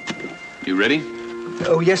 You ready?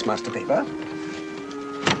 Oh, yes, Master Paper.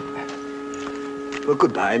 Well,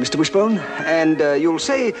 goodbye, Mr. Wishbone. And you'll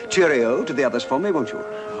say cheerio to the others for me, won't you?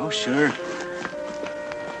 Oh, sure.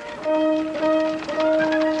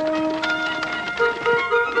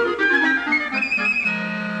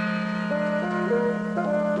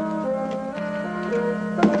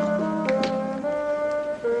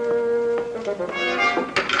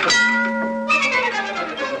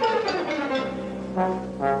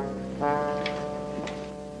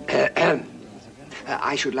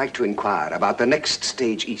 I should like to inquire about the next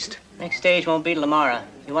stage east. Next stage won't be till tomorrow.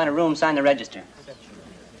 If you want a room, sign the register.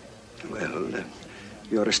 Well,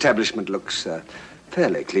 your establishment looks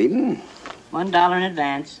fairly clean. $1 in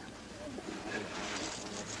advance.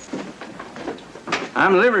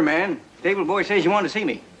 I'm the liveryman. Stable boy says you want to see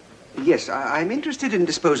me. Yes, I'm interested in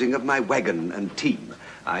disposing of my wagon and team.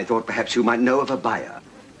 I thought perhaps you might know of a buyer.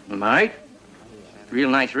 Might. Real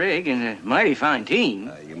nice rig and a mighty fine team.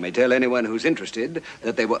 You may tell anyone who's interested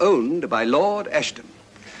that they were owned by Lord Ashton,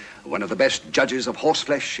 one of the best judges of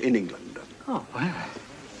horseflesh in England. Oh,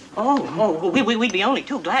 well. We'd be only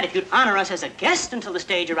too glad if you'd honor us as a guest until the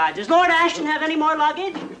stage arrives. Does Lord Ashton have any more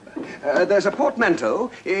luggage? There's a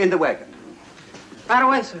portmanteau in the wagon. Right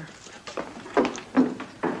away, sir.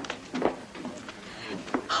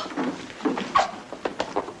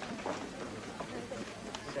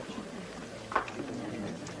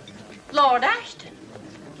 Lord Ashton?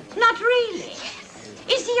 Not really.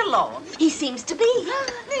 Is he alone? He seems to be.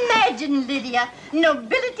 Imagine, Lydia,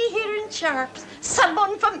 nobility here in Sharps,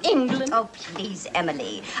 someone from England. Oh, please,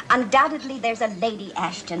 Emily. Undoubtedly, there's a Lady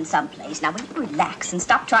Ashton someplace. Now, will you relax and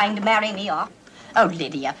stop trying to marry me off? Oh,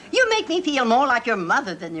 Lydia, you make me feel more like your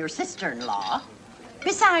mother than your sister-in-law.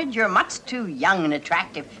 Besides, you're much too young and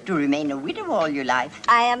attractive to remain a widow all your life.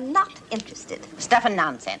 I am not interested. Stuff and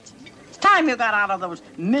nonsense. It's time you got out of those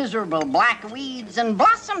miserable black weeds and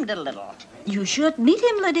blossomed a little. You should meet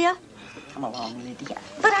him, Lydia. Come along, Lydia.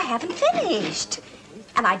 But I haven't finished.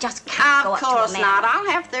 And I just can't go up to a man. Of course not. I'll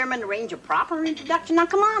have Thurman arrange a proper introduction. Now,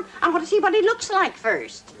 come on. I want to see what he looks like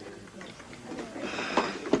first.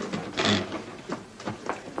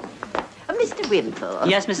 Mr. Wimple.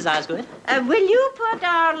 Yes, Mrs. Osgood? Will you put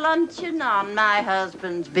our luncheon on my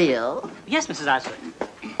husband's bill? Yes, Mrs. Osgood.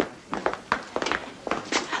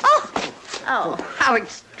 Oh, how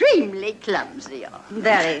extremely clumsy you are.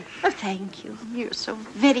 Very. Oh, thank you. You're so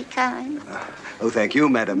very kind. Oh, thank you,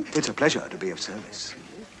 madam. It's a pleasure to be of service.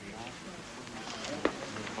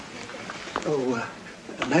 Oh,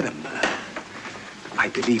 madam, I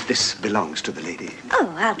believe this belongs to the lady.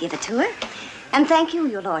 Oh, I'll give it to her. And thank you,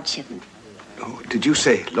 your lordship. Oh, did you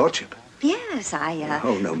say lordship? Yes,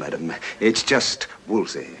 Oh, no, madam. It's just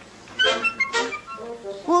Woolsey.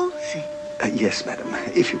 Woolsey? Yes, madam,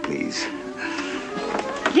 if you please.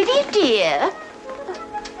 Did he, dear?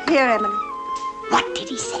 Here, Emily. What did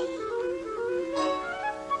he say?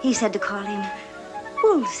 He said to call him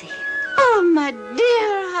Woolsey. Oh, my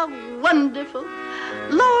dear, how wonderful.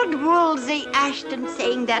 Lord Wolsey Ashton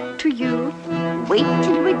saying that to you. Wait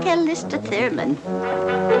till we tell this to Thurman.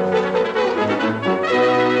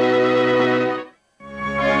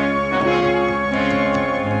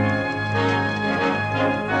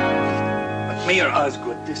 Mayor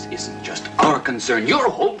Osgood, this isn't just our concern. Your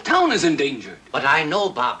whole town is endangered. But I know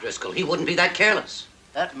Bob Driscoll. He wouldn't be that careless.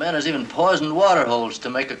 That man has even poisoned water holes to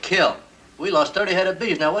make a kill. We lost 30 head of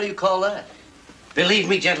beef. Now, what do you call that? Believe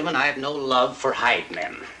me, gentlemen, I have no love for hide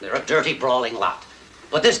men. They're a dirty, brawling lot.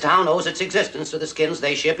 But this town owes its existence to the skins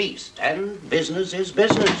they ship east. And business is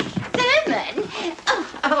business. Thurman?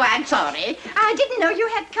 Oh, I'm sorry. I didn't know you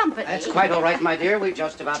had company. That's quite all right, my dear. We've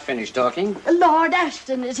just about finished talking. Lord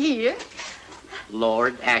Ashton is here.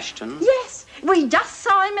 Lord Ashton? Yes, we just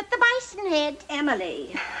saw him at the Bison Head.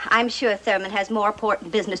 Emily, I'm sure Thurman has more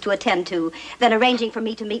important business to attend to than arranging for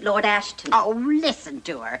me to meet Lord Ashton. Oh, listen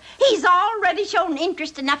to her. He's already shown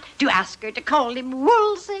interest enough to ask her to call him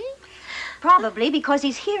Woolsey. Probably because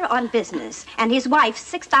he's here on business, and his wife's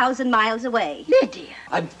 6,000 miles away. Lydia.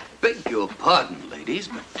 I beg your pardon, ladies,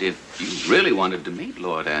 but if you really wanted to meet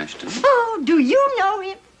Lord Ashton... Oh, do you know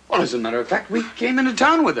him? Well, as a matter of fact, we came into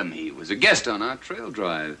town with him. He was a guest on our trail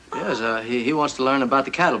drive. Yes, he wants to learn about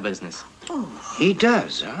the cattle business. Oh, he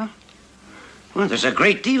does, huh? Well, there's a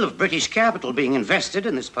great deal of British capital being invested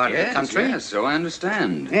in this part of the country. Yes, so I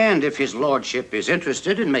understand. And if his lordship is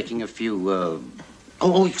interested in making a few,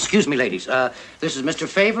 Oh, excuse me, ladies. This is Mr.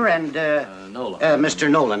 Favor and, Nolan.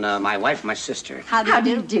 Mr. Nolan, my wife, my sister. How do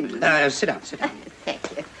you do? Sit down, sit down. Thank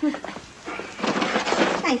you.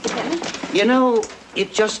 Thank you, Thurman. You know,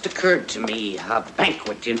 it just occurred to me a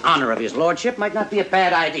banquet in honor of his lordship might not be a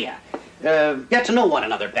bad idea. Get to know one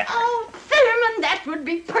another better. Oh, Thurman, that would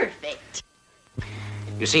be perfect.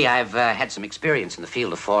 You see, I've had some experience in the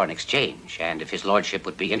field of foreign exchange, and if his lordship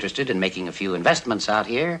would be interested in making a few investments out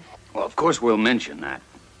here... Well, of course we'll mention that.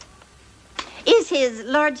 Is his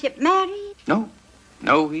lordship married? No,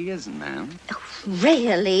 he isn't, ma'am.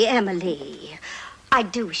 Really, Emily? I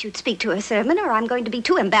do wish you'd speak to her, Thurman, or I'm going to be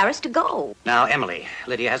too embarrassed to go. Now, Emily,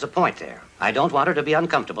 Lydia has a point there. I don't want her to be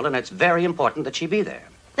uncomfortable, and it's very important that she be there.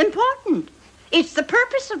 Important. It's the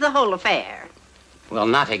purpose of the whole affair. Well,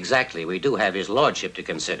 not exactly. We do have his lordship to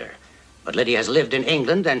consider. But Lydia has lived in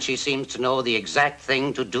England, and she seems to know the exact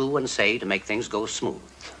thing to do and say to make things go smooth.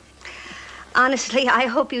 Honestly, I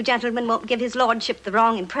hope you gentlemen won't give his lordship the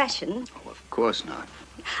wrong impression. Oh, of course not.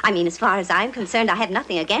 I mean, as far as I'm concerned, I have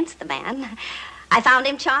nothing against the man. I found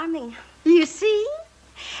him charming. You see?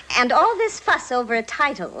 And all this fuss over a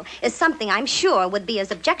title is something I'm sure would be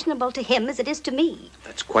as objectionable to him as it is to me.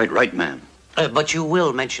 That's quite right, ma'am. But you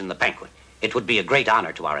will mention the banquet. It would be a great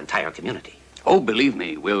honor to our entire community. Oh, believe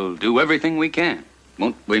me, we'll do everything we can.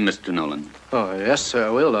 Won't we, Mr. Nolan? Oh, yes,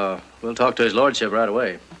 sir. We'll talk to his lordship right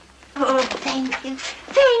away. Oh, thank you.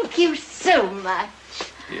 Thank you so much.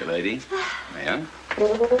 Dear lady, may I?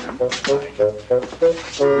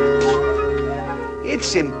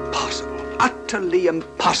 It's impossible, utterly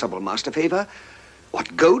impossible, Master Favor.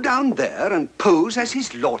 What, go down there and pose as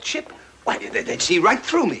his lordship? Why, they'd see right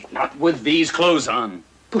through me. Not with these clothes on.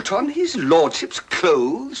 Put on his lordship's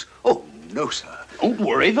clothes? Oh, no, sir. Don't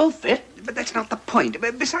worry, they'll fit. But that's not the point.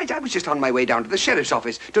 Besides, I was just on my way down to the sheriff's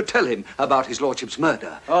office to tell him about his lordship's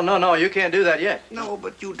murder. Oh, no, you can't do that yet. No,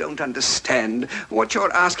 but you don't understand. What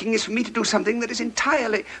you're asking is for me to do something that is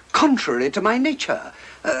entirely contrary to my nature.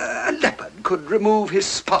 A leopard could remove his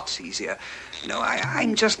spots easier. No,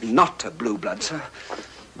 I'm just not a blue blood, sir.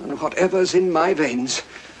 And whatever's in my veins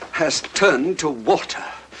has turned to water.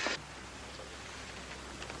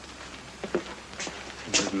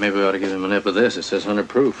 Maybe we ought to give him a nip of this. It says 100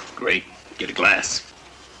 proof. Great. Get a glass.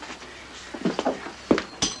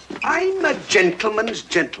 I'm a gentleman's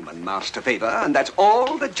gentleman, Master Favor, and that's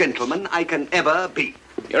all the gentleman I can ever be.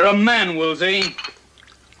 You're a man, Woolsey.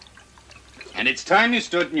 And it's time you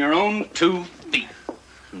stood on your own 2 feet.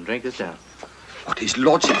 And drink this down. What, his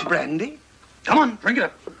lordship's brandy? Come on, drink it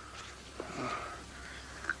up.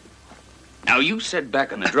 Now, you said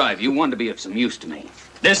back on the drive you wanted to be of some use to me.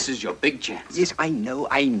 This is your big chance. Yes, I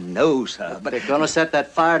know, sir, but... They're gonna set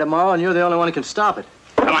that fire tomorrow, and you're the only one who can stop it.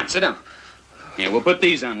 Come on, sit down. Here, we'll put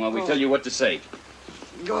these on while we tell you what to say.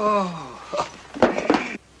 Oh,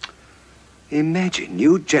 Imagine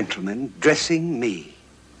you gentlemen dressing me.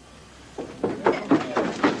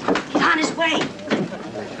 He's on his way.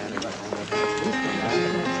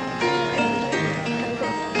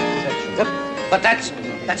 But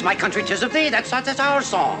that's my country, 'tis of thee. That's our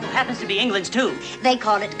song. Happens to be England's, too. They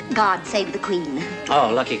call it God Save the Queen.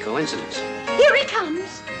 Oh, lucky coincidence. Here he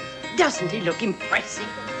comes. Doesn't he look impressive?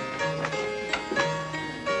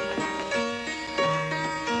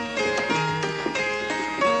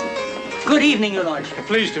 Good evening, Your Lordship.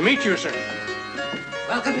 Pleased to meet you, sir.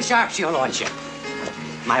 Welcome to Sharps, Your Lordship.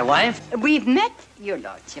 My wife, We've met, Your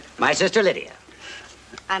Lordship. my sister Lydia.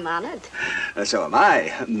 I'm honored. So am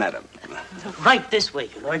I, madam. Right this way,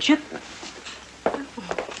 Your Lordship.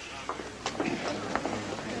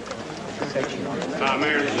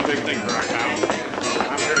 Mayor, this is a big thing for our town.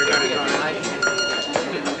 I'm sure you got it done.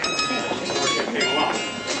 Came along.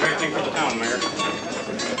 Great thing for the town, Mayor.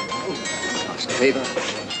 Mr. Favor.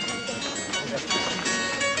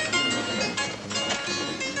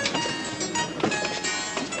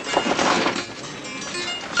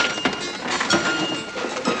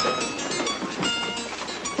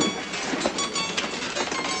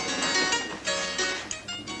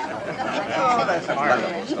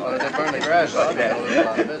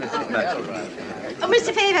 Oh,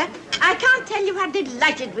 Mr. Favor, I can't tell you how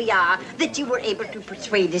delighted we are that you were able to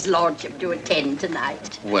persuade his lordship to attend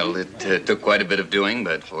tonight. Well, it took quite a bit of doing,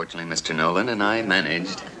 but fortunately, Mr. Nolan and I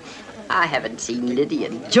managed. I haven't seen Lydia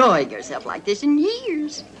enjoying herself like this in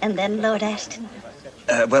years. And then Lord Ashton.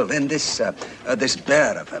 Well, then this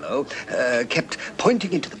bearer fellow kept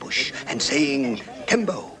pointing into the bush and saying,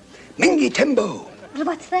 Tembo, Mingi Tembo. Well,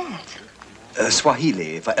 what's that?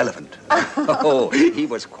 Swahili for elephant. Oh, he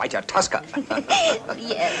was quite a tusker.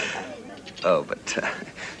 Yes. Oh, but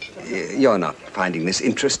you're not finding this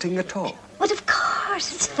interesting at all. But of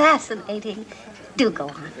course, it's fascinating. Do go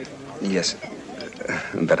on. Yes,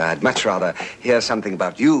 but I'd much rather hear something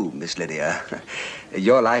about you, Miss Lydia.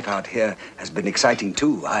 Your life out here has been exciting,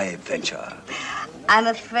 too, I venture. I'm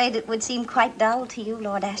afraid it would seem quite dull to you,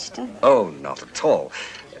 Lord Ashton. Oh, not at all.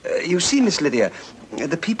 You see, Miss Lydia,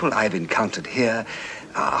 the people I've encountered here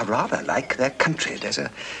are rather like their country. There's a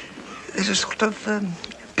sort of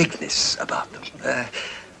bigness about them,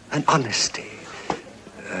 an honesty,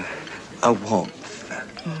 a warmth.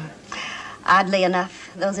 Oddly enough,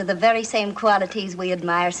 those are the very same qualities we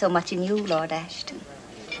admire so much in you, Lord Ashton.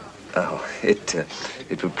 Oh, it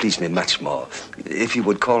would please me much more if you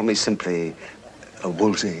would call me simply a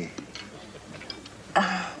Woolsey.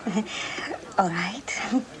 All right.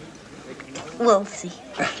 We'll see.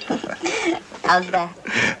 How's that?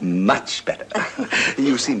 Much better.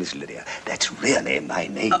 You see, Miss Lydia, that's really my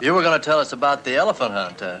name. You were going to tell us about the elephant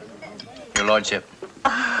hunt, Your Lordship.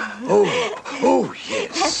 Oh,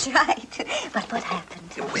 yes. That's right. But what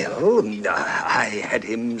happened? Well, I had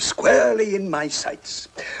him squarely in my sights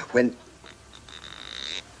when...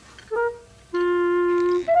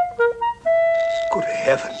 Good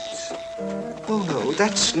heavens. Oh, no,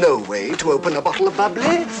 that's no way to open a bottle of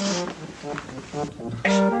bubbly.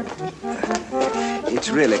 It's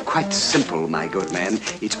really quite simple, my good man.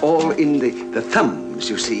 It's all in the thumbs,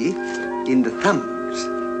 you see. In the thumbs.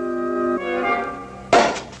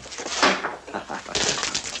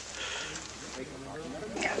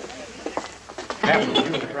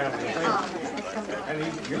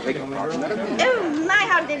 Oh, my,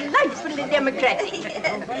 how delightfully democratic.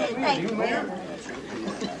 Thank you.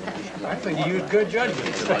 I think you used good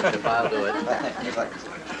judgment. I'll do it.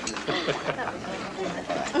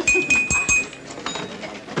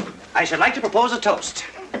 I should like to propose a toast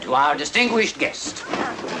to our distinguished guest.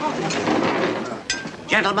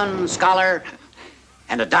 Gentleman, scholar,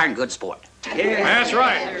 and a darn good sport. That's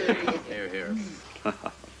right. Here, here.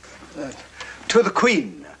 To the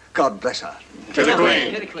Queen, God bless her. To the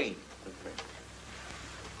Queen. To the Queen.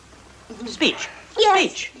 Speech.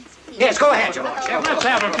 Yes. Speech. Yes, go ahead, Your Lordship. Let's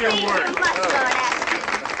have a few words.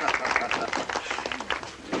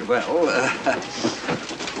 Well,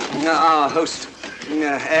 our host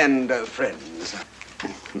and friends.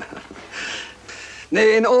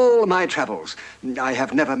 In all my travels, I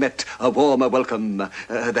have never met a warmer welcome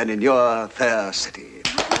than in your fair city.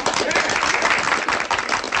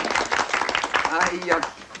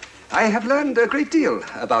 I have learned a great deal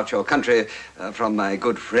about your country from my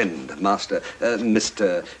good friend, Master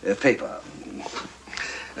Mr. Favor.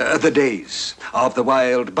 The days of the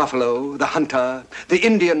wild buffalo, the hunter, the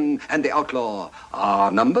Indian, and the outlaw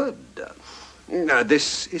are numbered.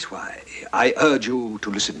 This is why I urge you to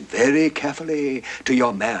listen very carefully to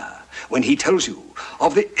your mayor when he tells you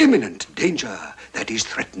of the imminent danger that is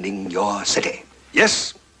threatening your city.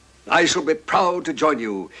 Yes, I shall be proud to join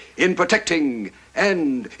you in protecting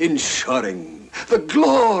and ensuring the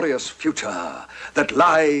glorious future that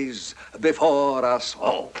lies before us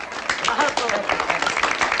all.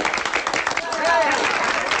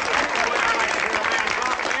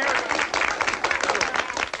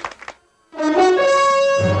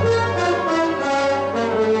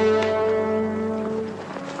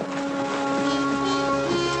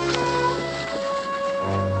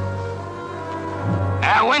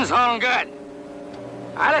 Wind's holding good.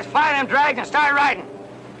 All right, let's fly them drags and start riding.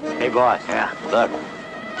 Hey, boss. Yeah. Look.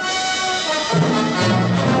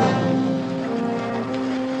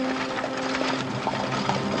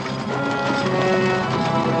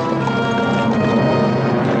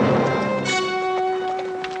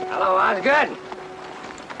 Hello, Osgood.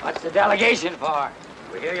 What's the delegation for?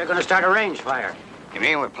 We hear you're going to start a range fire. You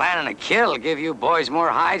mean we're planning a kill, give you boys more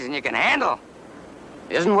hides than you can handle?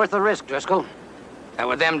 Isn't worth the risk, Driscoll. That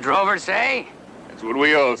what them drovers say? That's what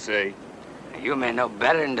we all say. You men know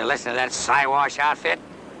better than to listen to that Siwash outfit.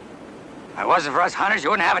 If it wasn't for us hunters, you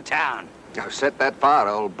wouldn't have a town. Now set that far,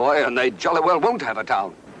 old boy, and they jolly well won't have a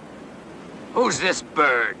town. Who's this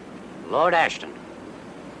bird? Lord Ashton.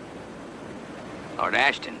 Lord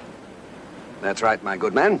Ashton. That's right, my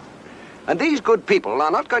good man. And these good people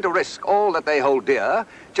are not going to risk all that they hold dear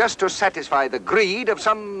just to satisfy the greed of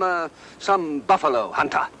some buffalo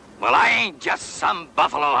hunter. Well, I ain't just some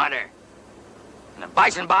buffalo hunter. And if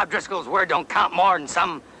Bison Bob Driscoll's word don't count more than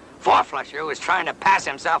some four-flusher who is trying to pass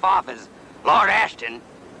himself off as Lord Ashton.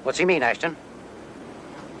 What's he mean, Ashton?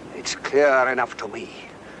 It's clear enough to me.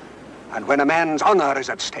 And when a man's honor is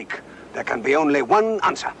at stake, there can be only one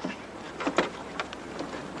answer.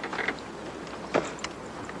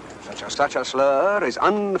 Such a slur is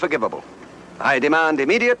unforgivable. I demand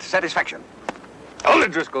immediate satisfaction. Hold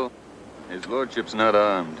it, Driscoll. His lordship's not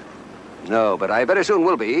armed. No, but I very soon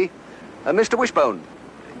will be. Mr. Wishbone.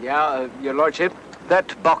 Yeah, your lordship?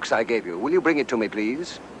 That box I gave you, will you bring it to me,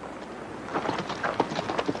 please?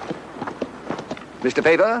 Mr.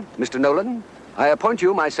 Favor, Mr. Nolan, I appoint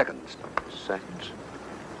you my seconds. Seconds?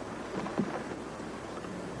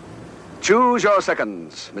 Choose your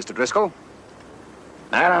seconds, Mr. Driscoll.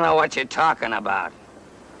 I don't know what you're talking about.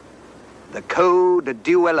 The code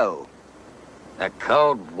duello. The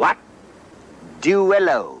code what?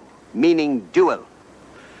 Duello, meaning duel.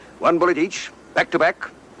 One bullet each, back to back,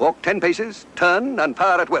 walk 10 paces, turn, and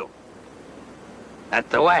fire at will. That's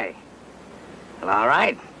the way. Well, all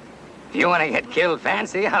right. If you want to get killed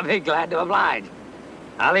fancy, I'll be glad to oblige.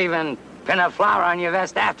 I'll even pin a flower on your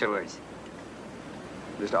vest afterwards.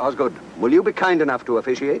 Mr. Osgood, will you be kind enough to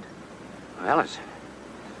officiate? Well,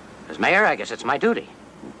 as mayor, I guess it's my duty.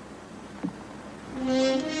 Your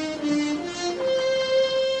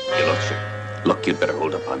lordship, look, you'd better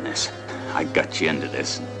hold up on this. I got you into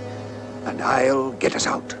this. And I'll get us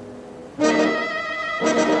out.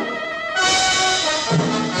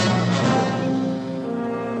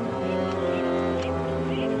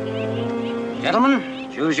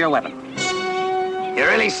 Gentlemen, choose your weapon. You're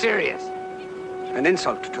really serious? An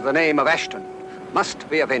insult to the name of Ashton must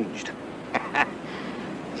be avenged.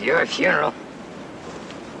 Your funeral.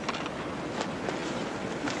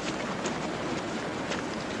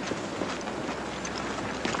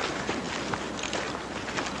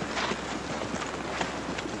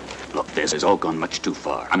 Look, this has all gone much too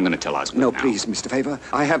far. I'm going to tell Osgood No, now. please, Mr. Favor.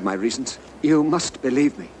 I have my reasons. You must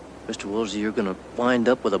believe me. Mr. Woolsey, you're going to wind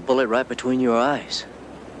up with a bullet right between your eyes.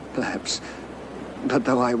 Perhaps. But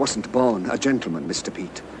though I wasn't born a gentleman, Mr.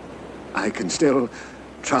 Pete, I can still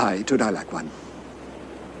try to die like one.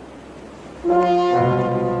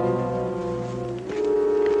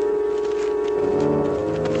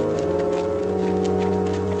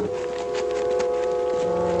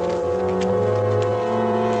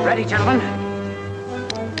 Ready, gentlemen?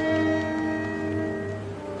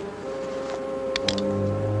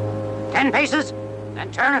 Ten paces,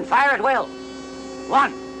 then turn and fire at will.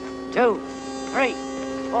 1, 2, 3,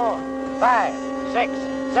 4, 5, 6,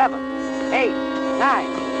 7, 8,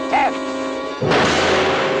 9, 10.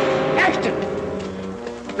 Ashton!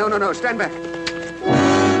 No, stand back.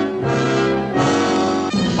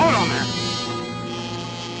 Hold on there.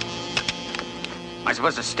 Am I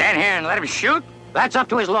supposed to stand here and let him shoot? That's up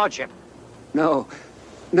to his lordship. No,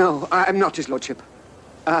 I'm not his lordship.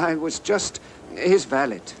 I was just his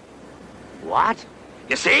valet. What?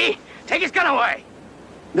 You see? Take his gun away.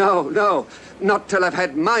 No, not till I've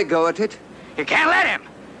had my go at it. You can't let him.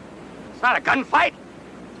 It's not a gunfight.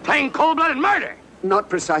 It's plain cold-blooded murder. Not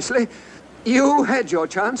precisely. You had your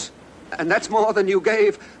chance, and that's more than you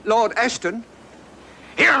gave Lord Ashton.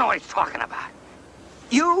 You don't know what he's talking about.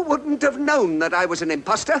 You wouldn't have known that I was an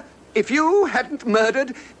imposter if you hadn't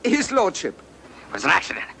murdered his lordship. It was an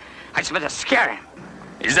accident. I just meant to scare him.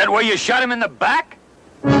 Is that why you shot him in the back?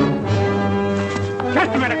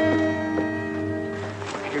 Just a minute.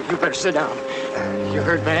 You better sit down. You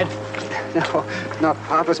hurt bad? No, not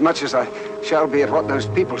half as much as I shall be at what those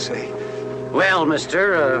people say. Well,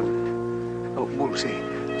 mister, Woolsey.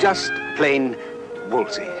 Just plain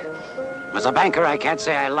Woolsey. As a banker, I can't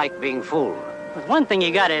say I like being fooled. There's one thing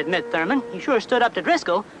you gotta admit, Thurman. You sure stood up to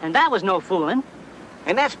Driscoll, and that was no fooling.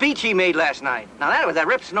 And that speech he made last night. Now, that was a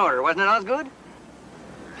rip snorter, wasn't it, Osgood?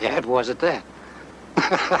 Yeah, it was at that.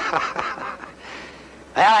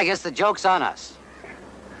 Well, I guess the joke's on us.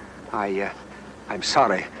 I'm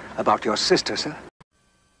sorry about your sister, sir.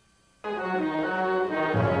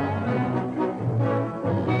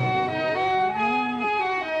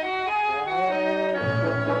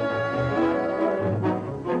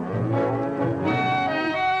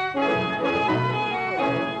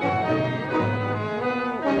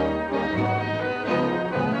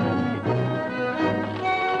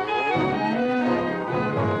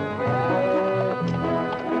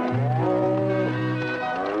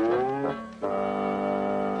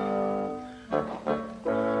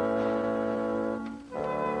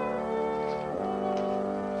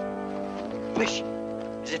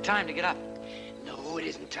 Is it time to get up? No, it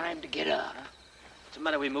isn't time to get up. What's the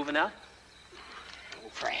matter? We moving out? Oh,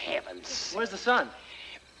 for heavens. Where's the sun?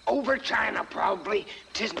 Over China, probably.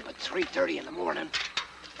 'Tisn't but 3:30 in the morning.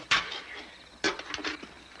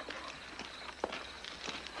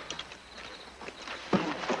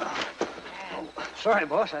 Sorry,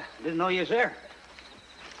 boss. I didn't know you was there.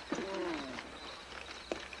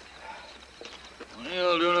 What are you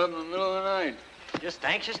all doing up in the middle of the night? Just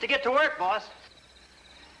anxious to get to work, boss.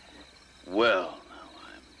 Well, now,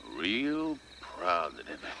 I'm real proud that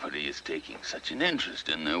everybody is taking such an interest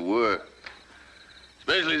in their work.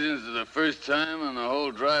 Especially since it's the first time on the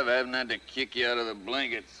whole drive I haven't had to kick you out of the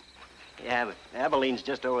blankets. Yeah, but Abilene's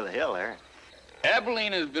just over the hill there.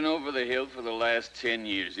 Abilene has been over the hill for the last 10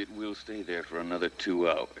 years. It will stay there for another 2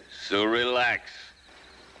 hours. So relax.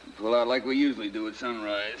 And pull out like we usually do at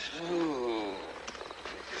sunrise. Oh.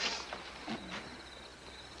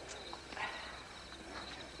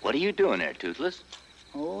 What are you doing there, Toothless?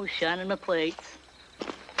 Oh, shining my plates.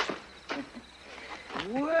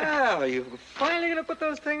 Well, you're finally gonna put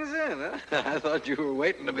those things in, huh? I thought you were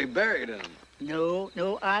waiting to be buried in them.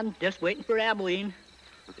 No, I'm just waiting for Abilene.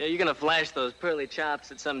 Yeah, you're gonna flash those pearly chops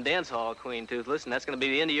at some dance hall queen, Toothless, and that's gonna be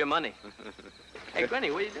the end of your money. Hey, Granny,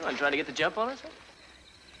 what are you doing? Trying to get the jump on us?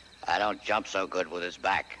 I don't jump so good with his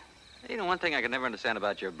back. You know, one thing I can never understand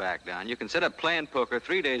about your back, Don. You can sit up playing poker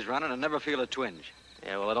 3 days running and never feel a twinge.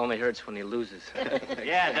 Yeah, well, it only hurts when he loses.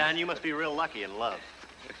 Yeah, Don, you must be real lucky in love.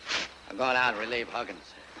 I'm going out and relieve Huggins.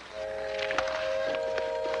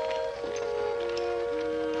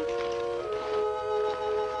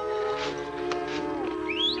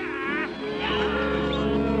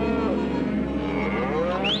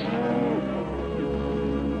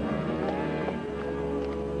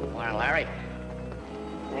 Morning, Larry.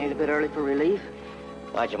 Ain't a bit early for relief?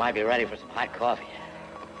 Thought you might be ready for some hot coffee.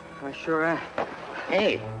 I sure am.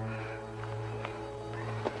 Hey.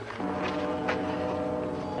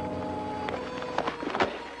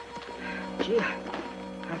 Gee,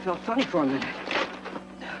 I felt funny for a minute.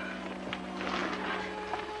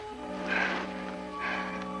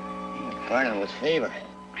 You're burning with fever.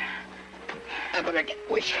 I better get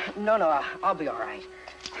wish. No, I'll be all right.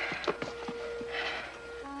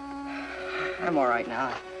 I'm all right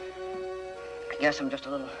now. I guess I'm just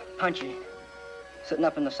a little punchy, sitting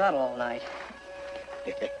up in the saddle all night.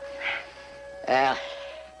 Well,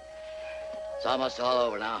 it's almost all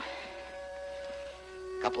over now.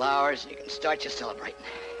 A couple hours, and you can start your celebrating.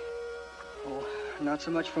 Oh, not so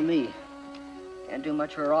much for me. Can't do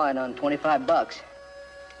much for a ride on 25 bucks.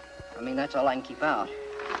 I mean, that's all I can keep out.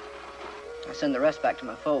 I send the rest back to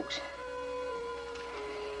my folks.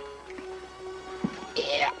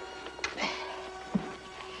 Yeah.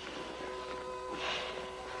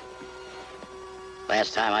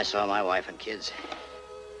 Last time I saw my wife and kids,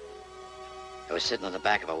 I was sitting on the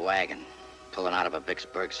back of a wagon, pulling out of a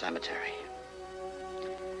Vicksburg cemetery.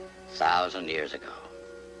 1,000 years ago.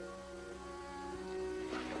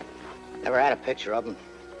 Never had a picture of them.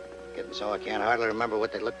 Getting so I can't hardly remember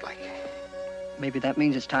what they looked like. Maybe that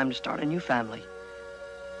means it's time to start a new family.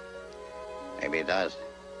 Maybe it does.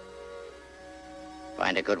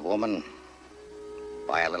 Find a good woman,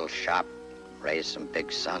 buy a little shop, raise some big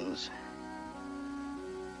sons.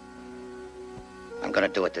 I'm gonna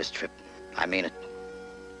do it this trip. I mean it.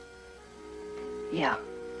 Yeah.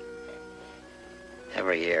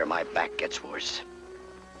 Every year, my back gets worse.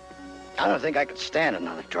 I don't think I could stand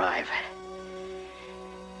another drive.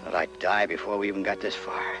 But I'd die before we even got this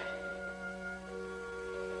far.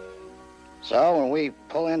 So when we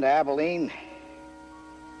pull into Abilene,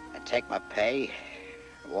 I take my pay,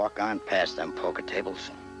 walk on past them poker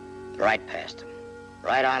tables, right past them,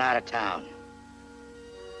 right on out of town.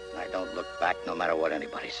 And I don't look back no matter what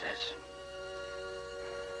anybody says.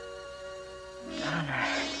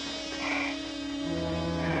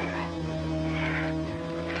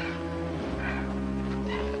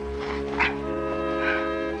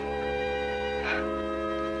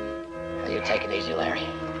 You take it easy, Larry.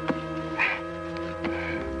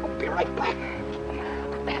 I'll be right back.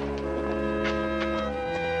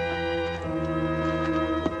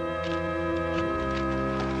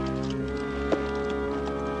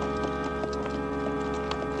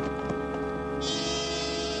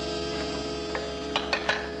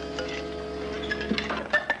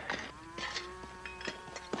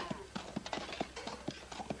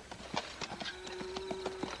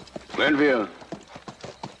 Glenville.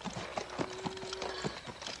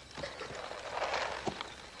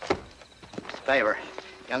 Favor,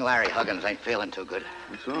 young Larry Huggins ain't feeling too good.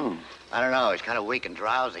 What's wrong? I don't know. He's kind of weak and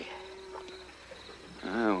drowsy.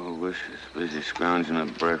 I will wish he's busy scrounging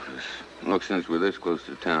up breakfast. Look, since we're this close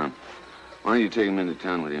to town, why don't you take him into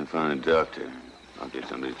town with you and find a doctor? I'll get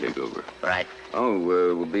somebody to take over. Right. Oh,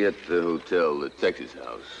 we'll be at the hotel, the Texas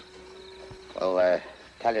House. Well,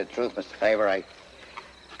 tell you the truth, Mr. Favor, I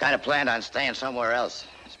kind of planned on staying somewhere else.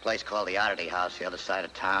 This place called the Oddity House, the other side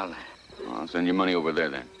of town. Well, I'll send your money over there,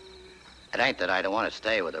 then. It ain't that I don't want to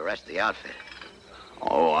stay with the rest of the outfit.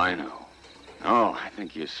 Oh, I know. Oh, I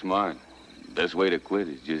think you're smart. Best way to quit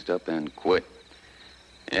is just up and quit.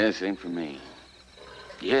 Yeah, same for me.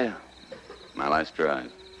 Yeah, my last drive.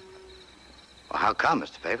 Well, how come,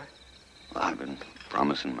 Mr. Favor? Well, I've been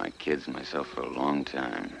promising my kids and myself for a long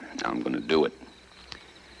time. Now I'm going to do it.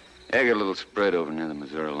 Yeah, I got a little spread over near the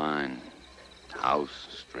Missouri line. House,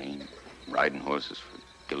 stream, riding horses for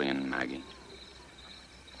Gillian and Maggie.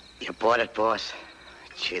 You bought it, boss?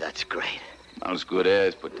 Gee, that's great. Not as good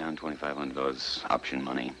as. Put down $2,500 option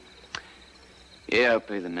money. Yeah, I'll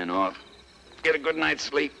pay the men off. Get a good night's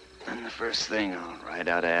sleep. And the first thing, I'll ride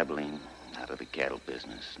out of Abilene, out of the cattle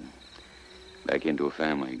business, and back into a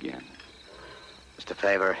family again. Mr.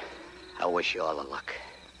 Favor, I wish you all the luck.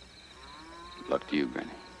 Luck to you,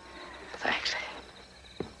 Granny. Thanks.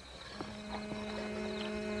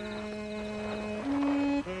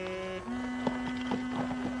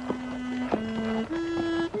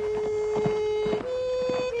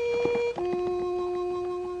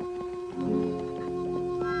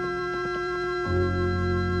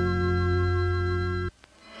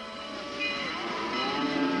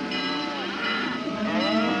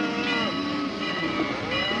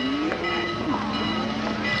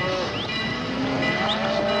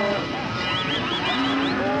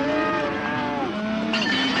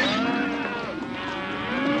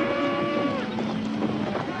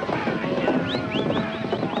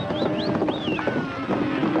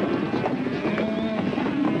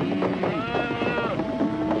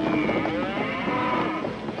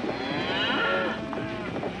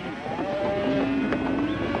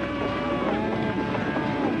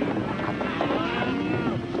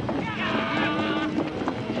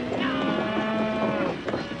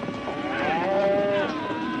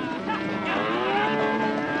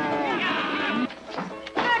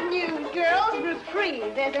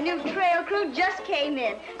 There's a new trail crew just came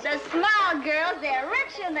in. So smile, girls. They're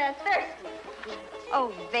rich and they're thirsty.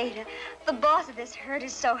 Oh, Veda, the boss of this herd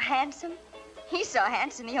is so handsome. He's so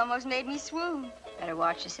handsome, he almost made me swoon. Better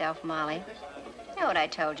watch yourself, Molly. You know what I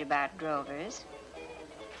told you about drovers.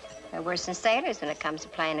 They're worse than sailors when it comes to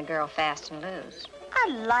playing a girl fast and loose. I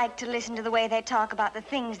like to listen to the way they talk about the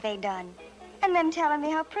things they done. And them telling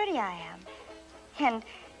me how pretty I am. And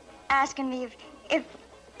asking me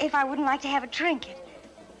if I wouldn't like to have a trinket.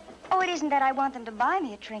 Oh, it isn't that I want them to buy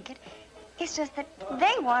me a trinket. It's just that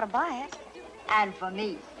they want to buy it. And for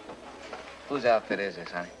me. Whose outfit is this,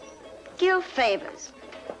 honey? Gil Favor's.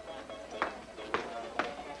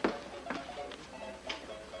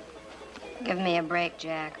 Give me a break,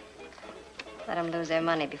 Jack. Let them lose their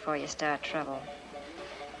money before you start trouble.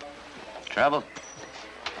 Trouble?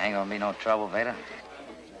 Ain't gonna be no trouble, Veda.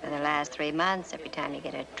 For the last 3 months, every time you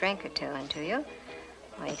get a drink or two into you,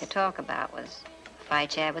 all you could talk about was a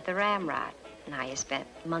fight you had with the ramrod and how you spent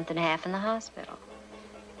a month and a half in the hospital.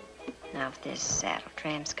 Now, if this saddle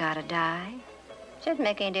tramp's gotta die, shouldn't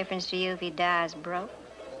make any difference to you if he dies broke.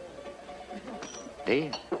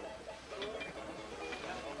 Deal.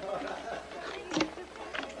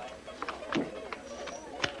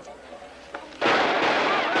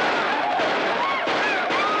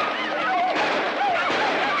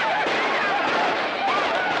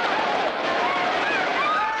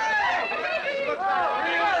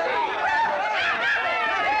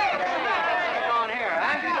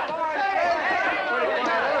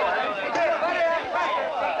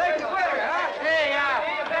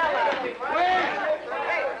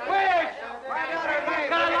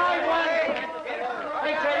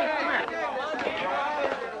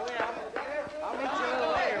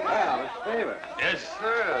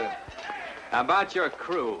 How about your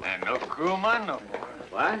crew? And no crewman, no.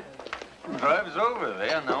 What? Drives over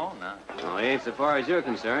there, no. Oh, he ain't so far as you're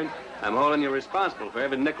concerned. I'm holding you responsible for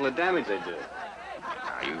every nickel of damage they do.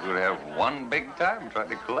 Now, you could have one big time try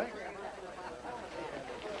to collect.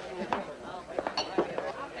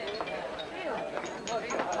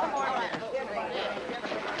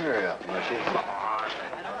 Hurry up, Mushy.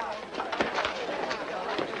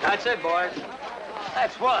 That's it, boys.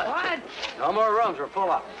 That's what? What? No more rooms. We're full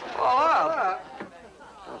up. Full up?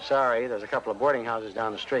 I'm sorry. There's a couple of boarding houses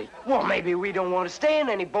down the street. Well, maybe we don't want to stay in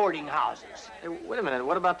any boarding houses. Hey, wait a minute.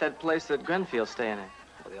 What about that place that Grenfield's staying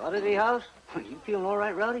in? The Oddity House? You feeling all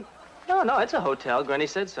right, Rowdy? No, it's a hotel. Granny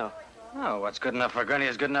said so. Oh, what's good enough for Granny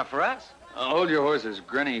is good enough for us. Hold your horses.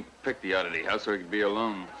 Granny picked the Oddity House so he could be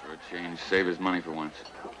alone for a change. Save his money for once.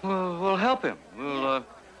 We'll help him.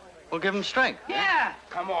 We'll give him strength. Yeah.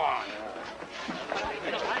 Come on.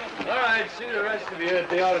 All right, see the rest of you at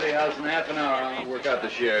the Oddity House in half an hour. I'll work out the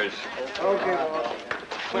shares. Okay, boss.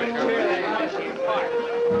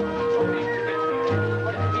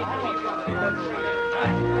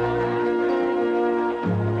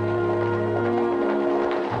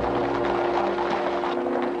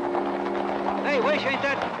 Hey, Wish, ain't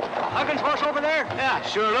that Huggins' horse over there? Yeah,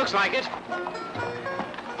 sure looks like it.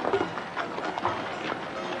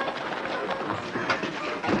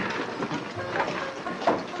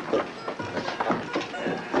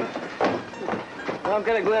 Well, I'm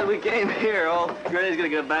kind of glad we came here. Oh, Granny's gonna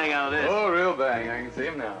get a bang out of this. Oh, real bang. I can see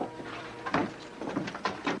him now.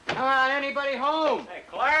 Come on, anybody home? Hey,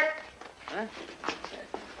 Clark! Huh?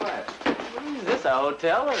 What? Is this a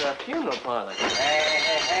hotel or a funeral parlor?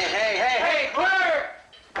 Hey, Clark!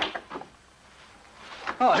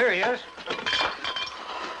 Oh, here he is.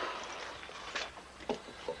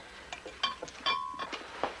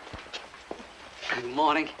 Good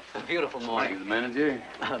morning. A beautiful morning. The manager?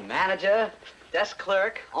 Manager, desk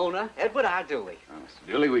clerk, owner, Edward R. Dooley. Oh,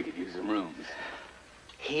 Mr. Dooley, we could use some rooms.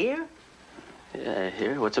 Here? Yeah,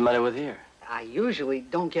 here? What's the matter with here? I usually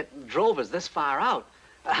don't get drovers this far out.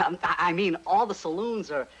 I mean, all the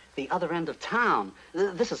saloons are the other end of town.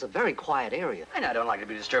 This is a very quiet area. And I don't like to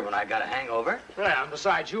be disturbed when I've got a hangover. Well,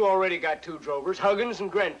 besides, you already got two drovers, Huggins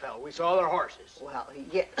and Grenfell. We saw their horses. Well,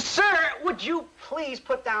 yeah. Sir, would you please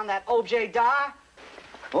put down that OJ jar?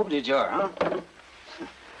 Open your jar, huh?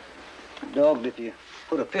 Dogged if you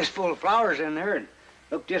put a fistful of flowers in there and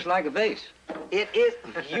look just like a vase. It is.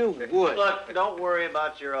 You would. Look, don't worry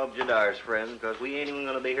about your objadars, friend, because we ain't even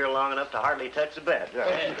going to be here long enough to hardly touch the bed.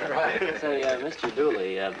 Right. Say, Mr.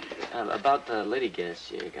 Dooley, about the lady guests,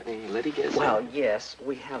 you got any lady guests? Well, yes,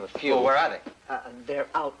 we have a few. Well, where are they? They're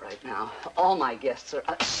out right now. All my guests are...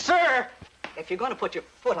 sir! If you're going to put your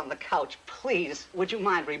foot on the couch, please, would you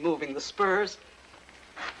mind removing the spurs?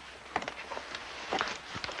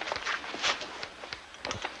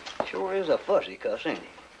 Sure is a fussy cuss, ain't he?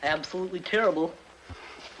 Absolutely terrible.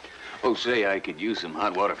 Oh, say, I could use some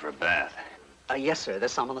hot water for a bath. Yes, sir.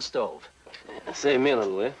 There's some on the stove. Save me a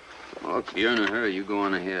little, will you? Well, if you're in a hurry, you go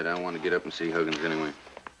on ahead. I want to get up and see Huggins anyway.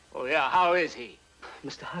 Oh, yeah, how is he?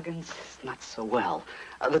 Mr. Huggins is not so well.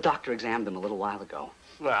 The doctor examined him a little while ago.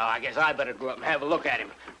 Well, I guess I better go up and have a look at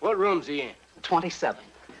him. What room's he in? 27.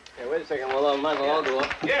 Hey, wait a second. Well, might as well all go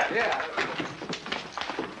up. Yeah.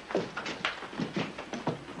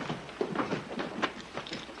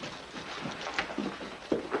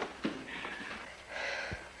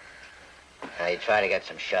 Now, you try to get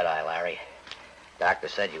some shut-eye, Larry. Doctor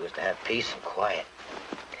said you was to have peace and quiet.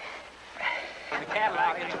 The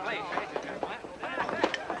Cadillac in place.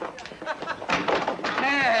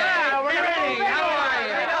 Hey, we're ready. How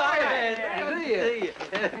are you?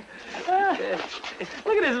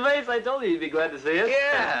 Look at his face. I told you he'd be glad to see us.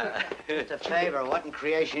 Yeah. It's a favor. What in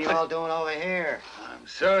creation you all doing over here? I'm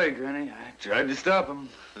sorry, Granny. I tried to stop him.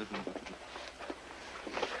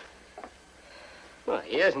 Well,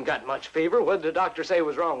 he hasn't got much fever. What did the doctor say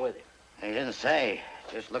was wrong with him? He didn't say.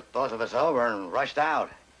 Just looked both of us over and rushed out.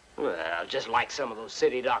 Well, just like some of those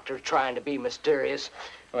city doctors trying to be mysterious.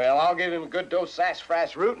 Well, I'll give him a good dose of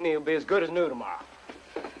sassafras root, and he'll be as good as new tomorrow.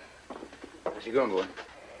 How's she going, boy?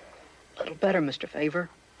 A little better, Mr. Favor.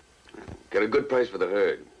 Got a good price for the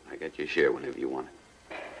herd. I got your share whenever you want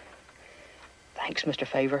it. Thanks, Mr.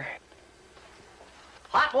 Favor.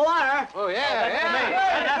 Hot water? Oh, yeah.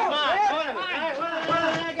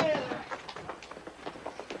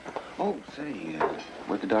 Oh, say,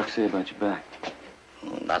 what'd the doc say about your back?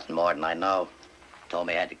 Nothing more than I know. Told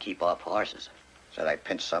me I had to keep off horses. Said I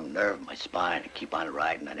pinched some nerve in my spine to keep on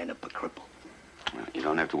riding. I'd end up a cripple. Well, you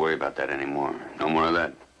don't have to worry about that anymore. No more of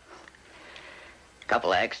that.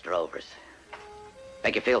 Couple of ex-drovers.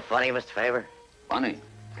 Make you feel funny, Mr. Favor? Funny?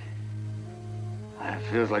 It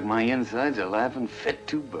feels like my insides are laughing fit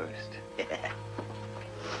to burst.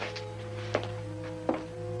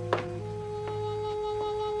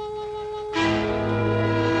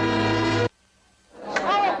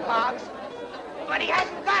 Smallpox? But he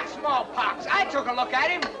hasn't got smallpox. I took a look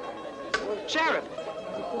at him. Sheriff,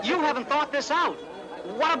 you haven't thought this out.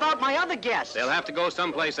 What about my other guests? They'll have to go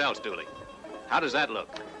someplace else, Dooley. How does that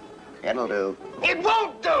look? It'll do. It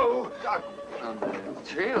won't do.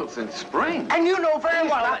 Trail since spring. And you know very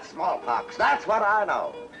well Not smallpox. That's what I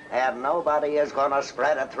know. And nobody is going to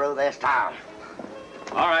spread it through this town.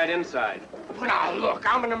 All right, inside. Now,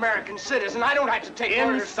 look, I'm an American citizen. I don't have to take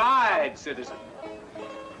orders. Inside, citizen.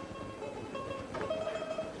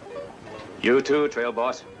 You too, trail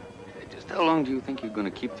boss. Just how long do you think you're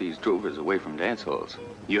going to keep these drovers away from dance halls?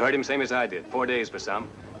 You heard him same as I did. 4 days for some.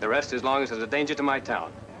 The rest as long as there's a danger to my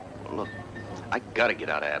town. Well, look, I gotta get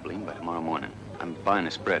out of Abilene by tomorrow morning. I'm buying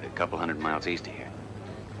a spread a couple 100 miles east of here.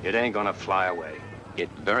 It ain't gonna fly away. It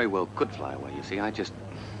very well could fly away. You see, I just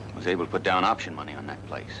was able to put down option money on that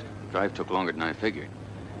place. The drive took longer than I figured.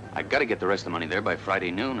 I gotta get the rest of the money there by Friday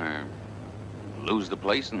noon or lose the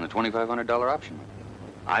place and the $2,500 option money.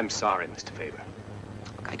 I'm sorry, Mr. Faber.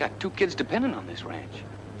 Look, I got 2 kids dependent on this ranch.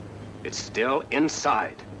 It's still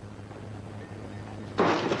inside.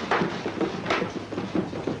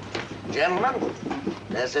 Gentlemen,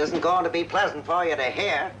 this isn't going to be pleasant for you to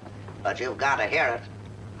hear, but you've got to hear it.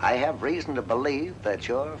 I have reason to believe that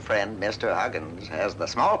your friend, Mr. Huggins, has the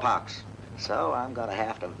smallpox. So I'm going to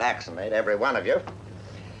have to vaccinate every one of you.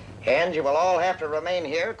 And you will all have to remain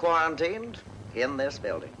here, quarantined, in this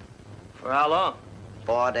building. For how long?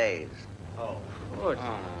 4 days. Oh, 4 days.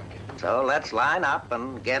 So let's line up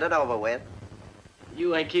and get it over with.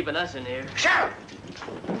 You ain't keeping us in here. Sheriff!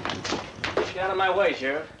 Get out of my way,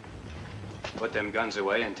 Sheriff. Put them guns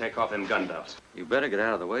away and take off them gun belts. You better get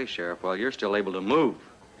out of the way, Sheriff, while you're still able to move.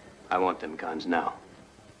 I want them guns now.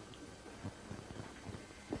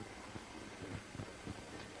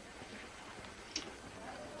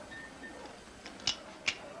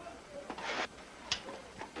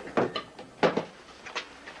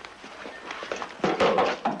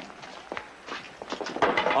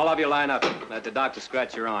 All of you line up. Let the doctor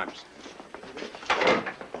scratch your arms.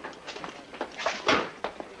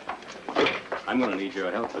 I'm gonna need your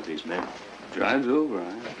help with these men. Drive's over.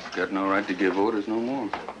 I've got no right to give orders no more.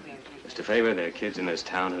 Mr. Faber, there are kids in this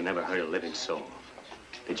town who never hurt a living soul.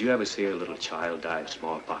 Did you ever see a little child die of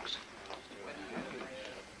smallpox?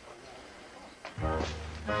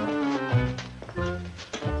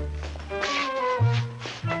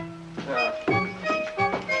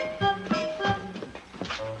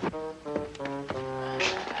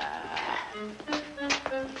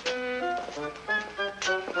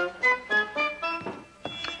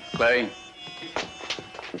 Clay?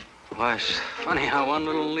 Why, it's funny how one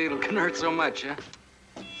little needle can hurt so much, huh?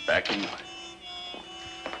 Back in line.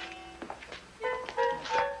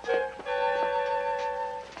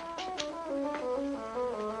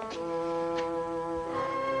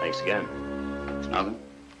 Thanks again. Nothing.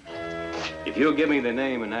 If you'll give me the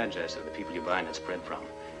name and address of the people you're buying that spread from,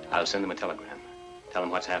 I'll send them a telegram. Tell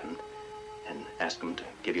them what's happened and ask them to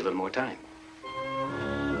give you a little more time.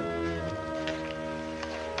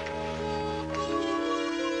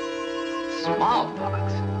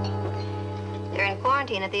 Smallpox. They're in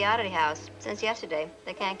quarantine at the Oddity House since yesterday.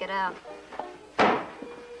 They can't get out.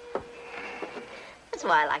 That's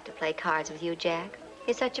why I like to play cards with you, Jack.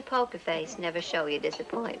 You're such a poker face. Never show your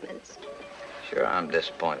disappointments. Sure, I'm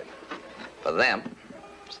disappointed. For them,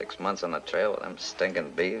 6 months on the trail with them stinking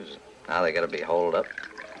beeves. Now they gotta be holed up.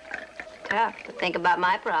 Tough to think about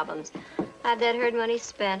my problems. Our dead herd money's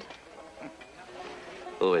spent.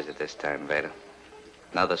 Who is it this time, Veda?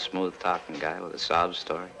 Another smooth-talking guy with a sob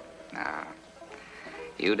story? Nah.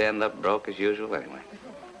 You'd end up broke as usual anyway.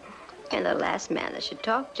 You're the last man that should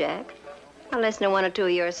talk, Jack. I listened to 1 or 2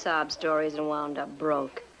 of your sob stories and wound up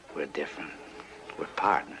broke. We're different. We're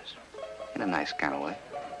partners. In a nice kind of way.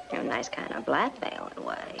 In a nice kind of blackmailing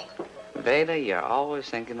way. Veda, you're always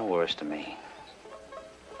thinking the worst of me.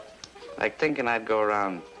 Like thinking I'd go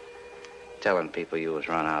around telling people you was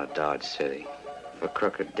run out of Dodge City for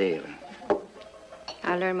crooked dealing.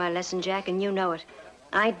 I learned my lesson, Jack, and you know it.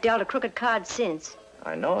 I ain't dealt a crooked card since.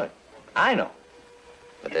 I know it. I know.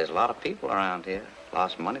 But there's a lot of people around here.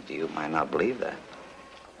 Lost money to you, might not believe that.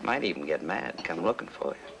 Might even get mad and come looking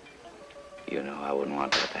for you. You know I wouldn't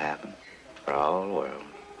want that to happen. For all the world.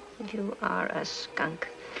 You are a skunk.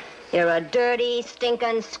 You're a dirty,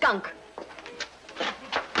 stinking skunk.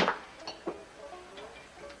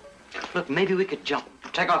 Look, maybe we could jump.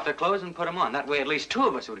 Take off their clothes and put them on. That way at least 2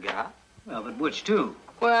 of us would get out. Well, but which 2?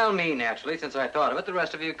 Well, me, naturally, since I thought of it. The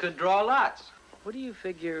rest of you could draw lots. What do you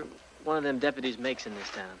figure one of them deputies makes in this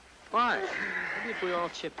town? Why? Maybe if we all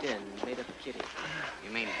chipped in and made up a kitty.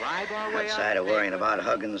 You mean bribe our way out? Outside of worrying about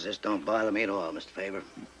Huggins, this don't bother me at all, Mr. Favor.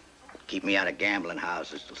 Keep me out of gambling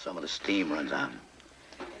houses till some of the steam runs out.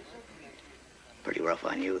 Pretty rough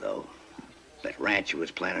on you, though. That ranch you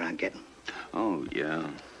was planning on getting. Oh, yeah.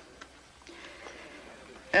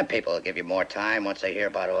 And people will give you more time once they hear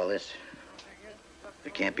about all this.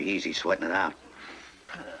 It can't be easy sweating it out.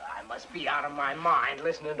 I must be out of my mind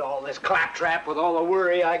listening to all this claptrap with all the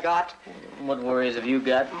worry I got. What worries have you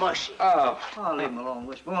got? Mushy. Oh, I'll leave him alone,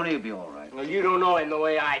 Wishbone. He'll be all right. Well, you don't know him the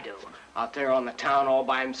way I do. Out there on the town all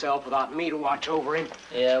by himself without me to watch over him.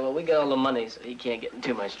 Yeah, well, we got all the money, so he can't get in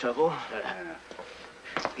too much trouble.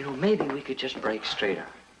 You know, maybe we could just break straighter.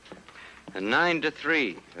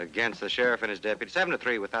 9-3 against the sheriff and his deputy.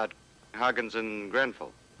 7-3 without Huggins and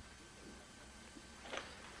Grenfell.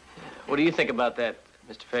 What do you think about that,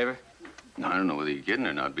 Mr. Favor? I don't know whether you're kidding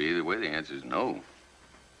or not, but either way, the answer's no.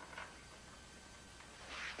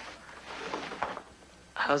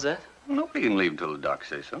 How's that? Well, nobody can leave until the doc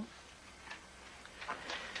says so.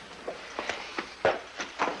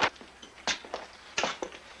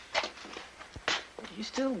 You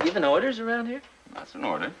still giving orders around here? That's an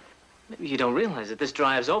order. Maybe you don't realize that this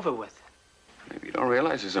drive's over with. Maybe you don't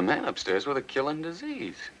realize there's a man upstairs with a killing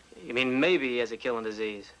disease. You mean maybe he has a killing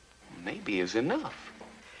disease? Maybe is enough.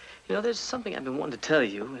 You know, there's something I've been wanting to tell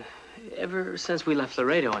you ever since we left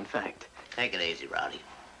Laredo, in fact. Take it easy, Rowdy.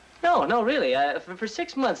 No, really. For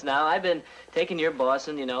 6 months now, I've been taking your boss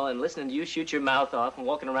and, and listening to you shoot your mouth off and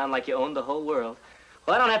walking around like you owned the whole world.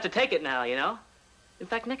 Well, I don't have to take it now, In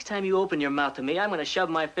fact, next time you open your mouth to me, I'm going to shove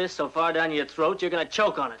my fist so far down your throat, you're going to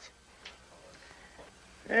choke on it.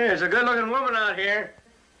 Hey, there's a good-looking woman out here.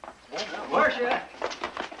 Marcia.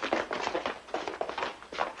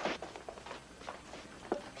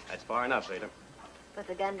 That's far enough, Vader. Put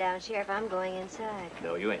the gun down, Sheriff. I'm going inside.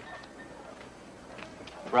 No, you ain't.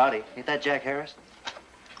 Rowdy, ain't that Jack Harris?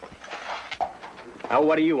 Now,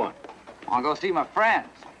 what do you want? I want to go see my friends.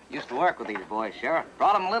 Used to work with these boys, Sheriff.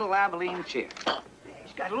 Brought them a little Abilene cheer.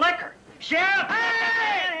 He's got liquor. Sheriff!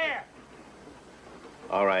 Hey! In here!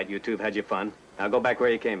 All right, you two have had your fun. Now go back where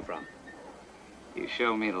you came from. You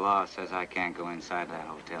show me the law says I can't go inside that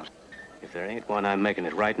hotel. If there ain't one, I'm making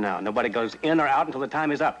it right now. Nobody goes in or out until the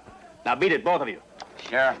time is up. Now beat it, both of you.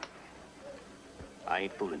 Sheriff. I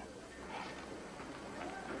ain't fooling.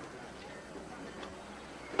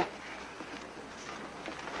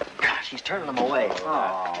 Gosh, he's turning them away.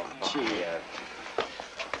 Oh, gee.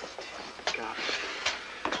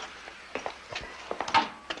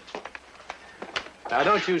 Now,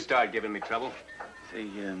 don't you start giving me trouble. Say,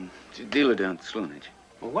 it's a dealer down at the saloon, ain't you?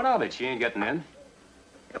 Well, what of it? She ain't getting in.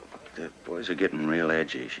 The boys are getting real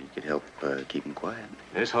edgy. She could help keep them quiet.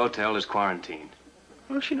 This hotel is quarantined.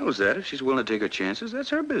 Well, she knows that. If she's willing to take her chances, that's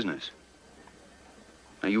her business.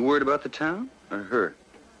 Are you worried about the town or her?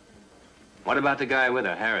 What about the guy with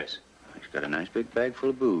her, Harris? He's got a nice big bag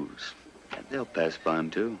full of booze. They'll pass by him,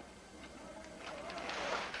 too.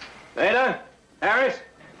 Vader? Harris?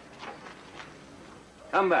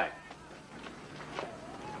 Come back.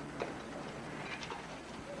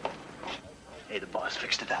 Hey, the boss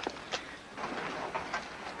fixed it up.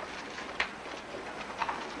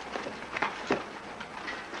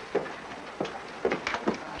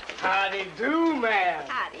 Howdy do, ma'am.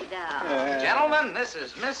 Howdy do. Gentlemen, this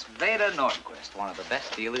is Miss Veda Nordquist, one of the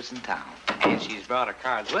best dealers in town. And she's brought her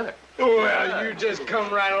cards with her. Well, you just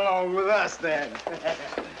come right along with us, then.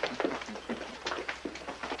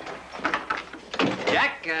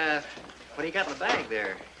 Jack, what do you got in the bag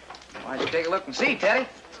there? Why don't you take a look and see, Teddy?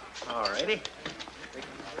 All righty.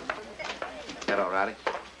 That all, Rowdy?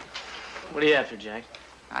 What are you after, Jack?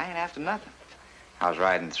 I ain't after nothing. I was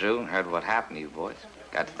riding through and heard what happened to you boys.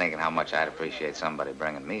 Got to thinking how much I'd appreciate somebody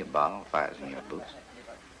bringing me a bottle if I was in your boots.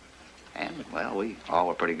 And, well, we all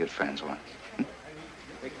were pretty good friends once.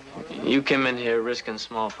 You came in here risking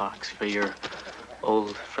smallpox for your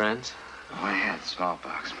old friends? Oh, I had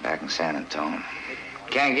smallpox back in San Antonio.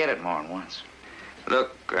 Can't get it more than once.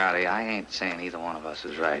 Look, Rowdy, I ain't saying either one of us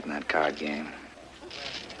is right in that card game.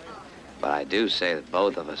 But I do say that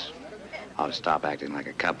both of us ought to stop acting like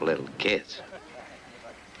a couple little kids.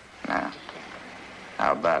 Now,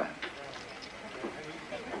 how about it?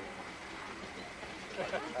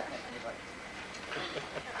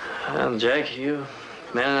 Well, Jack, you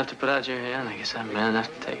man enough to put out your hand. I guess I'm man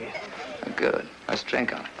enough to take it. Good. Let's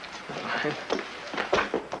drink on it.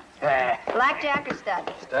 Blackjack or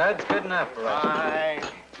stud? Stud's good enough for us. Fine.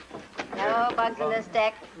 No bugs in this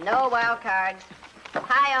deck. No wild cards.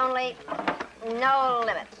 High only. No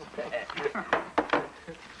limit.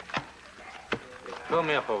 Fill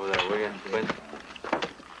me up over there, will you, Quinn?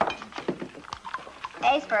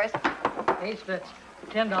 Ace first. Ace for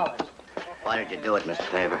 $10. Why did you do it, Mr.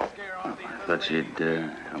 Favor? Thought you'd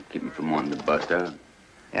help keep me from wanting to bust out.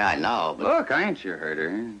 Yeah, I know, but... Look, I ain't your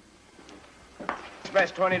herder.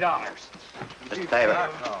 Best $20. Mr. Favor.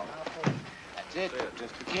 That's it,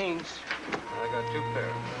 just the kings. I got 2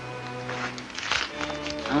 pairs.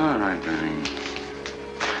 All right, Bernie.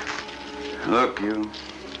 Look, you.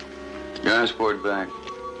 You ask for it back.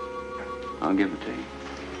 I'll give it to you.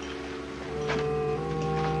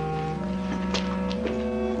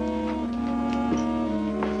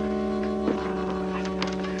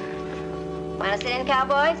 Want to sit in,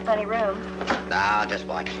 Cowboy? It's plenty room. No, just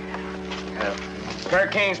watch. Per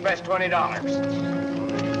king's best $20.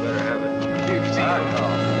 Better have it.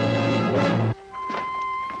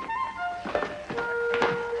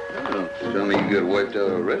 Tell me you got wiped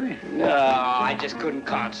out already? No, I just couldn't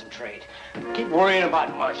concentrate. Keep worrying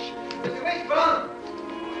about mush. Mr. Wishbone!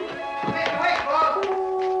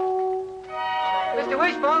 Mr.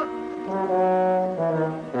 Wishbone!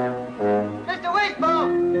 Mr. Wishbone!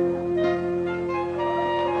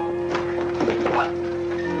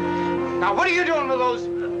 Now, what are you doing with those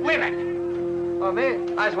women? Well,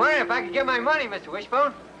 maybe, I was wondering if I could get my money, Mr.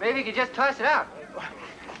 Wishbone. Maybe you could just toss it out.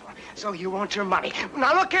 So you want your money.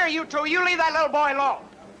 Now, look here, you two. You leave that little boy alone.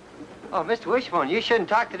 Oh, Mr. Wishbone, you shouldn't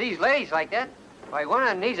talk to these ladies like that. Why, one of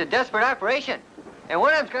them needs a desperate operation. And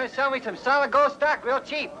one of them's going to sell me some solid gold stock real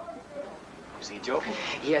cheap. Is he joking?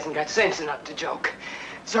 He hasn't got sense enough to joke.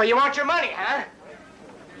 So you want your money, huh?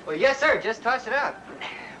 Well, yes, sir. Just toss it out.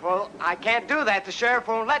 Well, I can't do that. The sheriff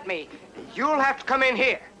won't let me. You'll have to come in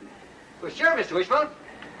here. Well, sure, Mr. Wishbone.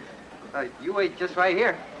 You wait just right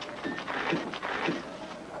here.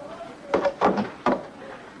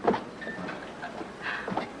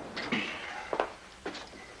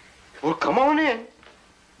 Well, come on in.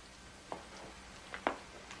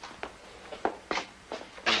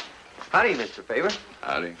 Howdy, Mr. Favor.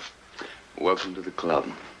 Howdy. Welcome to the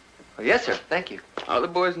club. Oh, yes, sir. Thank you. How are the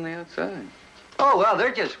boys on the outside? Oh, well,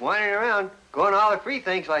 they're just wandering around, going to all the free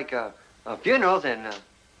things like funerals and,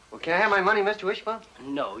 well, can I have my money, Mr. Wishbone?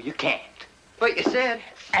 No, you can't. But you said.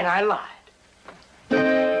 And I lied.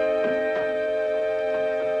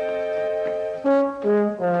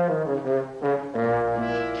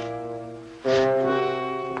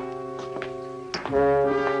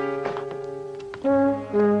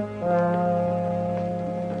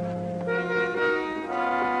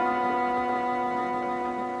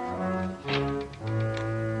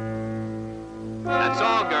 That's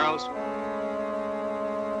all, girls.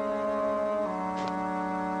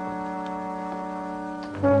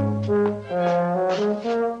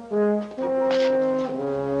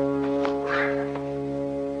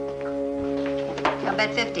 I'll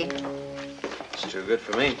bet 50. It's too good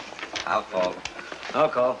for me. I'll fall. I'll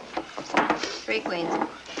call. 3 queens.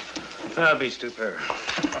 I'll beat 2 pair.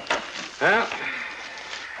 Well,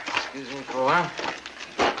 excuse me for a while.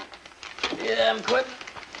 Yeah, I'm quit.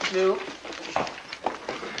 No.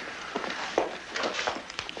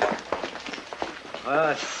 Well,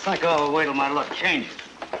 I think I'll wait till my luck changes.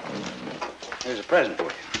 Here's a present for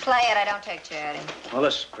you. Play it. I don't take charity. Well,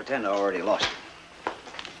 let's pretend I already lost it.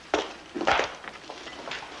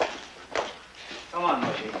 Come on,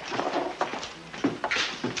 Mushy.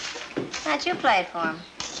 Why don't you play it for him?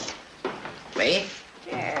 Me?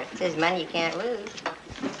 Sure. It's his money you can't lose.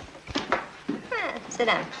 Sit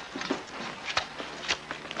down.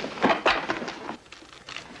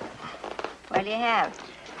 What do you have?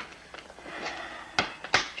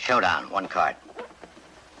 Showdown, 1 card.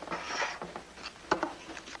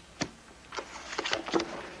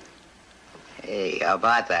 Hey, how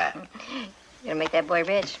about that? You're gonna make that boy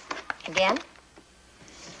rich. Again?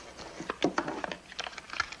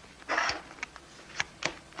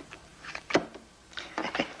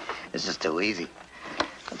 This is too easy.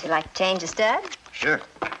 Would you like to change the stud? Sure.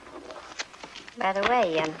 By the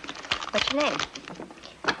way, what's your name?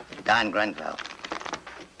 Don Grenfell.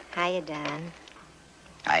 How you done?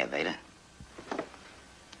 Hiya, Veda.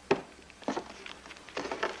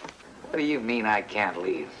 What do you mean I can't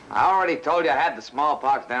leave? I already told you I had the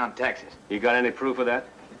smallpox down Texas. You got any proof of that?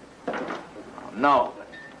 No, but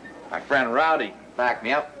my friend Rowdy backed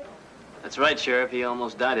me up. That's right, Sheriff. He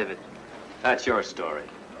almost died of it. That's your story.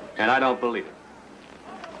 And I don't believe it.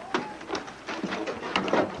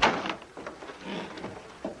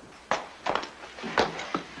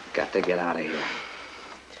 Got to get out of here.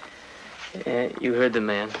 You heard the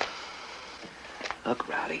man. Look,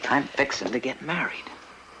 Rowdy, I'm fixing to get married.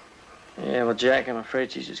 Yeah, well, Jack, I'm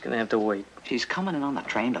afraid she's just gonna have to wait. She's coming in on the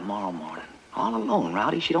train tomorrow morning. All alone,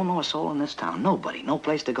 Rowdy. She don't know a soul in this town. Nobody. No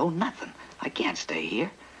place to go. Nothing. I can't stay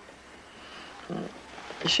here.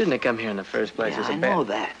 You shouldn't have come here in the first place. Yeah, I know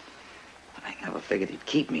that. But I never figured he'd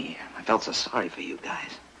keep me here. I felt so sorry for you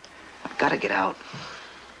guys. I've got to get out.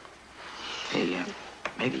 Hey,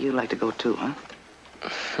 maybe you'd like to go too, huh?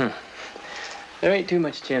 There ain't too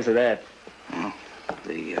much chance of that. Well,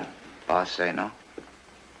 the boss say no?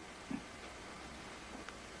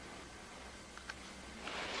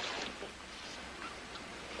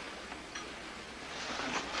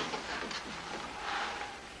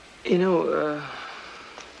 You know,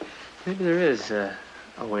 maybe there is a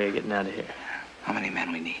way of getting out of here. How many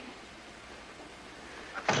men we need?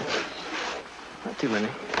 Not too many.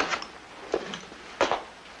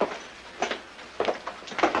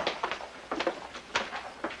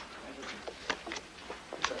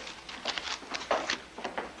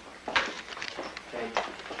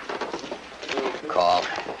 Called.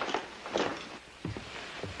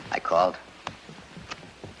 I called.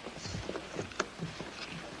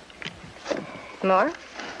 More?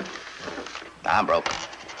 I'm broke.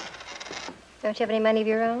 Don't you have any money of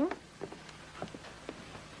your own?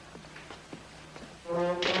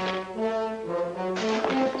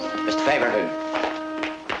 Mr. Favor.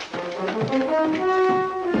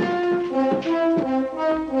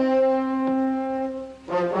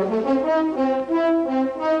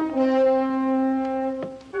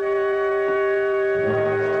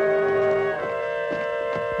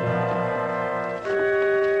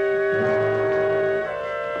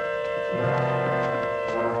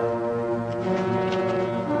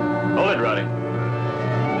 Hold it, Roddy.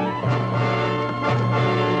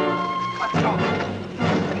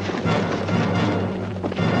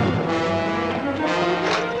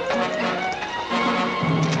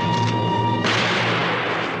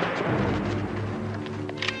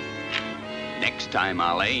 Next time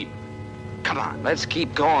I'll aim. Come on, let's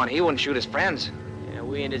keep going. He wouldn't shoot his friends. Yeah,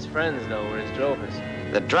 we ain't his friends, though. We're his drovers.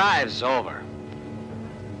 The drive's over.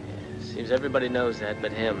 Seems everybody knows that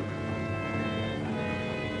but him.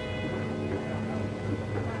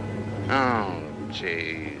 Oh,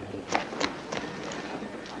 gee.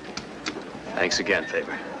 Thanks again,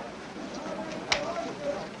 Favor.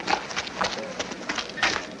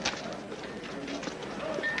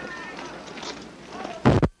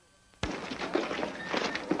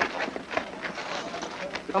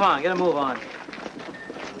 Come on, get a move on.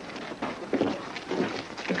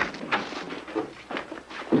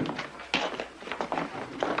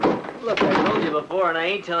 Look, I told you before, and I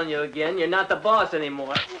ain't telling you again, you're not the boss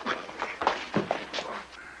anymore.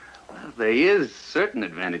 Well, there is certain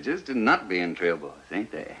advantages to not being trail boss,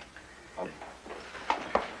 ain't there?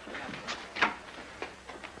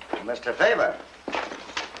 Mr. Favor,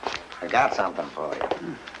 I got something for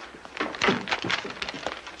you.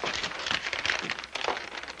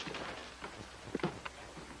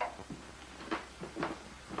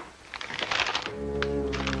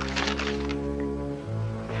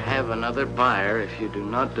 Have another buyer. If you do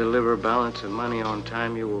not deliver balance of money on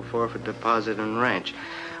time, you will forfeit deposit and ranch.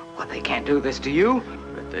 What, they can't do this to you?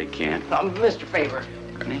 But they can't. Mr. Favor.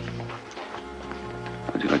 Ernie,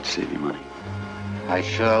 would you like to save your money? I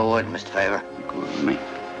sure would, Mr. Favor. Go with me.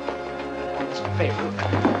 Mr. Favor.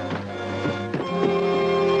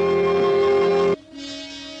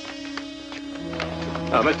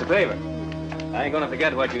 Oh, Mr. Favor, I ain't gonna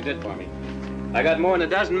forget what you did for me. I got more than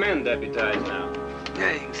a dozen men deputized now.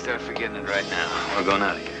 Yeah, you can start forgetting it right now. We're going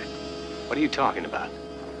out of here. What are you talking about?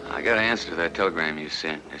 I got an answer to that telegram you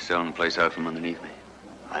sent. They're selling the place out from underneath me.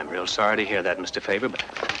 I'm real sorry to hear that, Mr. Favor, but...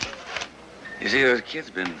 You see, those kids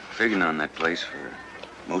been figuring on that place for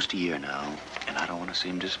most a year now, and I don't want to see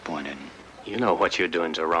them disappointed. You know what you're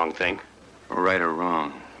doing's a wrong thing. Right or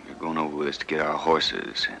wrong, we're going over with us to get our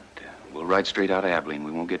horses, and we'll ride straight out of Abilene.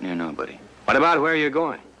 We won't get near nobody. What about where you're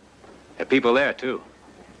going? There are people there, too.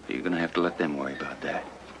 You're gonna have to let them worry about that.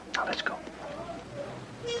 Now, let's go.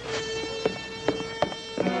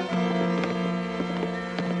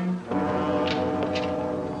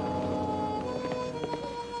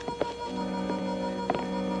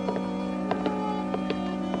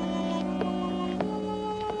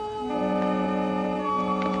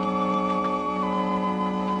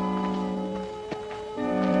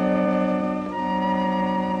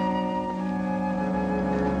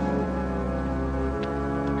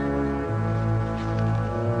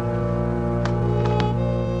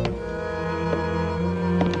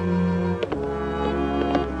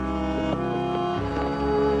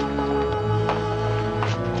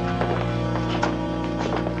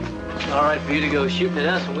 All right for you to go shooting at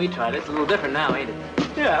us when we tried it. It's a little different now, ain't it?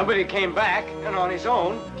 Yeah, but he came back, and on his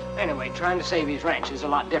own. Anyway, trying to save his ranch is a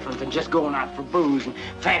lot different than just going out for booze and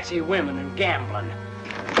fancy women and gambling.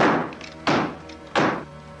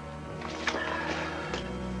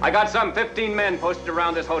 I got some 15 men posted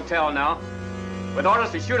around this hotel now, with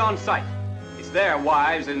orders to shoot on sight. It's their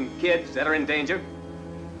wives and kids that are in danger.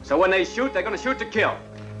 So when they shoot, they're going to shoot to kill.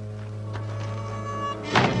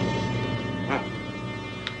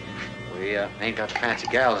 We ain't got the fancy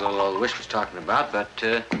gals old Wish was talking about, but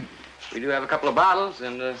we do have a couple of bottles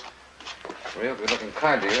and a real good-looking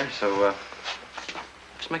card dealer, so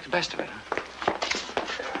let's make the best of it, huh?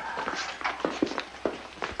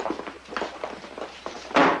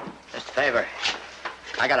 Just a favor.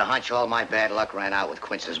 I got a hunch all my bad luck ran out with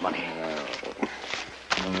Quince's money.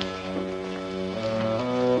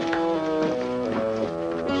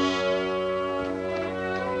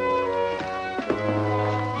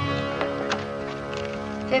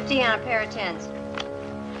 $50 on a pair of tens.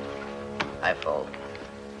 I fold.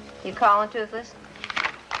 You calling, Toothless?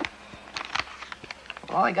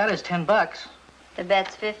 All I got is $10. The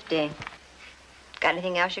bet's 50. Got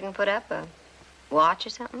anything else you can put up? A watch or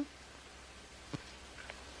something?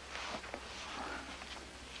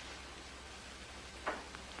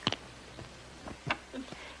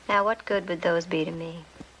 Now, what good would those be to me?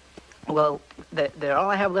 Well, they're all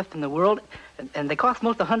I have left in the world, and they cost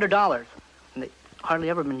most $100. And they hardly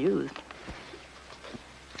ever been used.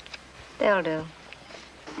 They'll do.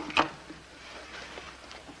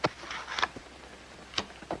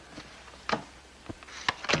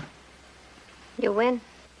 You win.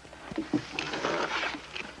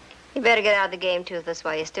 You better get out of the game, Toothless,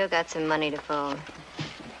 while you still got some money to fold.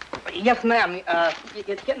 Yes, ma'am.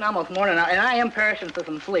 It's getting almost morning now, and I am perishing for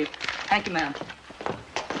some sleep. Thank you, ma'am.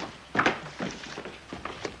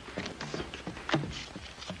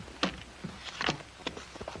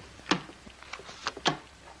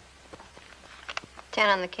 $10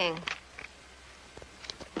 on the king.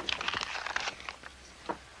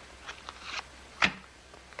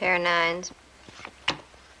 Pair of nines.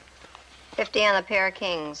 50 on the pair of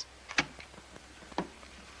kings.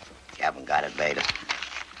 You haven't got it, Beta.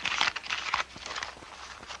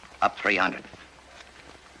 Up 300.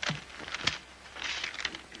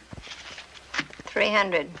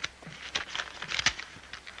 300.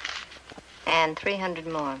 And 300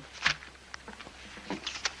 more.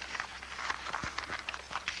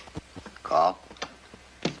 Call.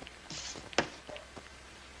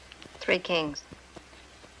 3 kings.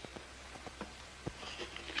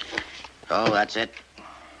 Oh, that's it.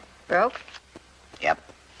 Broke? Yep.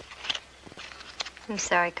 I'm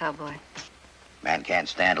sorry, Cowboy. Man can't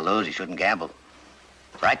stand to lose. He shouldn't gamble.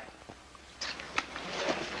 Right?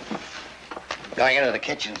 Going into the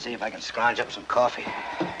kitchen, see if I can scrounge up some coffee.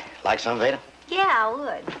 Like some, Veda? Yeah, I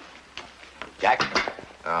would. Jack?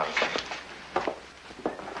 Oh.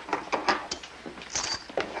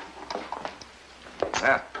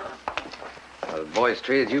 Well, the boys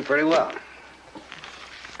treated you pretty well.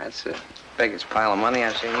 That's the biggest pile of money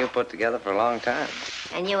I've seen you put together for a long time.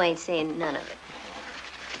 And you ain't seen none of it.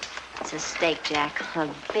 It's a steak, Jack. A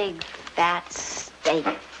big, fat steak.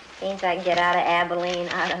 Means I can get out of Abilene,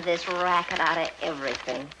 out of this racket, out of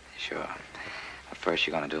everything. Sure. But first,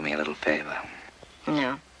 you're going to do me a little favor.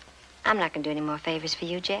 No. I'm not going to do any more favors for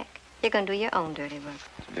you, Jack. You're going to do your own dirty work.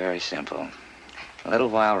 It's very simple. A little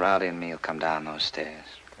while, Rowdy and me will come down those stairs.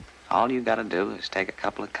 All you got to do is take a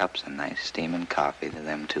couple of cups of nice steaming coffee to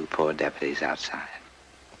them 2 poor deputies outside.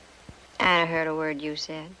 I ain't heard a word you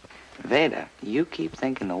said. Veda, you keep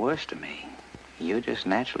thinking the worst of me. You're just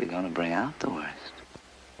naturally going to bring out the worst.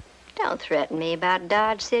 Don't threaten me about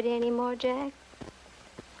Dodge City anymore, Jack.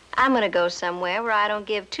 I'm going to go somewhere where I don't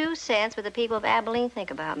give 2 cents what the people of Abilene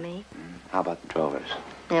think about me. How about the drovers?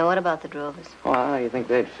 Now, what about the drovers? Well, how do you think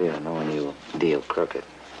they'd feel knowing you deal crooked?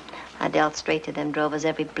 I dealt straight to them drovers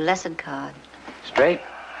every blessed card. Straight?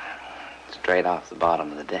 Straight off the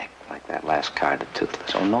bottom of the deck, like that last card to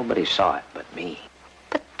Toothless. Oh, nobody saw it but me.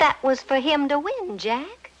 But that was for him to win,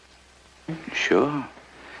 Jack. Sure.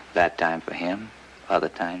 That time for him, other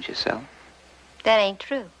times yourself. That ain't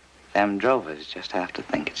true. Them drovers just have to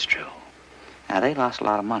think it's true. Now, they lost a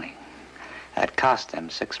lot of money. That cost them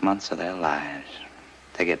 6 months of their lives.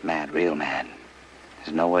 They get mad, real mad.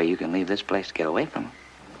 There's no way you can leave this place to get away from them.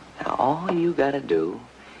 Now, all you gotta do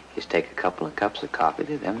is take a couple of cups of coffee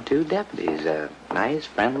to them 2 deputies. A nice,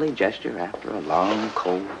 friendly gesture after a long,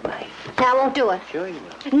 cold night. I won't do it. Sure you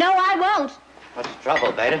will. No, I won't. What's the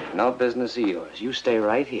trouble, Beta? No business of yours. You stay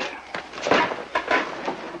right here.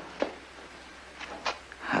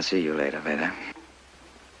 I'll see you later, Veda.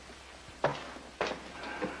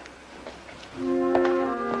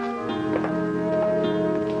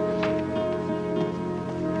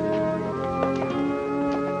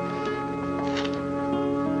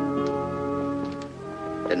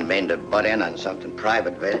 to butt in on something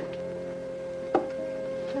private, Veda.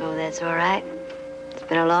 Oh, that's all right. It's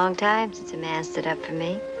been a long time since a man stood up for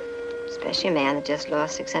me. Especially a man that just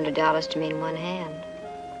lost $600 to me in one hand.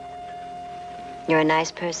 You're a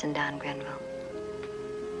nice person, Don Grenville.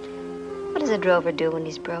 What does a drover do when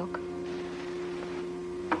he's broke?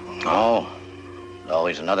 Oh,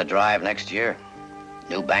 always another drive next year.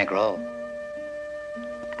 New bankroll.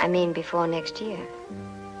 I mean before next year.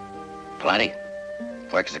 Plenty.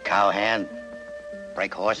 Work as a cowhand,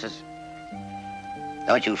 break horses.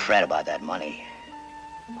 Don't you fret about that money.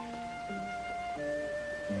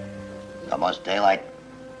 It's almost daylight.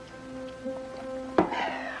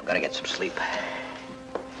 I'm gonna get some sleep.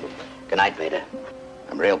 Good night, Veda.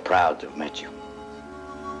 I'm real proud to have met you.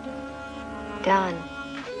 Don,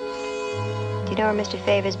 do you know where Mr.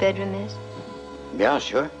 Favor's bedroom is? Yeah,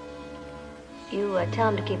 sure. You tell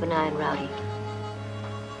him to keep an eye on Rowdy.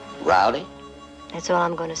 Rowdy? That's all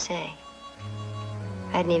I'm going to say.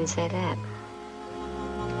 I didn't even say that.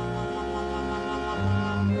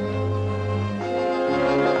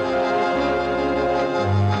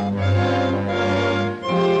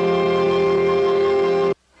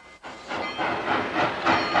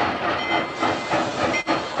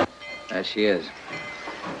 There she is.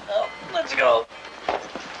 Oh, let's go.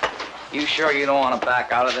 You sure you don't want to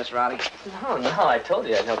back out of this, Rowdy? No, I told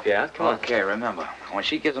you I'd help you out. Come on. Okay, remember, when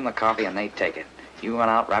she gives them the coffee and they take it, you run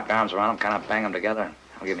out, wrap your arms around them, kind of bang them together, and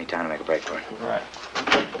it'll give me time to make a break for it. All right.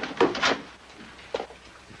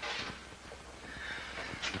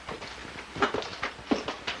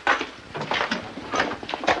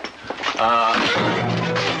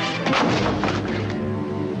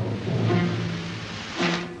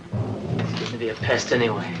 It's getting to be a pest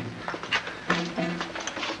anyway.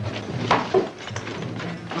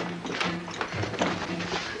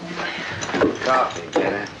 Coffee,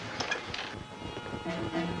 Jenna.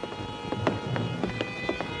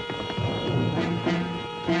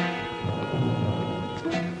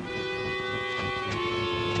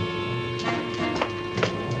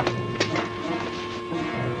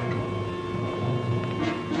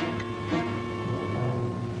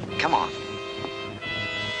 Come on.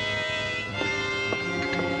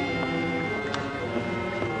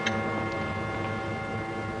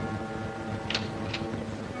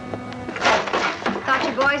 Thought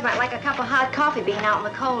you boys might like a cup of hot coffee being out in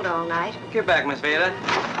the cold all night. Get back, Miss Veda.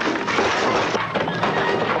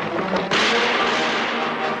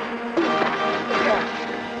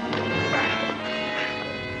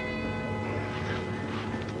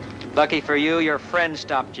 Lucky for you, your friend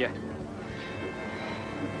stopped you.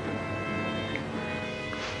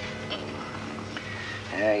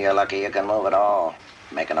 Yeah, you're lucky you can move at all.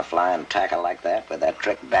 Making a flying tackle like that with that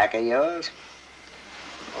trick back of yours.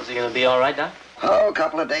 Was he going to be all right, Doc? Oh, a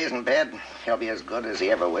couple of days in bed. He'll be as good as he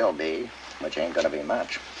ever will be, which ain't gonna be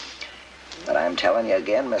much. But I'm telling you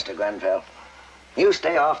again, Mr. Grenville, you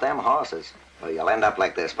stay off them horses, or you'll end up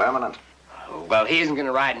like this permanent. Oh, well, he isn't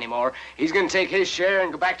gonna ride anymore. He's gonna take his share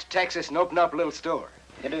and go back to Texas and open up a little store.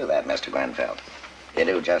 You do that, Mr. Grenville. You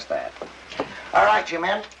do just that. All right, you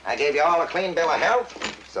men. I gave you all a clean bill of health,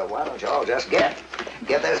 so why don't you all just give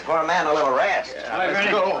this poor man a little rest? Yeah, let's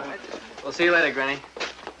go. We'll see you later, Granny.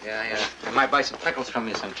 Yeah. I might buy some pickles from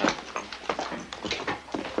you sometime.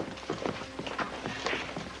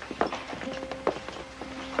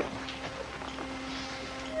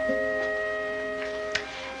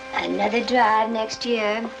 Another drive next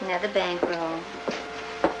year, another bankroll.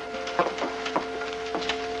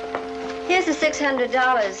 Here's the $600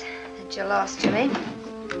 that you lost to me.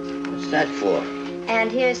 What's that for?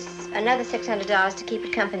 And here's another $600 to keep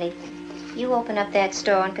it company. You open up that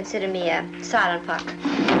store and consider me a silent partner.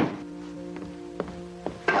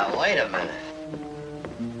 Now, wait a minute.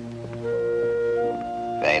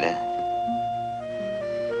 Veda?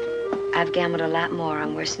 I've gambled a lot more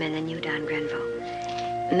on worse men than you, Don Grenville.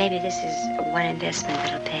 Maybe this is one investment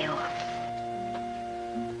that'll pay off.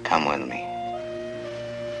 Come with me.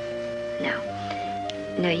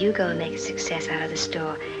 No, you go and make a success out of the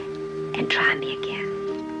store and try me again.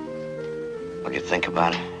 Will you think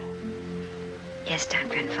about it? Yes, Don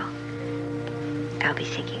Grenville. I'll be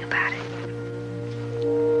thinking about it.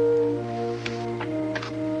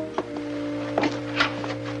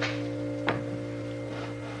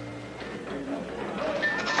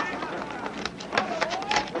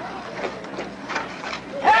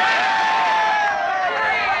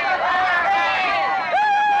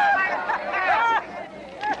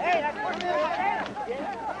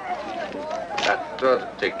 That ought to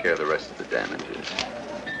take care of the rest of the damages.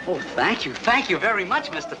 Oh, thank you very much,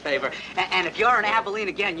 Mr. Favor. And if you're in Abilene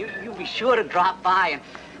again, you be sure to drop by.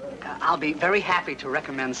 And Look, I'll be very happy to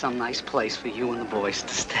recommend some nice place for you and the boys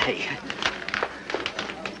to stay.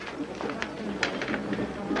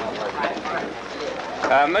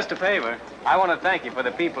 Mr. Favor, I want to thank you for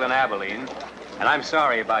the people in Abilene, and I'm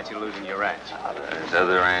sorry about you losing your ranch. There's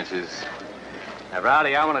other ranches. Now,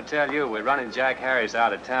 Rowdy, I want to tell you we're running Jack Harris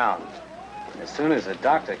out of town. As soon as the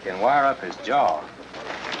doctor can wire up his jaw.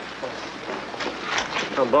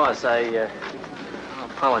 Oh, boss, I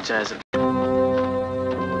apologize.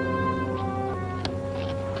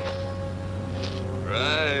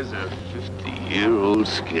 Rise of 50-year-old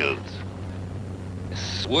skills. I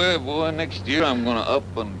swear, boy, next year I'm gonna up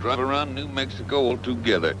and drive around New Mexico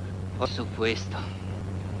altogether. Por supuesto.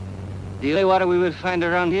 The only water we will find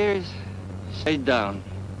around here is straight down.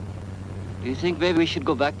 Do you think maybe we should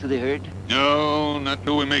go back to the herd? No, not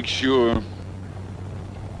till we make sure. Your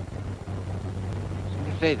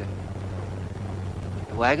favor.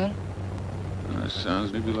 The wagon? That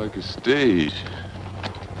sounds maybe like a stage.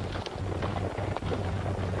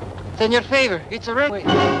 Senor Favor, it's a runway.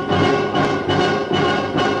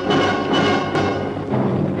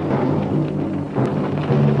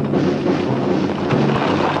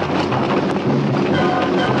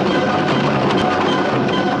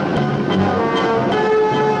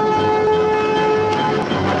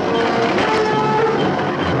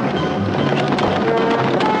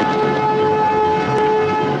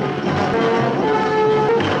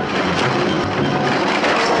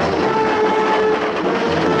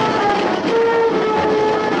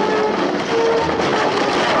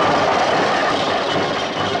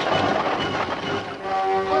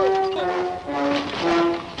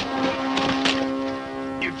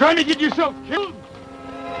 Trying to get yourself killed?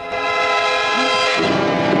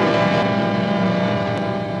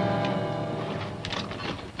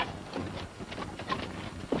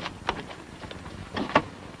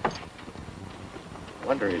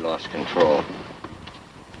 Wonder he lost control.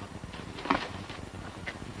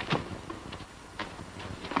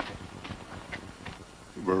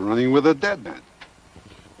 We're running with a dead man.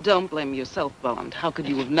 Don't blame yourself, Bond. How could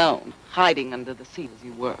you have known, hiding under the seat as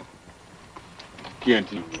you were?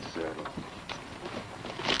 Can't even saddle.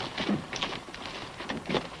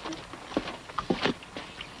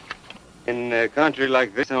 In a country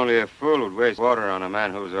like this, only a fool would waste water on a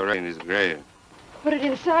man who's already in his grave. Put it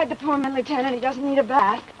inside the poor man, Lieutenant. He doesn't need a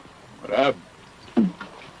bath. What happened?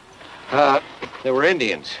 There were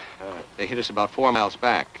Indians. They hit us about 4 miles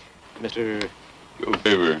back. Mr. Go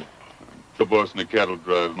favor. The boss in the cattle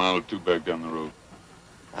drive, a mile or two back down the road.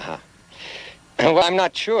 Uh-huh. Well, I'm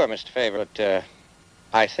not sure, Mr. Favor, but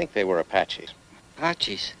I think they were Apaches.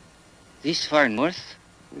 Apaches? This far north?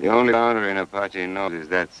 The only boundary an Apache knows is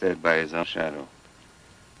that set by his own shadow.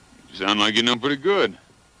 You sound like you know pretty good.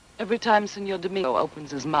 Every time Senor Domingo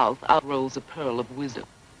opens his mouth, out rolls a pearl of wisdom.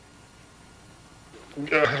 Take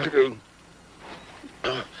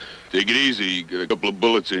it easy. You got a couple of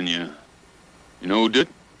bullets in you. You know who did?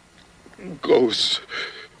 Ghosts.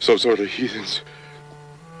 Some sort of heathens.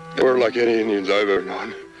 They were like any Indians I've ever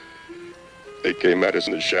known. They came at us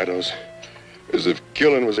in the shadows, as if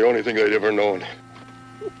killing was the only thing they'd ever known.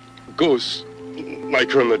 Ghosts,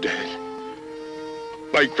 like from the dead.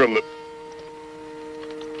 Like from the...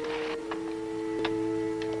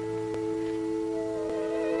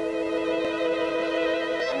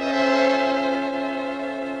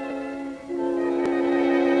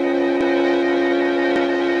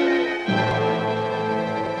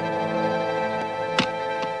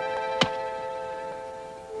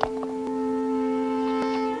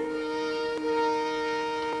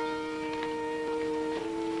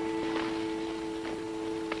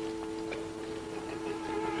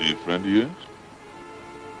 Any friend of yours?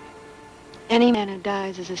 Any man who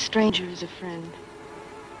dies as a stranger is a friend.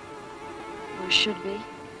 Or should be.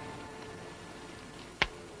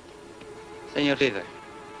 Senor Favor,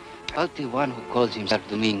 about the one who calls himself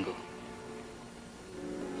Domingo.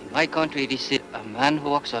 In my country, it is said a man who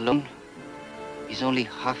walks alone is only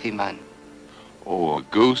half a man. Oh, a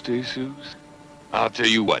ghost, Jesus? I'll tell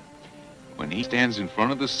you what. When he stands in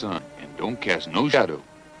front of the sun and don't cast no shadow,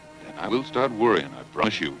 then I will start worrying, I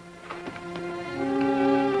promise you.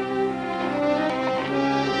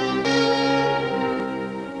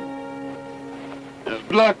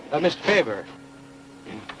 Good luck. Mr. Favor,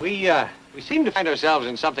 we seem to find ourselves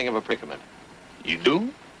in something of a predicament. You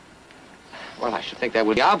do? Well, I should think that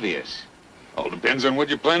would be obvious. All depends on what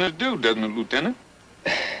you're planning to do, doesn't it, Lieutenant?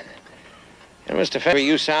 And Mr. Favor,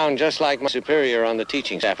 you sound just like my superior on the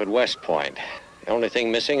teaching staff at West Point. The only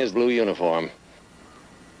thing missing is blue uniform.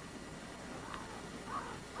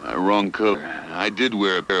 Wrong color. I did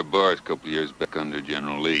wear a pair of bars a couple of years back under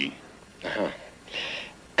General Lee. Uh-huh.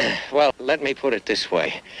 Well, let me put it this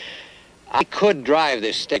way. I could drive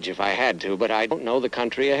this stage if I had to, but I don't know the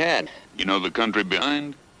country ahead. You know the country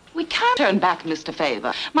behind? We can't turn back, Mr.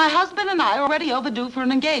 Favor. My husband and I are already overdue for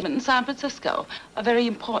an engagement in San Francisco. A very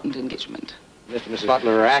important engagement. Mr. and Mrs.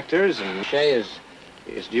 Butler are actors, and Shay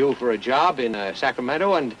is due for a job in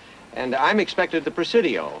Sacramento, and I'm expected at the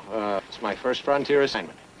Presidio. It's my first frontier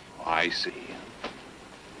assignment. I see.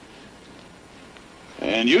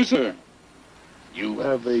 And you, sir? You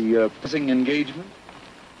have a pressing engagement?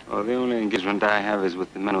 Oh, the only engagement I have is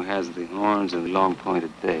with the man who has the horns and the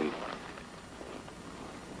long-pointed tail.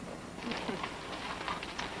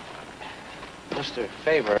 Mr.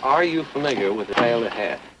 Favor, are you familiar with the trail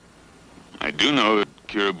ahead? I do know that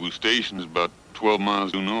Caribou Station is about 12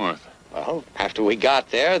 miles due north. Well, after we got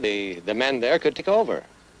there, the men there could take over.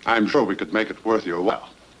 I'm sure we could make it worth your while.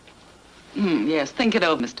 Yes, think it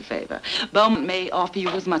over, Mr. Favor. Beaumont may offer you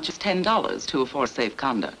as much as $10 for safe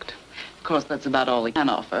conduct. Of course, that's about all he can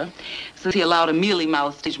offer, since he allowed a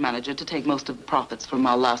mealy-mouthed stage manager to take most of the profits from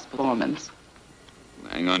our last performance.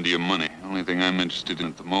 Hang on to your money. The only thing I'm interested in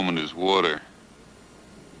at the moment is water.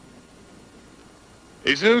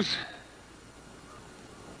 Jesus?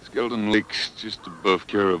 Skeleton Lake's just above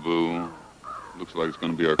Caribou. Looks like it's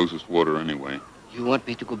going to be our closest water anyway. You want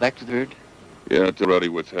me to go back to the herd? Yeah, tell Roddy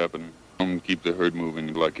what's happened. Keep the herd moving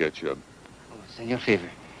until I catch up. Oh, Senor Favor,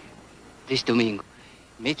 this Domingo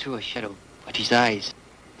may throw a shadow, but his eyes,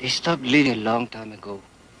 they stopped bleeding a long time ago.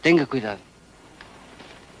 Tenga cuidado.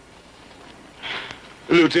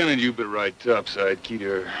 Lieutenant, you better ride topside. Keep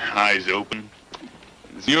your eyes open.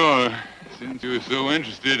 Senor, since you're so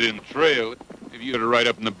interested in the trail, if you had to ride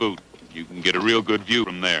up in the boot, you can get a real good view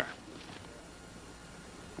from there.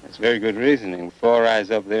 That's very good reasoning. 4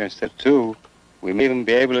 eyes up there instead of 2. We may even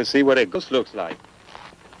be able to see what a ghost looks like.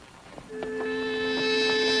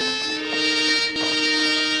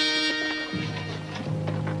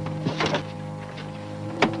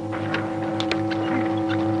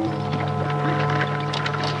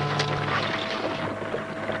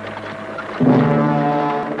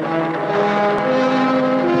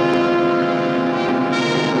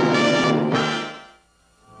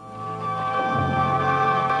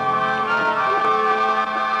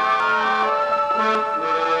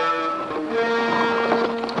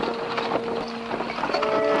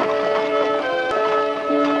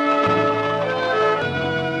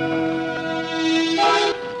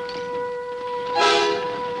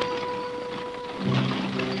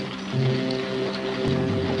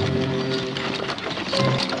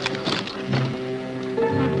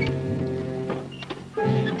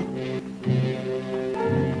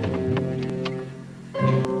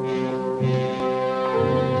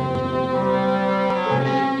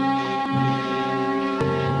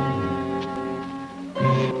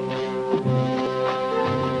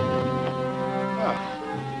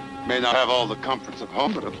 May not have all the comforts of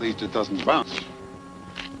home, but at least it doesn't bounce.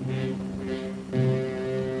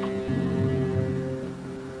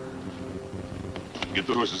 Get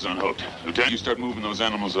the horses unhooked. Lieutenant, you start moving those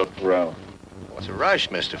animals up the corral. What's a rush,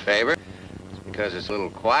 Mr. Favor? Just because it's a little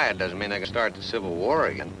quiet doesn't mean I can start the Civil War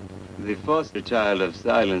again. The foster child of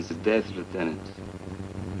silence is death, Lieutenant.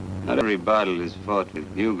 Not every battle is fought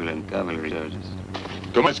with bugle and cavalry charges.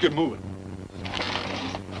 Come on, let's get moving.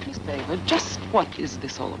 Miss Favor, just what is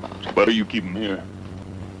this all about? Better you keep them here.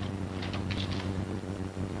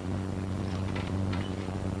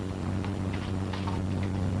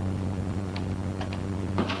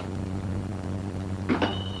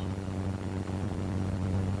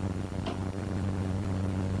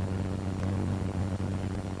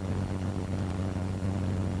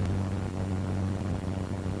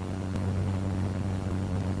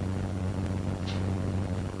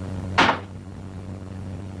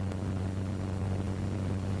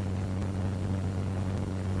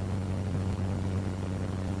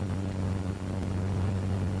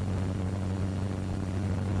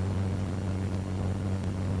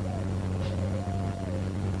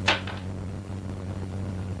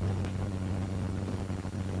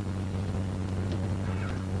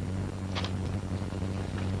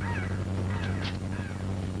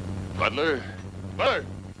 Butler,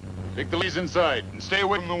 take the leads inside and stay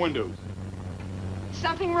away from the windows.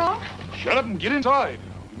 Something wrong? Shut up and get inside.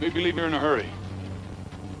 We may be leaving here in a hurry.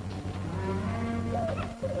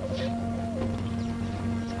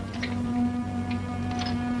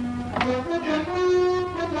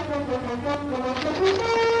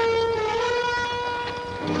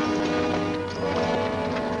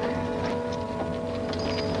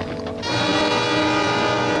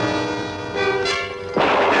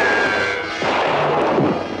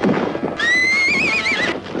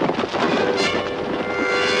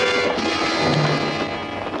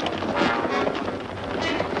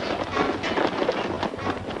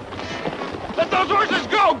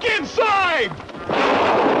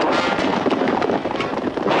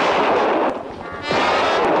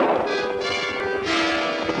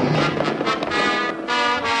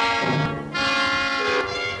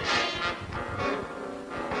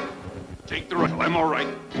 I'm all right.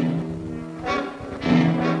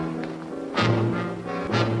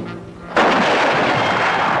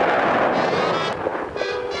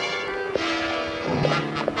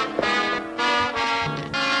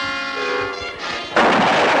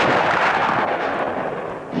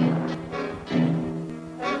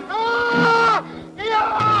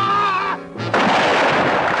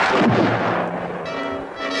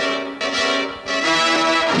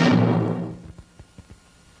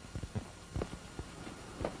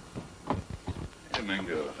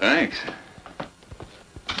 Thanks.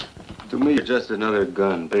 To me, you're just another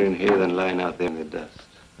gun, better in here than lying out there in the dust.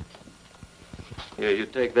 Here, you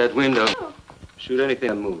take that window. Shoot anything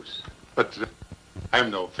that moves. But I'm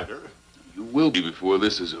no fighter. You will be before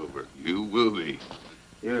this is over. You will be.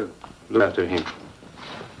 You, look after him.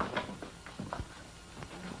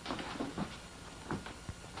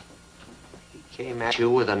 He came at you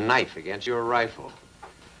with a knife against your rifle.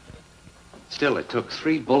 Still, it took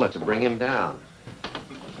 3 bullets to bring him down.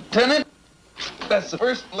 Lieutenant, that's the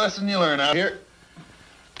first lesson you learn out here.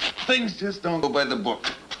 Things just don't go by the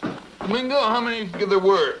book. Domingo, how many think there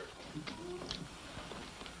were?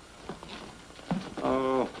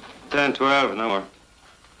 Oh, 10, 12, no more.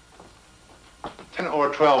 10 or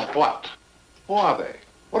 12 what? Who are they?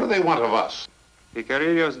 What do they want of us?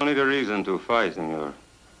 Picarillos don't need a reason to fight, senor.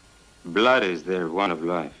 Blood is their one of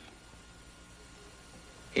life.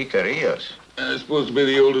 Picarillos? It's supposed to be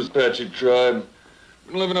the oldest Apache tribe.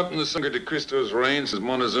 Been living up in the Sangre de Cristo's reign since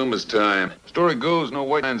Montezuma's time. Story goes, no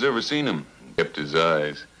white man's ever seen him. Kept his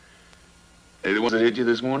eyes. They the ones that hit you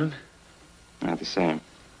this morning? Not the same.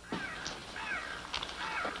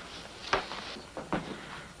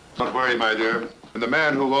 Don't worry, my dear. When the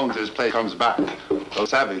man who owns this place comes back, those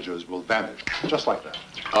savages will vanish. Just like that.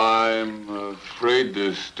 I'm afraid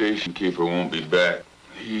the station keeper won't be back.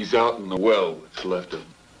 He's out in the well that's left of him.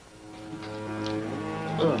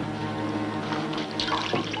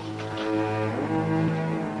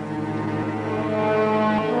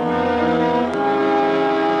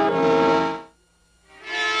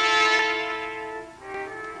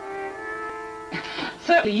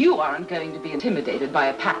 Certainly you aren't going to be intimidated by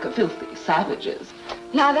a pack of filthy savages.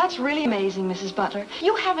 Now, that's really amazing, Mrs. Butler.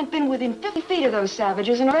 You haven't been within 50 feet of those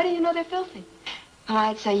savages, and already you know they're filthy. Well,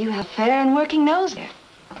 I'd say you have a fair and working nose there.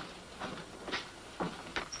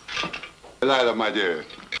 Delilah, my dear,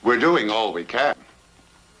 we're doing all we can.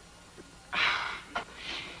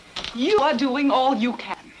 You are doing all you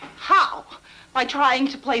can. How? By trying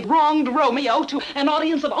to play wronged Romeo to an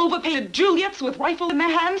audience of overpaid Juliets with rifles in their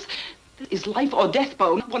hands? This is life or death,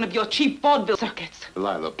 Bo, not one of your cheap vaudeville circuits.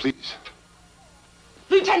 Delilah, please.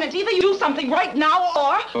 Lieutenant, either you do something right now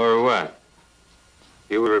or... Or what?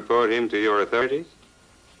 You will report him to your authorities?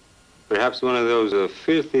 Perhaps one of those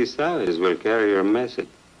filthy savages will carry your message.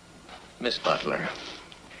 Miss Butler,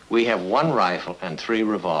 we have 1 rifle and 3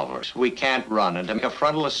 revolvers. We can't run, and to make a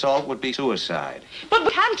frontal assault would be suicide. But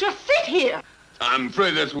we can't just sit here. I'm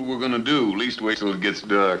afraid that's what we're gonna do. At least wait till it gets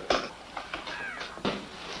dark.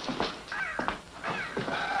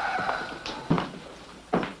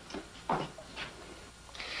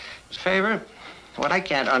 Favor, what I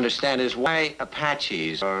can't understand is why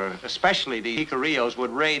Apaches, or especially the Picarillos, would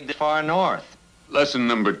raid the far north. Lesson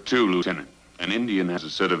number 2, Lieutenant. An Indian has a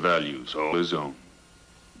set of values, all his own.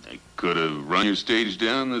 They could have run your stage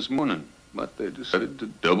down this morning, but they decided to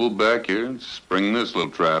double back here and spring this little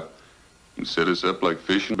trap and set us up like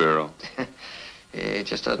fish in a barrel. It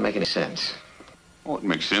just doesn't make any sense. Oh, it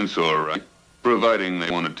makes sense, all right, providing they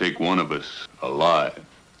want to take one of us alive.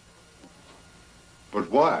 But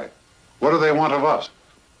why? What do they want of us?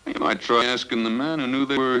 You might try asking the man who knew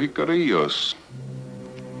they were Jicarillos.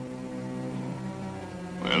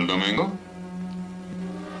 Well, Domingo?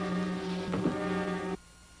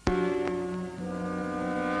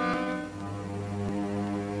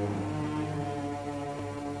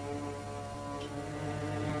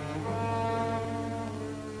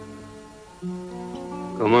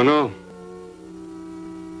 Como no?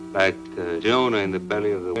 Like Jonah in the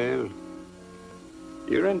belly of the whale.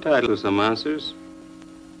 You're entitled to some answers.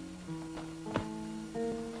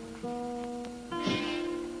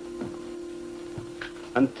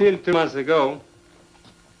 Until 2 months ago,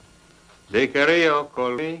 De Carrillo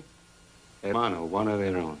called me hermano, one of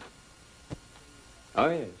their own. Oh,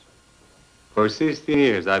 yes. For 16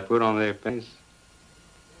 years, I put on their pants,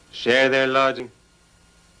 share their lodging,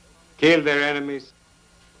 kill their enemies.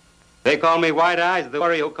 They call me White Eyes, the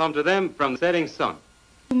warrior who come to them from the setting sun.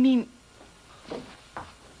 You mean...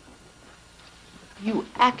 you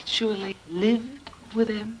actually lived with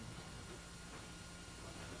them?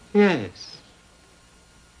 Yes.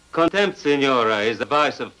 Contempt, senora, is the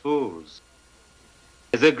vice of fools.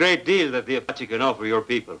 There's a great deal that the Apache can offer your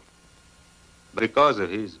people. But because of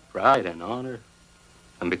his pride and honor,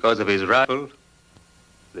 and because of his rifle,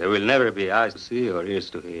 there will never be eyes to see or ears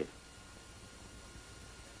to hear.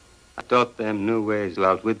 I taught them new ways to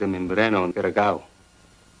outwit them in Moreno and Caragao.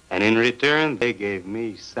 And in return, they gave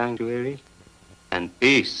me sanctuary and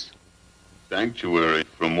peace. Sanctuary?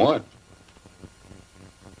 From what?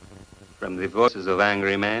 From the voices of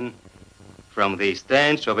angry men, from the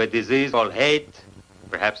stench of a disease called hate,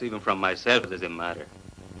 perhaps even from myself, it doesn't matter.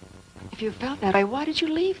 If you felt that way, why did you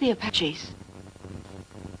leave the Apaches?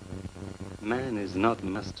 Man is not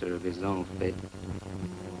master of his own fate.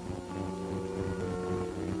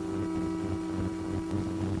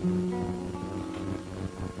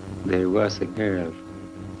 There was a girl,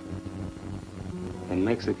 a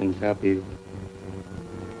Mexican copy.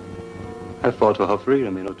 I fought for her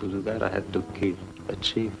freedom. In order to do that, I had to kill a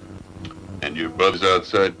chief. And your brothers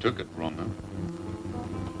outside took it from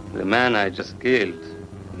her. The man I just killed,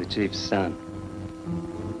 the chief's son.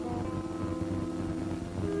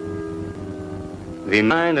 The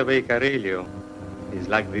mind of a Carillo is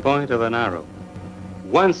like the point of an arrow.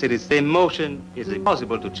 Once it is in motion, it's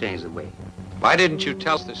impossible to change the way. Why didn't you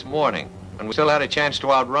tell us this morning when we still had a chance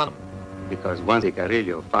to outrun them? Because once the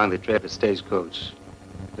Carillo found the trail of the stagecoach,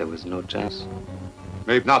 there was no chance.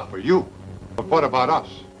 Maybe not for you, but what about us?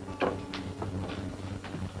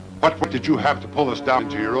 What right did you have to pull us down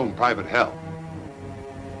into your own private hell?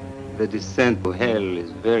 The descent to hell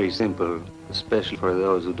is very simple, especially for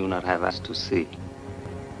those who do not have eyes to see.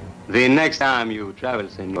 The next time you travel,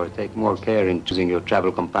 senor, take more care in choosing your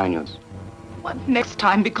travel companions. What next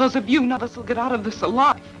time? Because of you, none of us will get out of this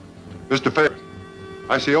alive. Mr. Fair,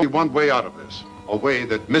 I see only one way out of this. A way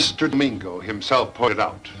that Mr. Domingo himself pointed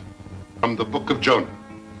out. From the book of Jonah.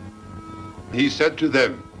 He said to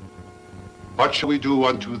them, "What shall we do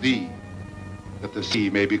unto thee, that the sea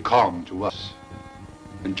may be calm to us?"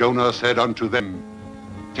 And Jonah said unto them,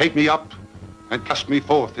 "Take me up and cast me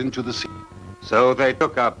forth into the sea." So they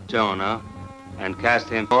took up Jonah and cast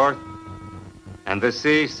him forth, and the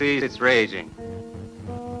sea ceased its raging.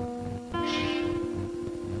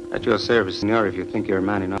 At your service, senor, if you think you're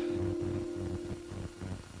man enough.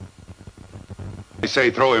 I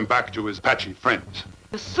say throw him back to his Apache friends.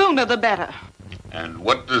 The sooner the better. And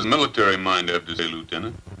what does military mind have to say,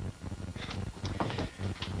 Lieutenant?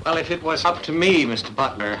 Well, if it was up to me, Mr.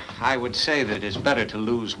 Butler, I would say that it is better to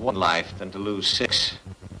lose one life than to lose 6.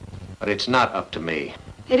 But it's not up to me.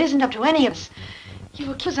 It isn't up to any of us.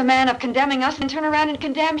 You accuse a man of condemning us and turn around and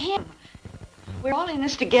condemn him. We're all in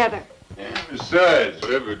this together. And besides,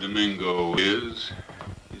 whatever Domingo is,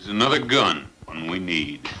 he's another gun, one we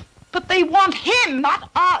need. But they want him, not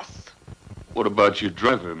us. What about your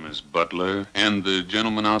driver, Miss Butler, and the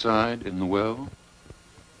gentleman outside in the well?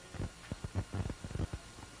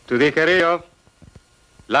 To the Carillo,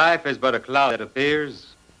 life is but a cloud that appears,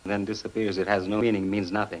 then disappears. It has no meaning,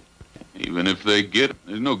 means nothing. Even if they get it,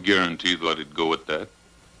 there's no guarantee they'll let it go at that.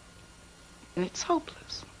 And it's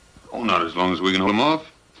hopeless. Oh, not as long as we can hold them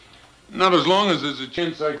off. Not as long as there's a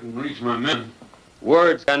chance I can reach my men.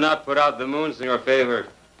 Words cannot put out the moons in your favor.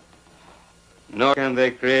 Nor can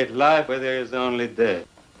they create life where there is only death.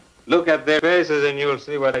 Look at their faces and you'll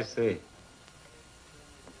see what I see.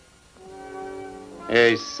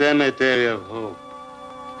 A cemetery of hope.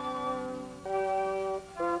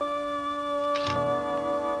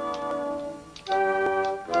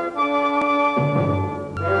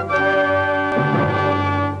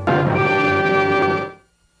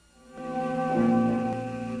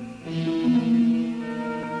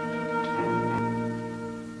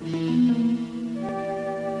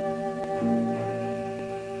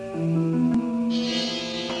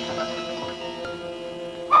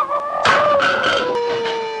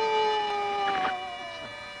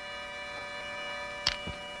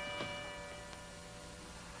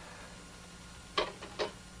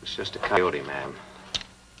 It's just a coyote, ma'am.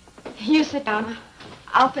 You sit down.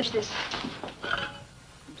 I'll finish this.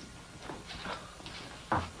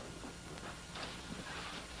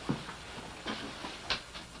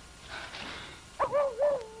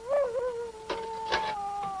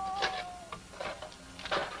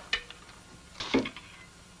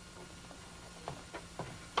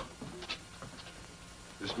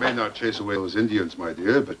 This may not chase away those Indians, my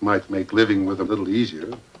dear, but might make living with them a little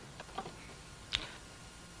easier.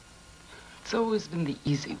 It's always been the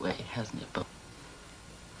easy way, hasn't it, Bo?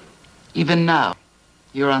 Even now,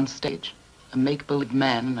 you're on stage, a make-believe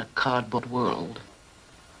man in a cardboard world.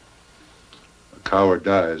 A coward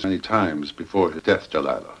dies many times before his death,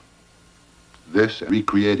 Delilah. This and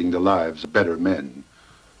recreating the lives of better men,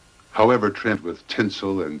 however trimmed with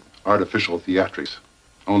tinsel and artificial theatrics,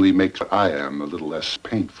 only makes what I am a little less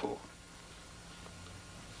painful.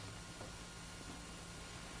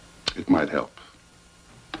 It might help.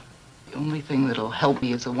 The only thing that'll help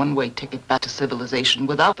me is a one-way ticket back to civilization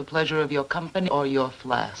without the pleasure of your company or your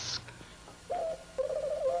flask.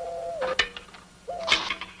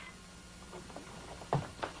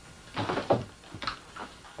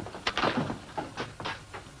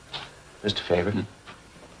 Mr. Favor,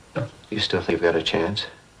 you still think you've got a chance?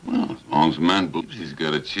 Well, as long as a man believes he's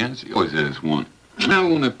got a chance, he always has one. And I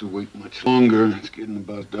won't have to wait much longer. It's getting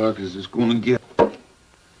about as dark as it's going to get.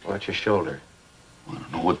 Watch your shoulder. I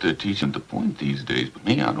don't know what they're teaching at the point these days, but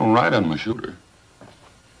me, I don't ride on my shoulder.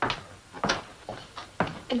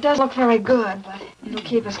 It does look very good, but it'll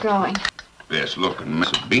keep us going. Best looking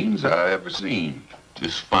mess of beans I ever seen.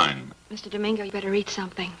 Just fine. Mr. Domingo, you better eat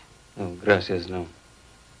something. Oh, gracias, no.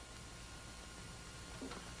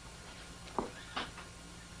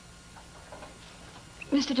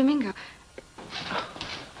 Mr. Domingo,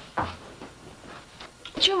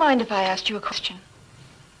 would you mind if I asked you a question?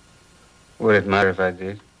 Would it matter if I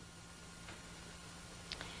did?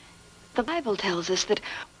 The Bible tells us that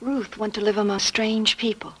Ruth went to live among strange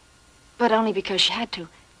people, but only because she had to.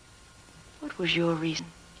 What was your reason?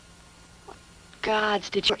 What gods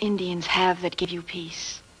did your Indians have that give you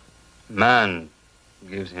peace? Man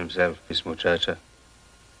gives himself peace, muchacha.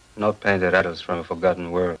 Not painted idols from a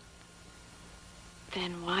forgotten world.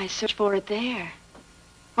 Then why search for it there?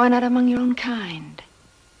 Why not among your own kind?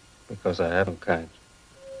 Because I have no kind.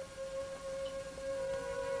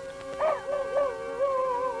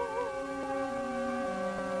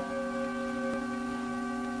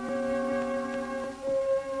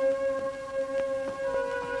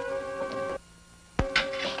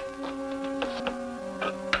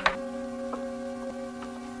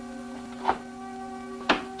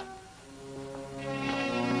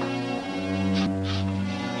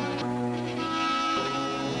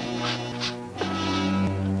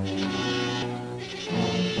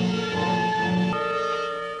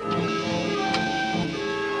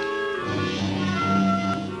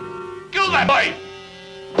 That boy!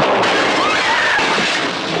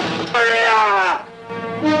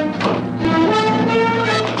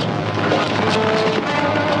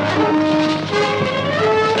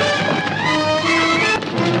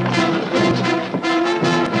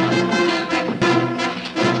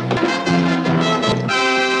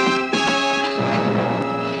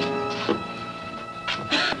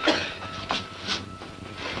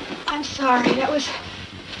 I'm sorry. That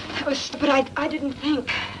was, but I didn't think.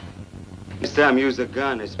 This time use a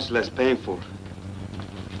gun, it's less painful.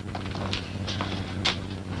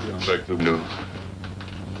 Back to the window.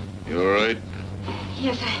 You all right?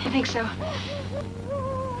 Yes, I think so.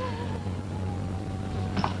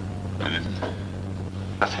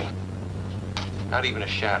 Nothing. Not even a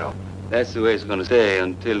shadow. That's the way it's gonna stay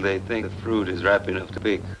until they think the fruit is ripe enough to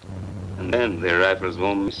pick. And then their rifles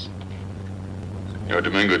won't miss. Senor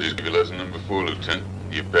Domingo just gave you lesson number 4, Lieutenant.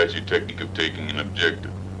 The Apache technique of taking an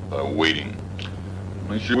objective by waiting.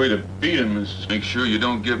 Make sure way to beat him is make sure you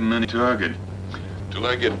don't give him any target. Till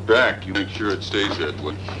I get back, you make sure it stays that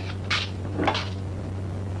way.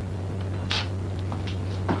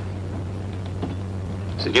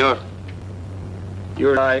 Senor,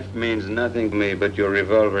 your life means nothing to me, but your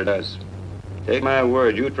revolver does. Take my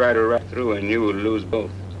word, you try to ride through and you will lose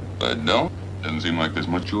both. I don't. Doesn't seem like there's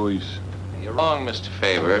much choice. You're wrong, Mr.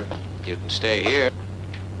 Favor. You can stay here.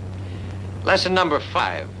 Lesson number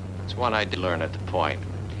 5. It's one I did learn at the point.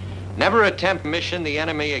 Never attempt a mission the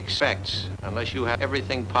enemy expects unless you have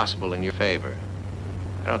everything possible in your favor.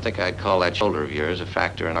 I don't think I'd call that shoulder of yours a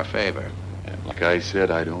factor in our favor. And like I said,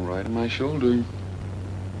 I don't ride on my shoulder.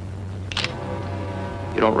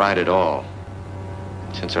 You don't ride at all.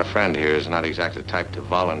 Since our friend here is not exactly the type to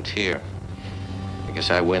volunteer, I guess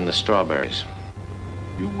I win the strawberries.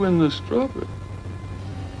 You win the strawberry.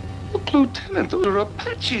 Look, Lieutenant, those are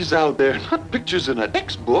Apaches out there, not pictures in a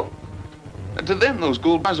textbook. And to them, those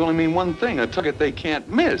gold bars only mean one thing, a target they can't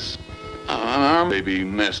miss. An arm may be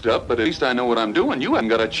messed up, but at least I know what I'm doing. You haven't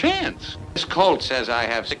got a chance. This Colt says I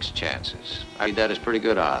have 6 chances. I read that as pretty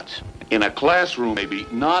good odds. In a classroom, maybe,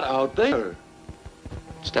 not out there.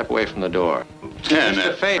 Step away from the door. Lieutenant.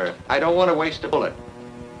 Mr. Favor, I don't want to waste a bullet.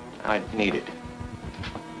 I need it.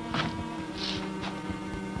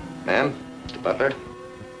 Ma'am, Mr. Butler.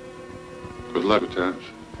 Good luck, Lieutenant.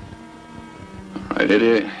 All right,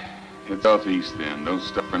 Eddie. Head southeast, then. Don't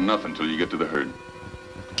stop for nothing till you get to the herd.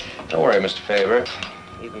 Don't worry, Mr. Favor.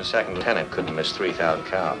 Even a second lieutenant couldn't miss 3,000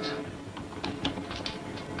 cows.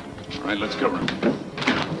 All right, let's cover him.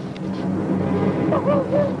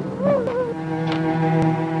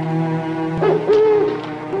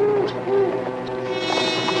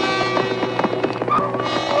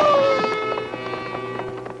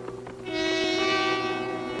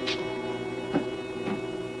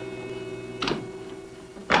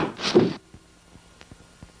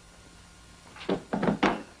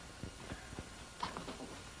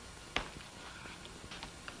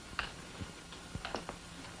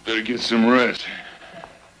 Better get some rest.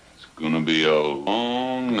 It's gonna be a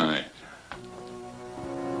long night.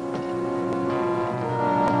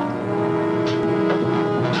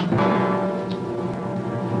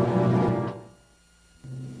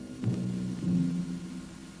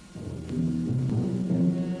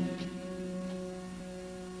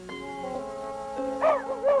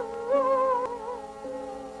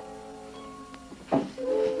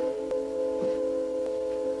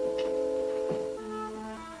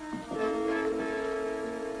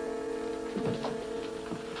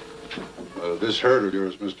 This herd of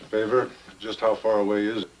yours, Mr. Favor, just how far away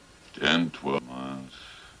is it? 10, 12 miles.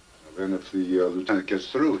 Then if the lieutenant gets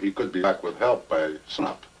through, he could be back with help by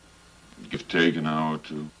sunup. Give take an hour or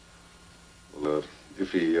two. Well,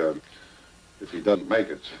 if he doesn't make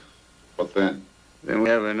it, what then? Then we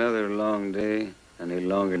have another long day and a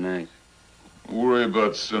longer night. Don't worry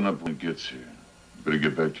about sunup when it gets here. Better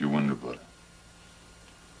get back to your window, buddy.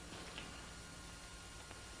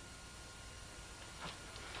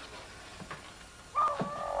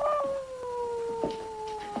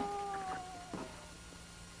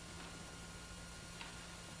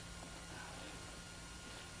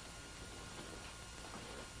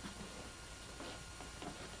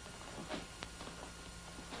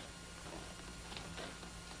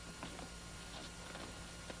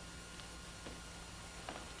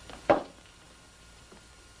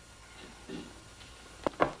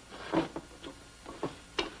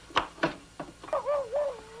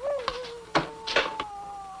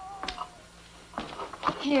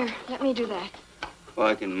 Here, let me do that. Oh,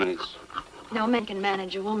 I can manage. No man can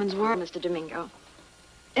manage a woman's world, Mr. Domingo.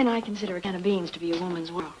 And I consider a can of beans to be a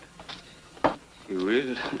woman's world. You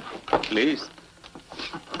will? Please.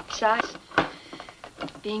 Besides,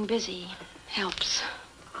 being busy helps.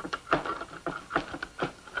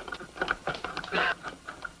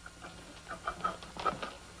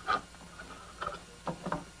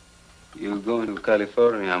 You're going to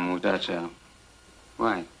California, muchacha.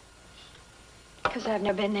 Why? Because I've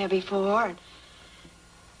never been there before. And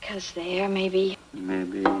because there, maybe...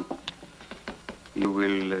 Maybe you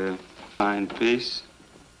will find peace.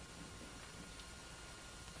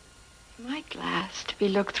 My glass to be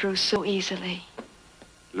looked through so easily.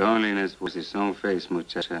 Loneliness was its own face,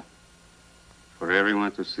 muchacha. For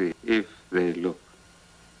everyone to see, if they look.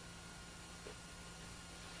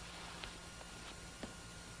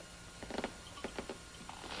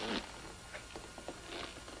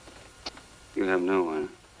 You have no one.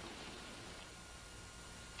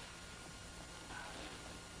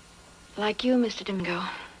 Like you, Mr. Domingo,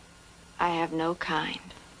 I have no kind.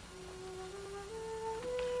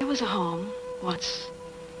 There was a home once,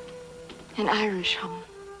 an Irish home,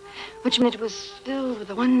 which meant it was filled with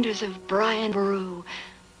the wonders of Brian Boru,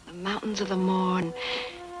 the mountains of the moor,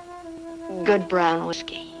 and good brown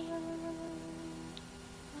whiskey.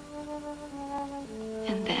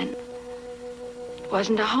 And then it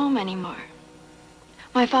wasn't a home anymore.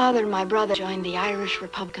 My father and my brother joined the Irish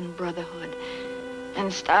Republican Brotherhood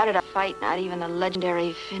and started a fight not even the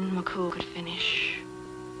legendary Finn McCool could finish.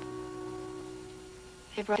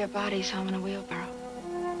 They brought their bodies home in a wheelbarrow.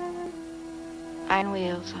 Iron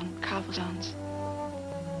wheels on cobblestones.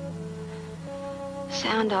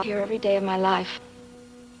 Sound I'll hear every day of my life.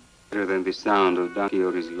 Better than the sound of Don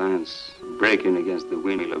Quixote's lance breaking against the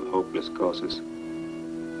windmill of hopeless causes.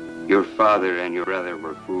 Your father and your brother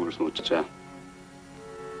were fools, muchacha.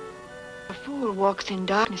 A fool walks in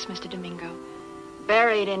darkness, Mr. Domingo,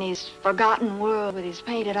 buried in his forgotten world with his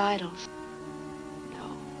painted idols.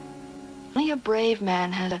 No. Only a brave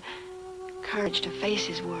man has the courage to face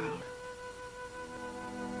his world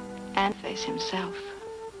and face himself.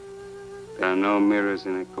 There are no mirrors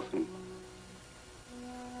in a coffin.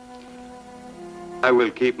 I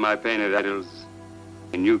will keep my painted idols,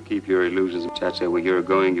 and you keep your illusions, muchacha. Where you're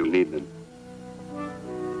going, you'll need them.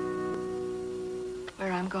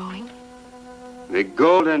 Where I'm going? The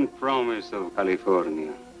golden promise of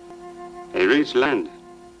California. A rich land,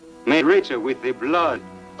 made richer with the blood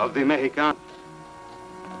of the Mexicano.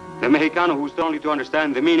 The Mexicano who's only to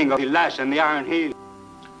understand the meaning of the lash and the iron heel.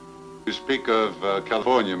 You speak of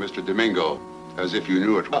California, Mr. Domingo, as if you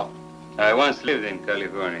knew it well. I once lived in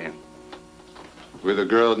California. With a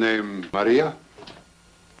girl named Maria?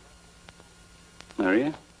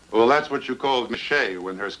 Maria? Well, that's what you called Michelle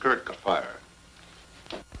when her skirt caught fire.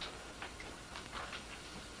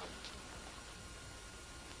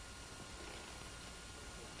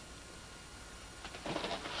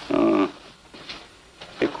 Oh,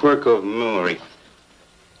 a quirk of memory.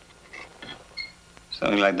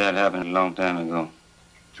 Something like that happened a long time ago.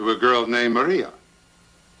 To a girl named Maria.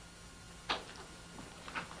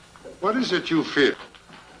 What is it you fear?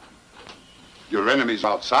 Your enemy's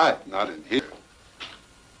outside, not in here.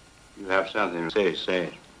 You have something to say, say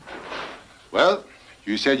it. Well,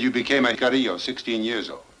 you said you became a Carrillo 16 years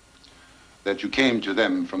old. That you came to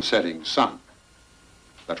them from setting sun.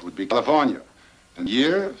 That would be California. In the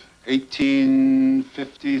year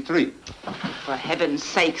 1853. For heaven's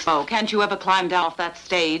sakes, oh, can't you ever climb down off that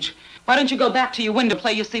stage? Why don't you go back to your window and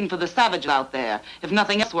play your scene for the savages out there? If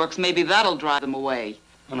nothing else works, maybe that'll drive them away.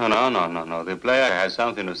 No. The player has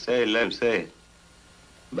something to say, let him say it.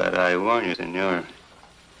 But I warn you, senor,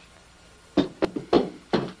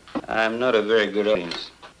 I'm not a very good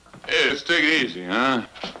audience. Hey, let's take it easy, huh?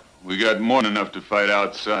 We got more than enough to fight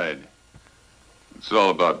outside. What's it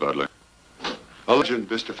all about, Butler? A legend,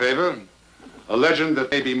 Mr. Favor. A legend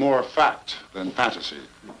that may be more fact than fantasy.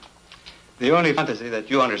 The only fantasy that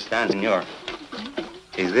you understand, senor,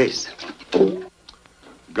 is this.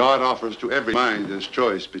 God offers to every mind his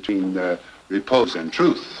choice between repose and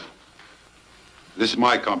truth. This is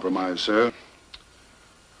my compromise, sir.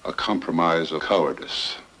 A compromise of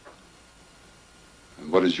cowardice.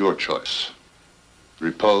 And what is your choice?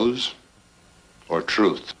 Repose or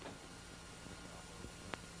truth?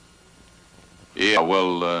 Yeah,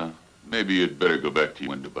 well, maybe you'd better go back to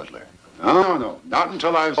your window, Butler. No. Not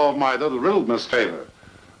until I've solved my little riddle, Miss Favor.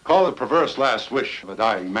 Call it perverse last wish of a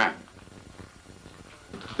dying man.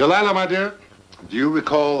 Delilah, my dear, do you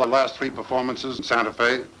recall our last 3 performances in Santa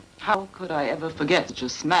Fe? How could I ever forget such a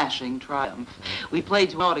smashing triumph? We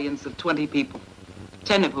played to an audience of 20 people,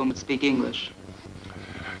 10 of whom would speak English.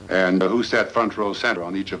 And who sat front row center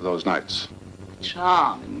on each of those nights?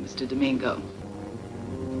 Charming, Mr. Domingo.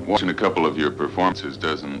 Watching a couple of your performances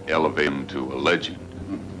doesn't elevate him to a legend.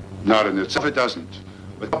 Not in itself, it doesn't.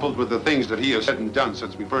 But coupled with the things that he has said and done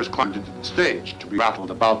since we first climbed into the stage, to be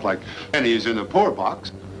rattled about like pennies in a poor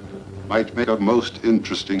box, might make a most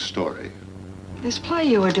interesting story. This play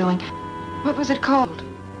you were doing, what was it called?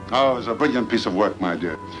 Oh, it was a brilliant piece of work, my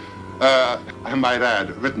dear. I might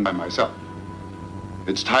add, written by myself.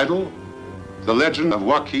 Its title, The Legend of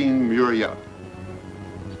Joaquin Murieta.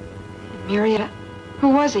 Murieta? Who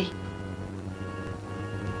was he?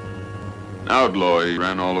 An outlaw. He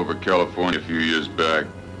ran all over California a few years back.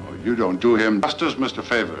 Oh, you don't do him justice, Mr.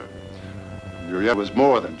 Favor. Murieta was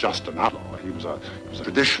more than just an outlaw. He was a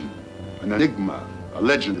tradition, an enigma, a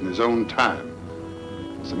legend in his own time.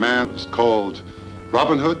 The man was called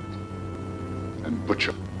Robin Hood and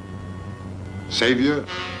Butcher, Savior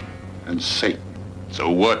and Satan. So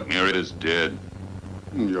what? Murieta's dead.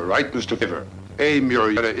 You're right, Mr. Favor.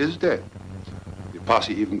 Murieta is dead. The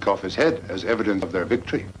posse even cut off his head as evidence of their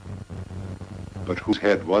victory. But whose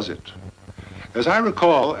head was it? As I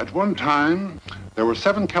recall, at one time, there were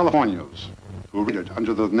 7 Californios who raided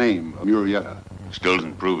under the name of Murieta. Still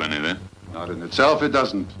doesn't prove anything. Not in itself, it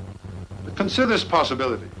doesn't. But consider this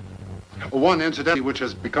possibility. One, incidentally, which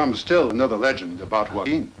has become still another legend about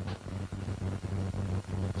Joaquin.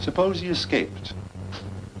 Suppose he escaped.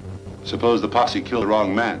 Suppose the posse killed the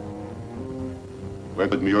wrong man. Where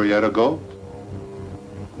could Murieta go?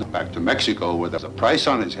 Back to Mexico, where there's a price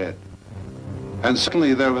on his head. And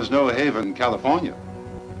certainly there was no haven in California.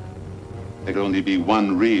 There could only be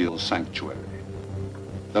one real sanctuary.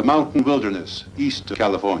 The mountain wilderness east of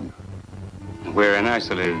California. Where an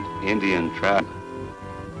isolated Indian tribe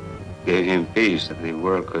gave him peace that the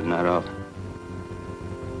world could not offer.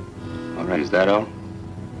 All right, is that all?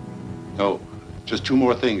 No, just 2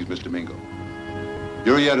 more things, Mr. Mingo.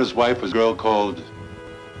 Murieta's wife was a girl called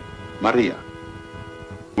Maria.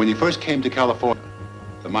 When he first came to California,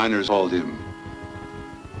 the miners called him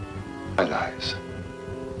White Eyes.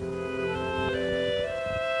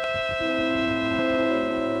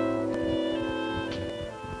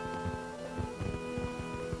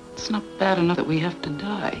 It's not bad enough that we have to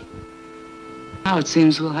die. Now it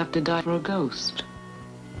seems we'll have to die for a ghost.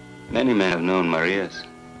 Many men have known Marias.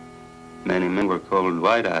 Many men were called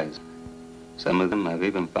White Eyes. Some of them have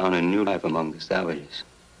even found a new life among the savages.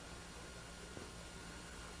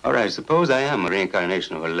 All right, suppose I am a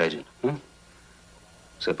reincarnation of a legend, huh?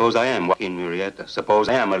 Suppose I am Joaquin Murieta. Suppose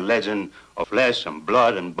I am a legend of flesh and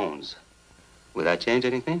blood and bones. Would that change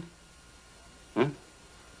anything? Huh?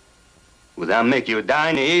 Would that make you die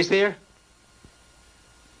in the east here?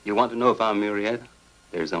 You want to know if I'm Murieta?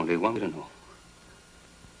 There's only one way to know.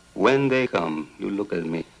 When they come, you look at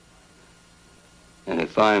me. And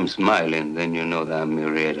if I'm smiling, then you know that I'm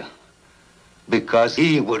Murieta. Because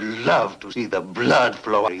he would love to see the blood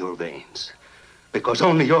flow out of your veins. Because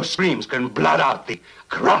only your screams can blot out the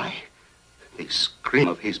cry. The scream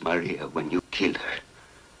of his Maria when you killed her.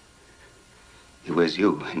 It was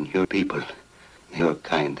you and your people, your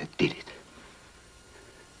kind, that did it.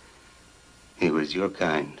 It was your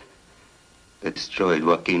kind that destroyed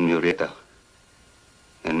Joaquin Murrieta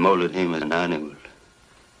and molded him as an animal,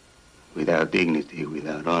 without dignity,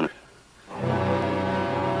 without honor.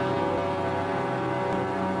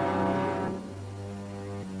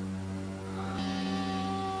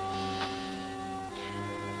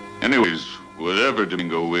 Anyways, whatever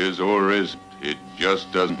Domingo is or isn't, it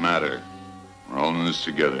just doesn't matter. We're all in this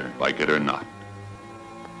together, like it or not.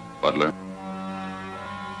 Butler?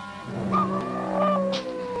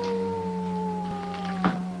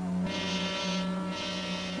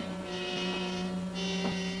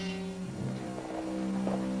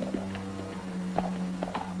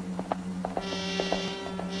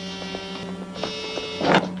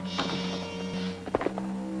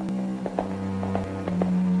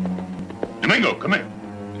 Domingo, come here.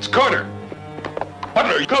 It's Carter.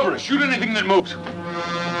 Butler, you cover us. Shoot anything that moves.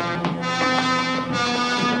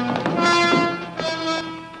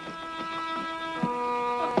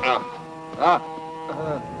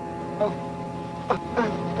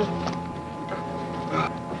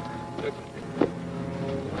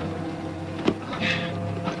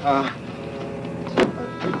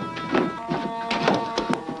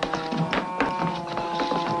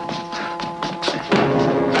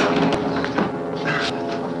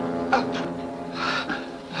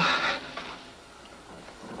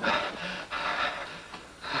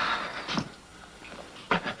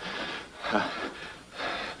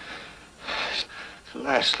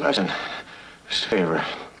 Last lesson, Mr. Favor.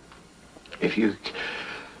 If you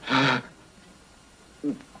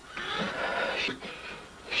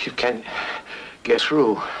can't get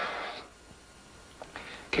through,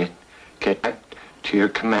 get back to your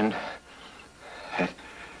command at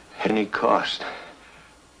any cost.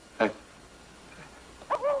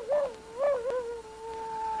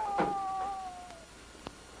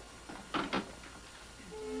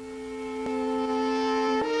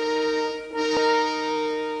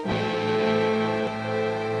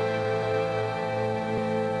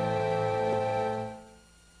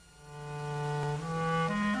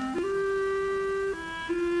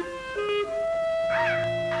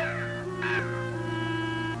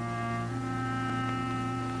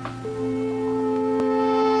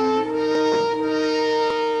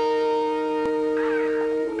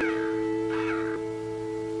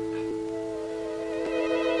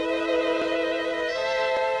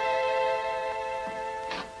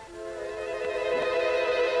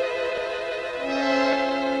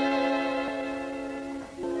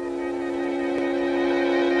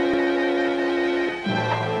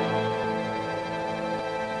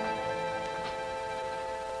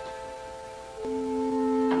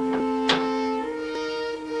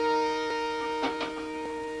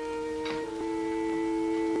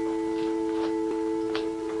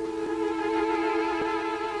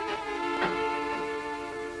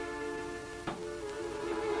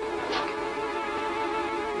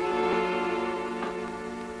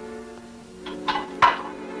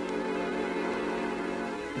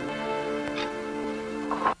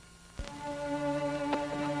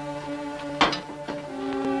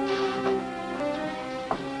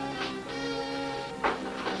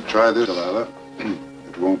 Try this, Delilah.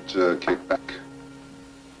 It won't kick back.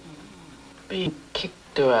 Being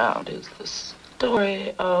kicked around is the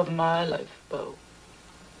story of my life, Bo.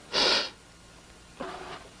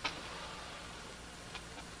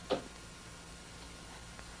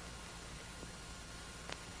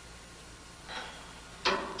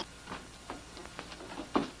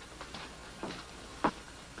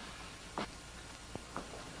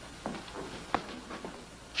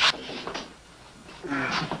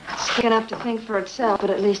 Big enough to think for itself, but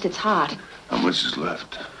at least it's hot. How much is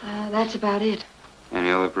left? That's about it. Any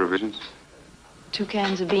other provisions? 2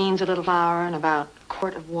 cans of beans, a little flour, and about a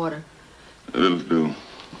quart of water. It'll do.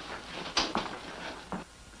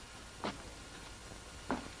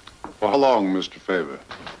 For how long, Mr. Favor?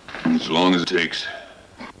 As long as it takes.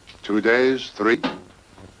 2 days? 3?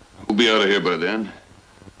 We'll be out of here by then.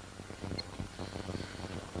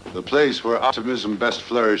 The place where optimism best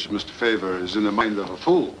flourishes, Mr. Favor, is in the mind of a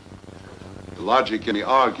fool. The logic in me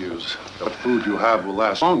argues that what food you have will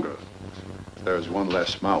last longer. There is one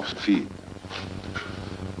less mouth to feed.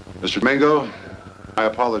 Mr. Domingo, my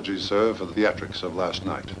apologies, sir, for the theatrics of last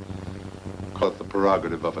night. Call it the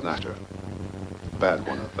prerogative of an actor. A bad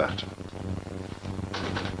one at that.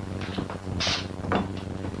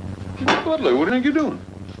 Butler, what do you think you're doing?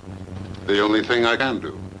 The only thing I can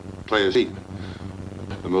do. Play a scene.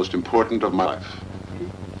 The most important of my life.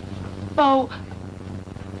 Bo,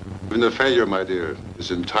 Even the failure, my dear,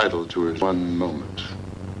 is entitled to his one moment.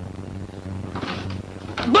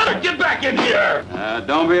 Better get back in here!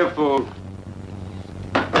 Don't be a fool.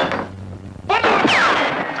 Put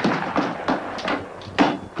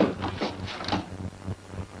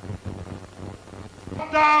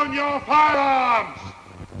down your firearms!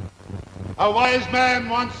 A wise man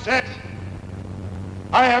once said,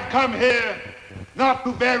 I have come here not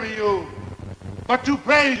to bury you, but to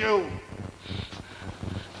praise you.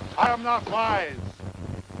 I am not wise,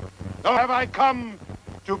 nor have I come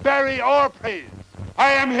to bury or praise.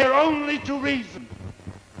 I am here only to reason.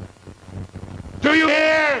 Do you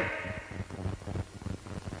hear?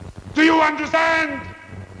 Do you understand?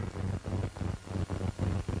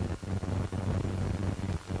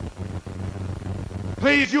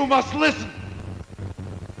 Please, you must listen.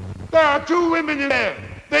 There are two women in there.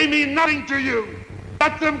 They mean nothing to you.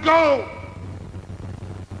 Let them go.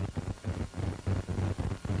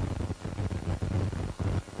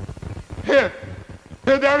 Here,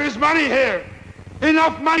 there is money here.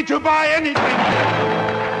 Enough money to buy anything.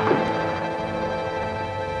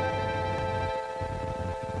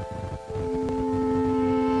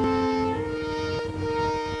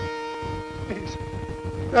 Please,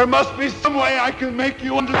 there must be some way I can make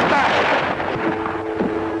you understand.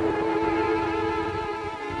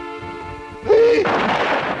 Please.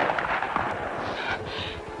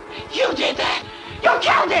 You did that! You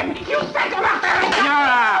killed him! You sent him out there!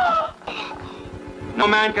 Senora! No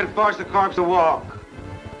man can force a corpse to walk.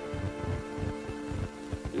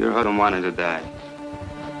 Your husband wanted to die.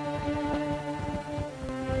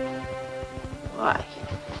 Why?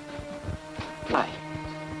 Why?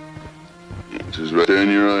 The answer's right there in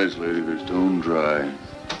your eyes, lady. They're stone dry.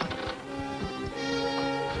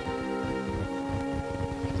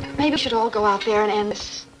 Maybe we should all go out there and end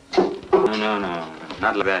this. No.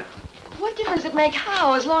 Not like that. What difference does it make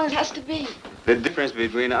how, as long as it has to be? The difference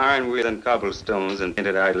between ironweed and cobblestones and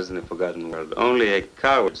painted idols in the forgotten world. Only a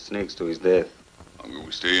coward sneaks to his death. The longer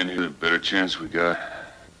we stay in here, the better chance we got.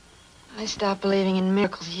 I stopped believing in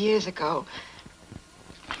miracles years ago.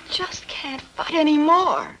 I just can't fight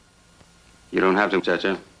anymore. You don't have to,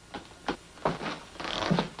 Chacha.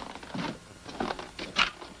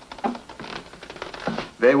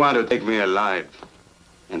 They want to take me alive.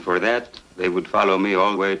 And for that, they would follow me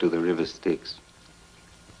all the way to the river Styx.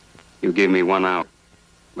 You give me 1 hour.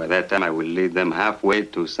 By that time, I will lead them halfway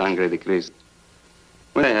to Sangre de Cristo.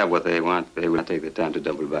 When they have what they want, they will not take the time to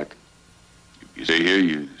double back. If you stay here,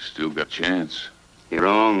 you still got a chance. You're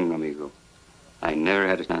wrong, amigo. I never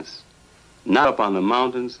had a chance. Not up on the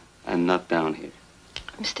mountains and not down here.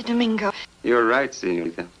 Mr. Domingo. You're right,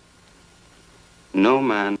 senorita. No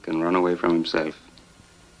man can run away from himself,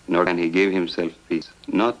 nor can he give himself peace.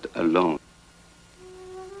 Not alone.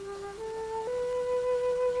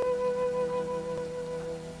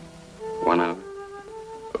 One hour.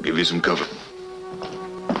 I'll give you some cover.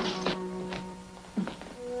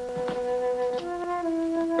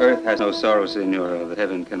 Earth has no sorrow, senora, that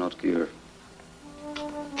heaven cannot cure.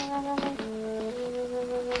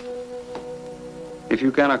 If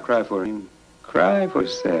you cannot cry for him, cry for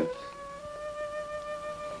yourself.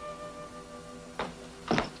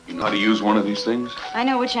 You know how to use one of these things? I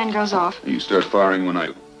know which end goes off. You start firing when I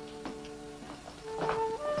do.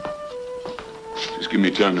 Just give me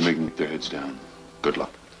time to make them get their heads down. Good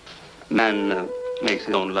luck. Man makes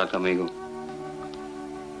his own luck, amigo.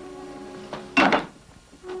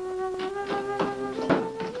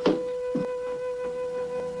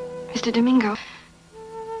 Mr. Domingo,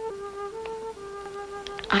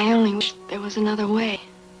 I only wish there was another way.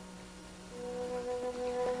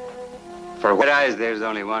 For wet eyes, there's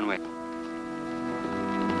only one way.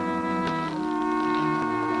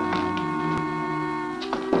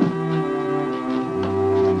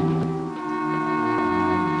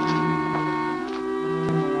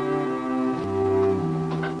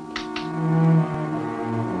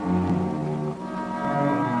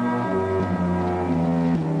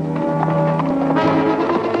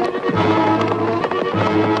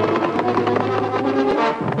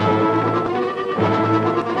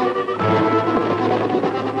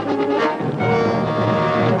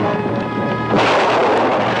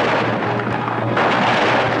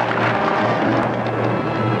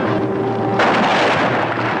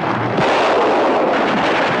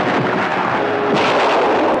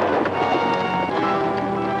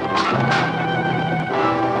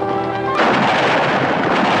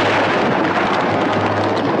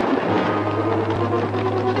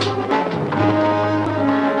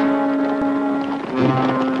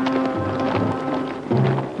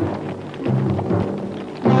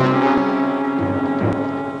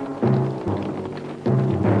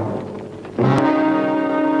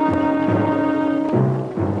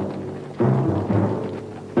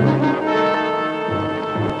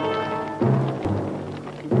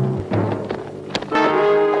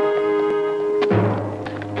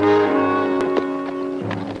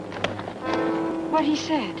 what he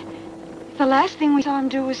said. If the last thing we saw him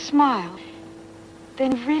do was smile,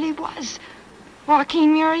 then it really was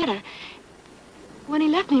Joaquin Murrieta. When he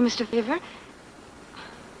left me, Mr. Favor,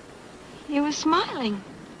 he was smiling.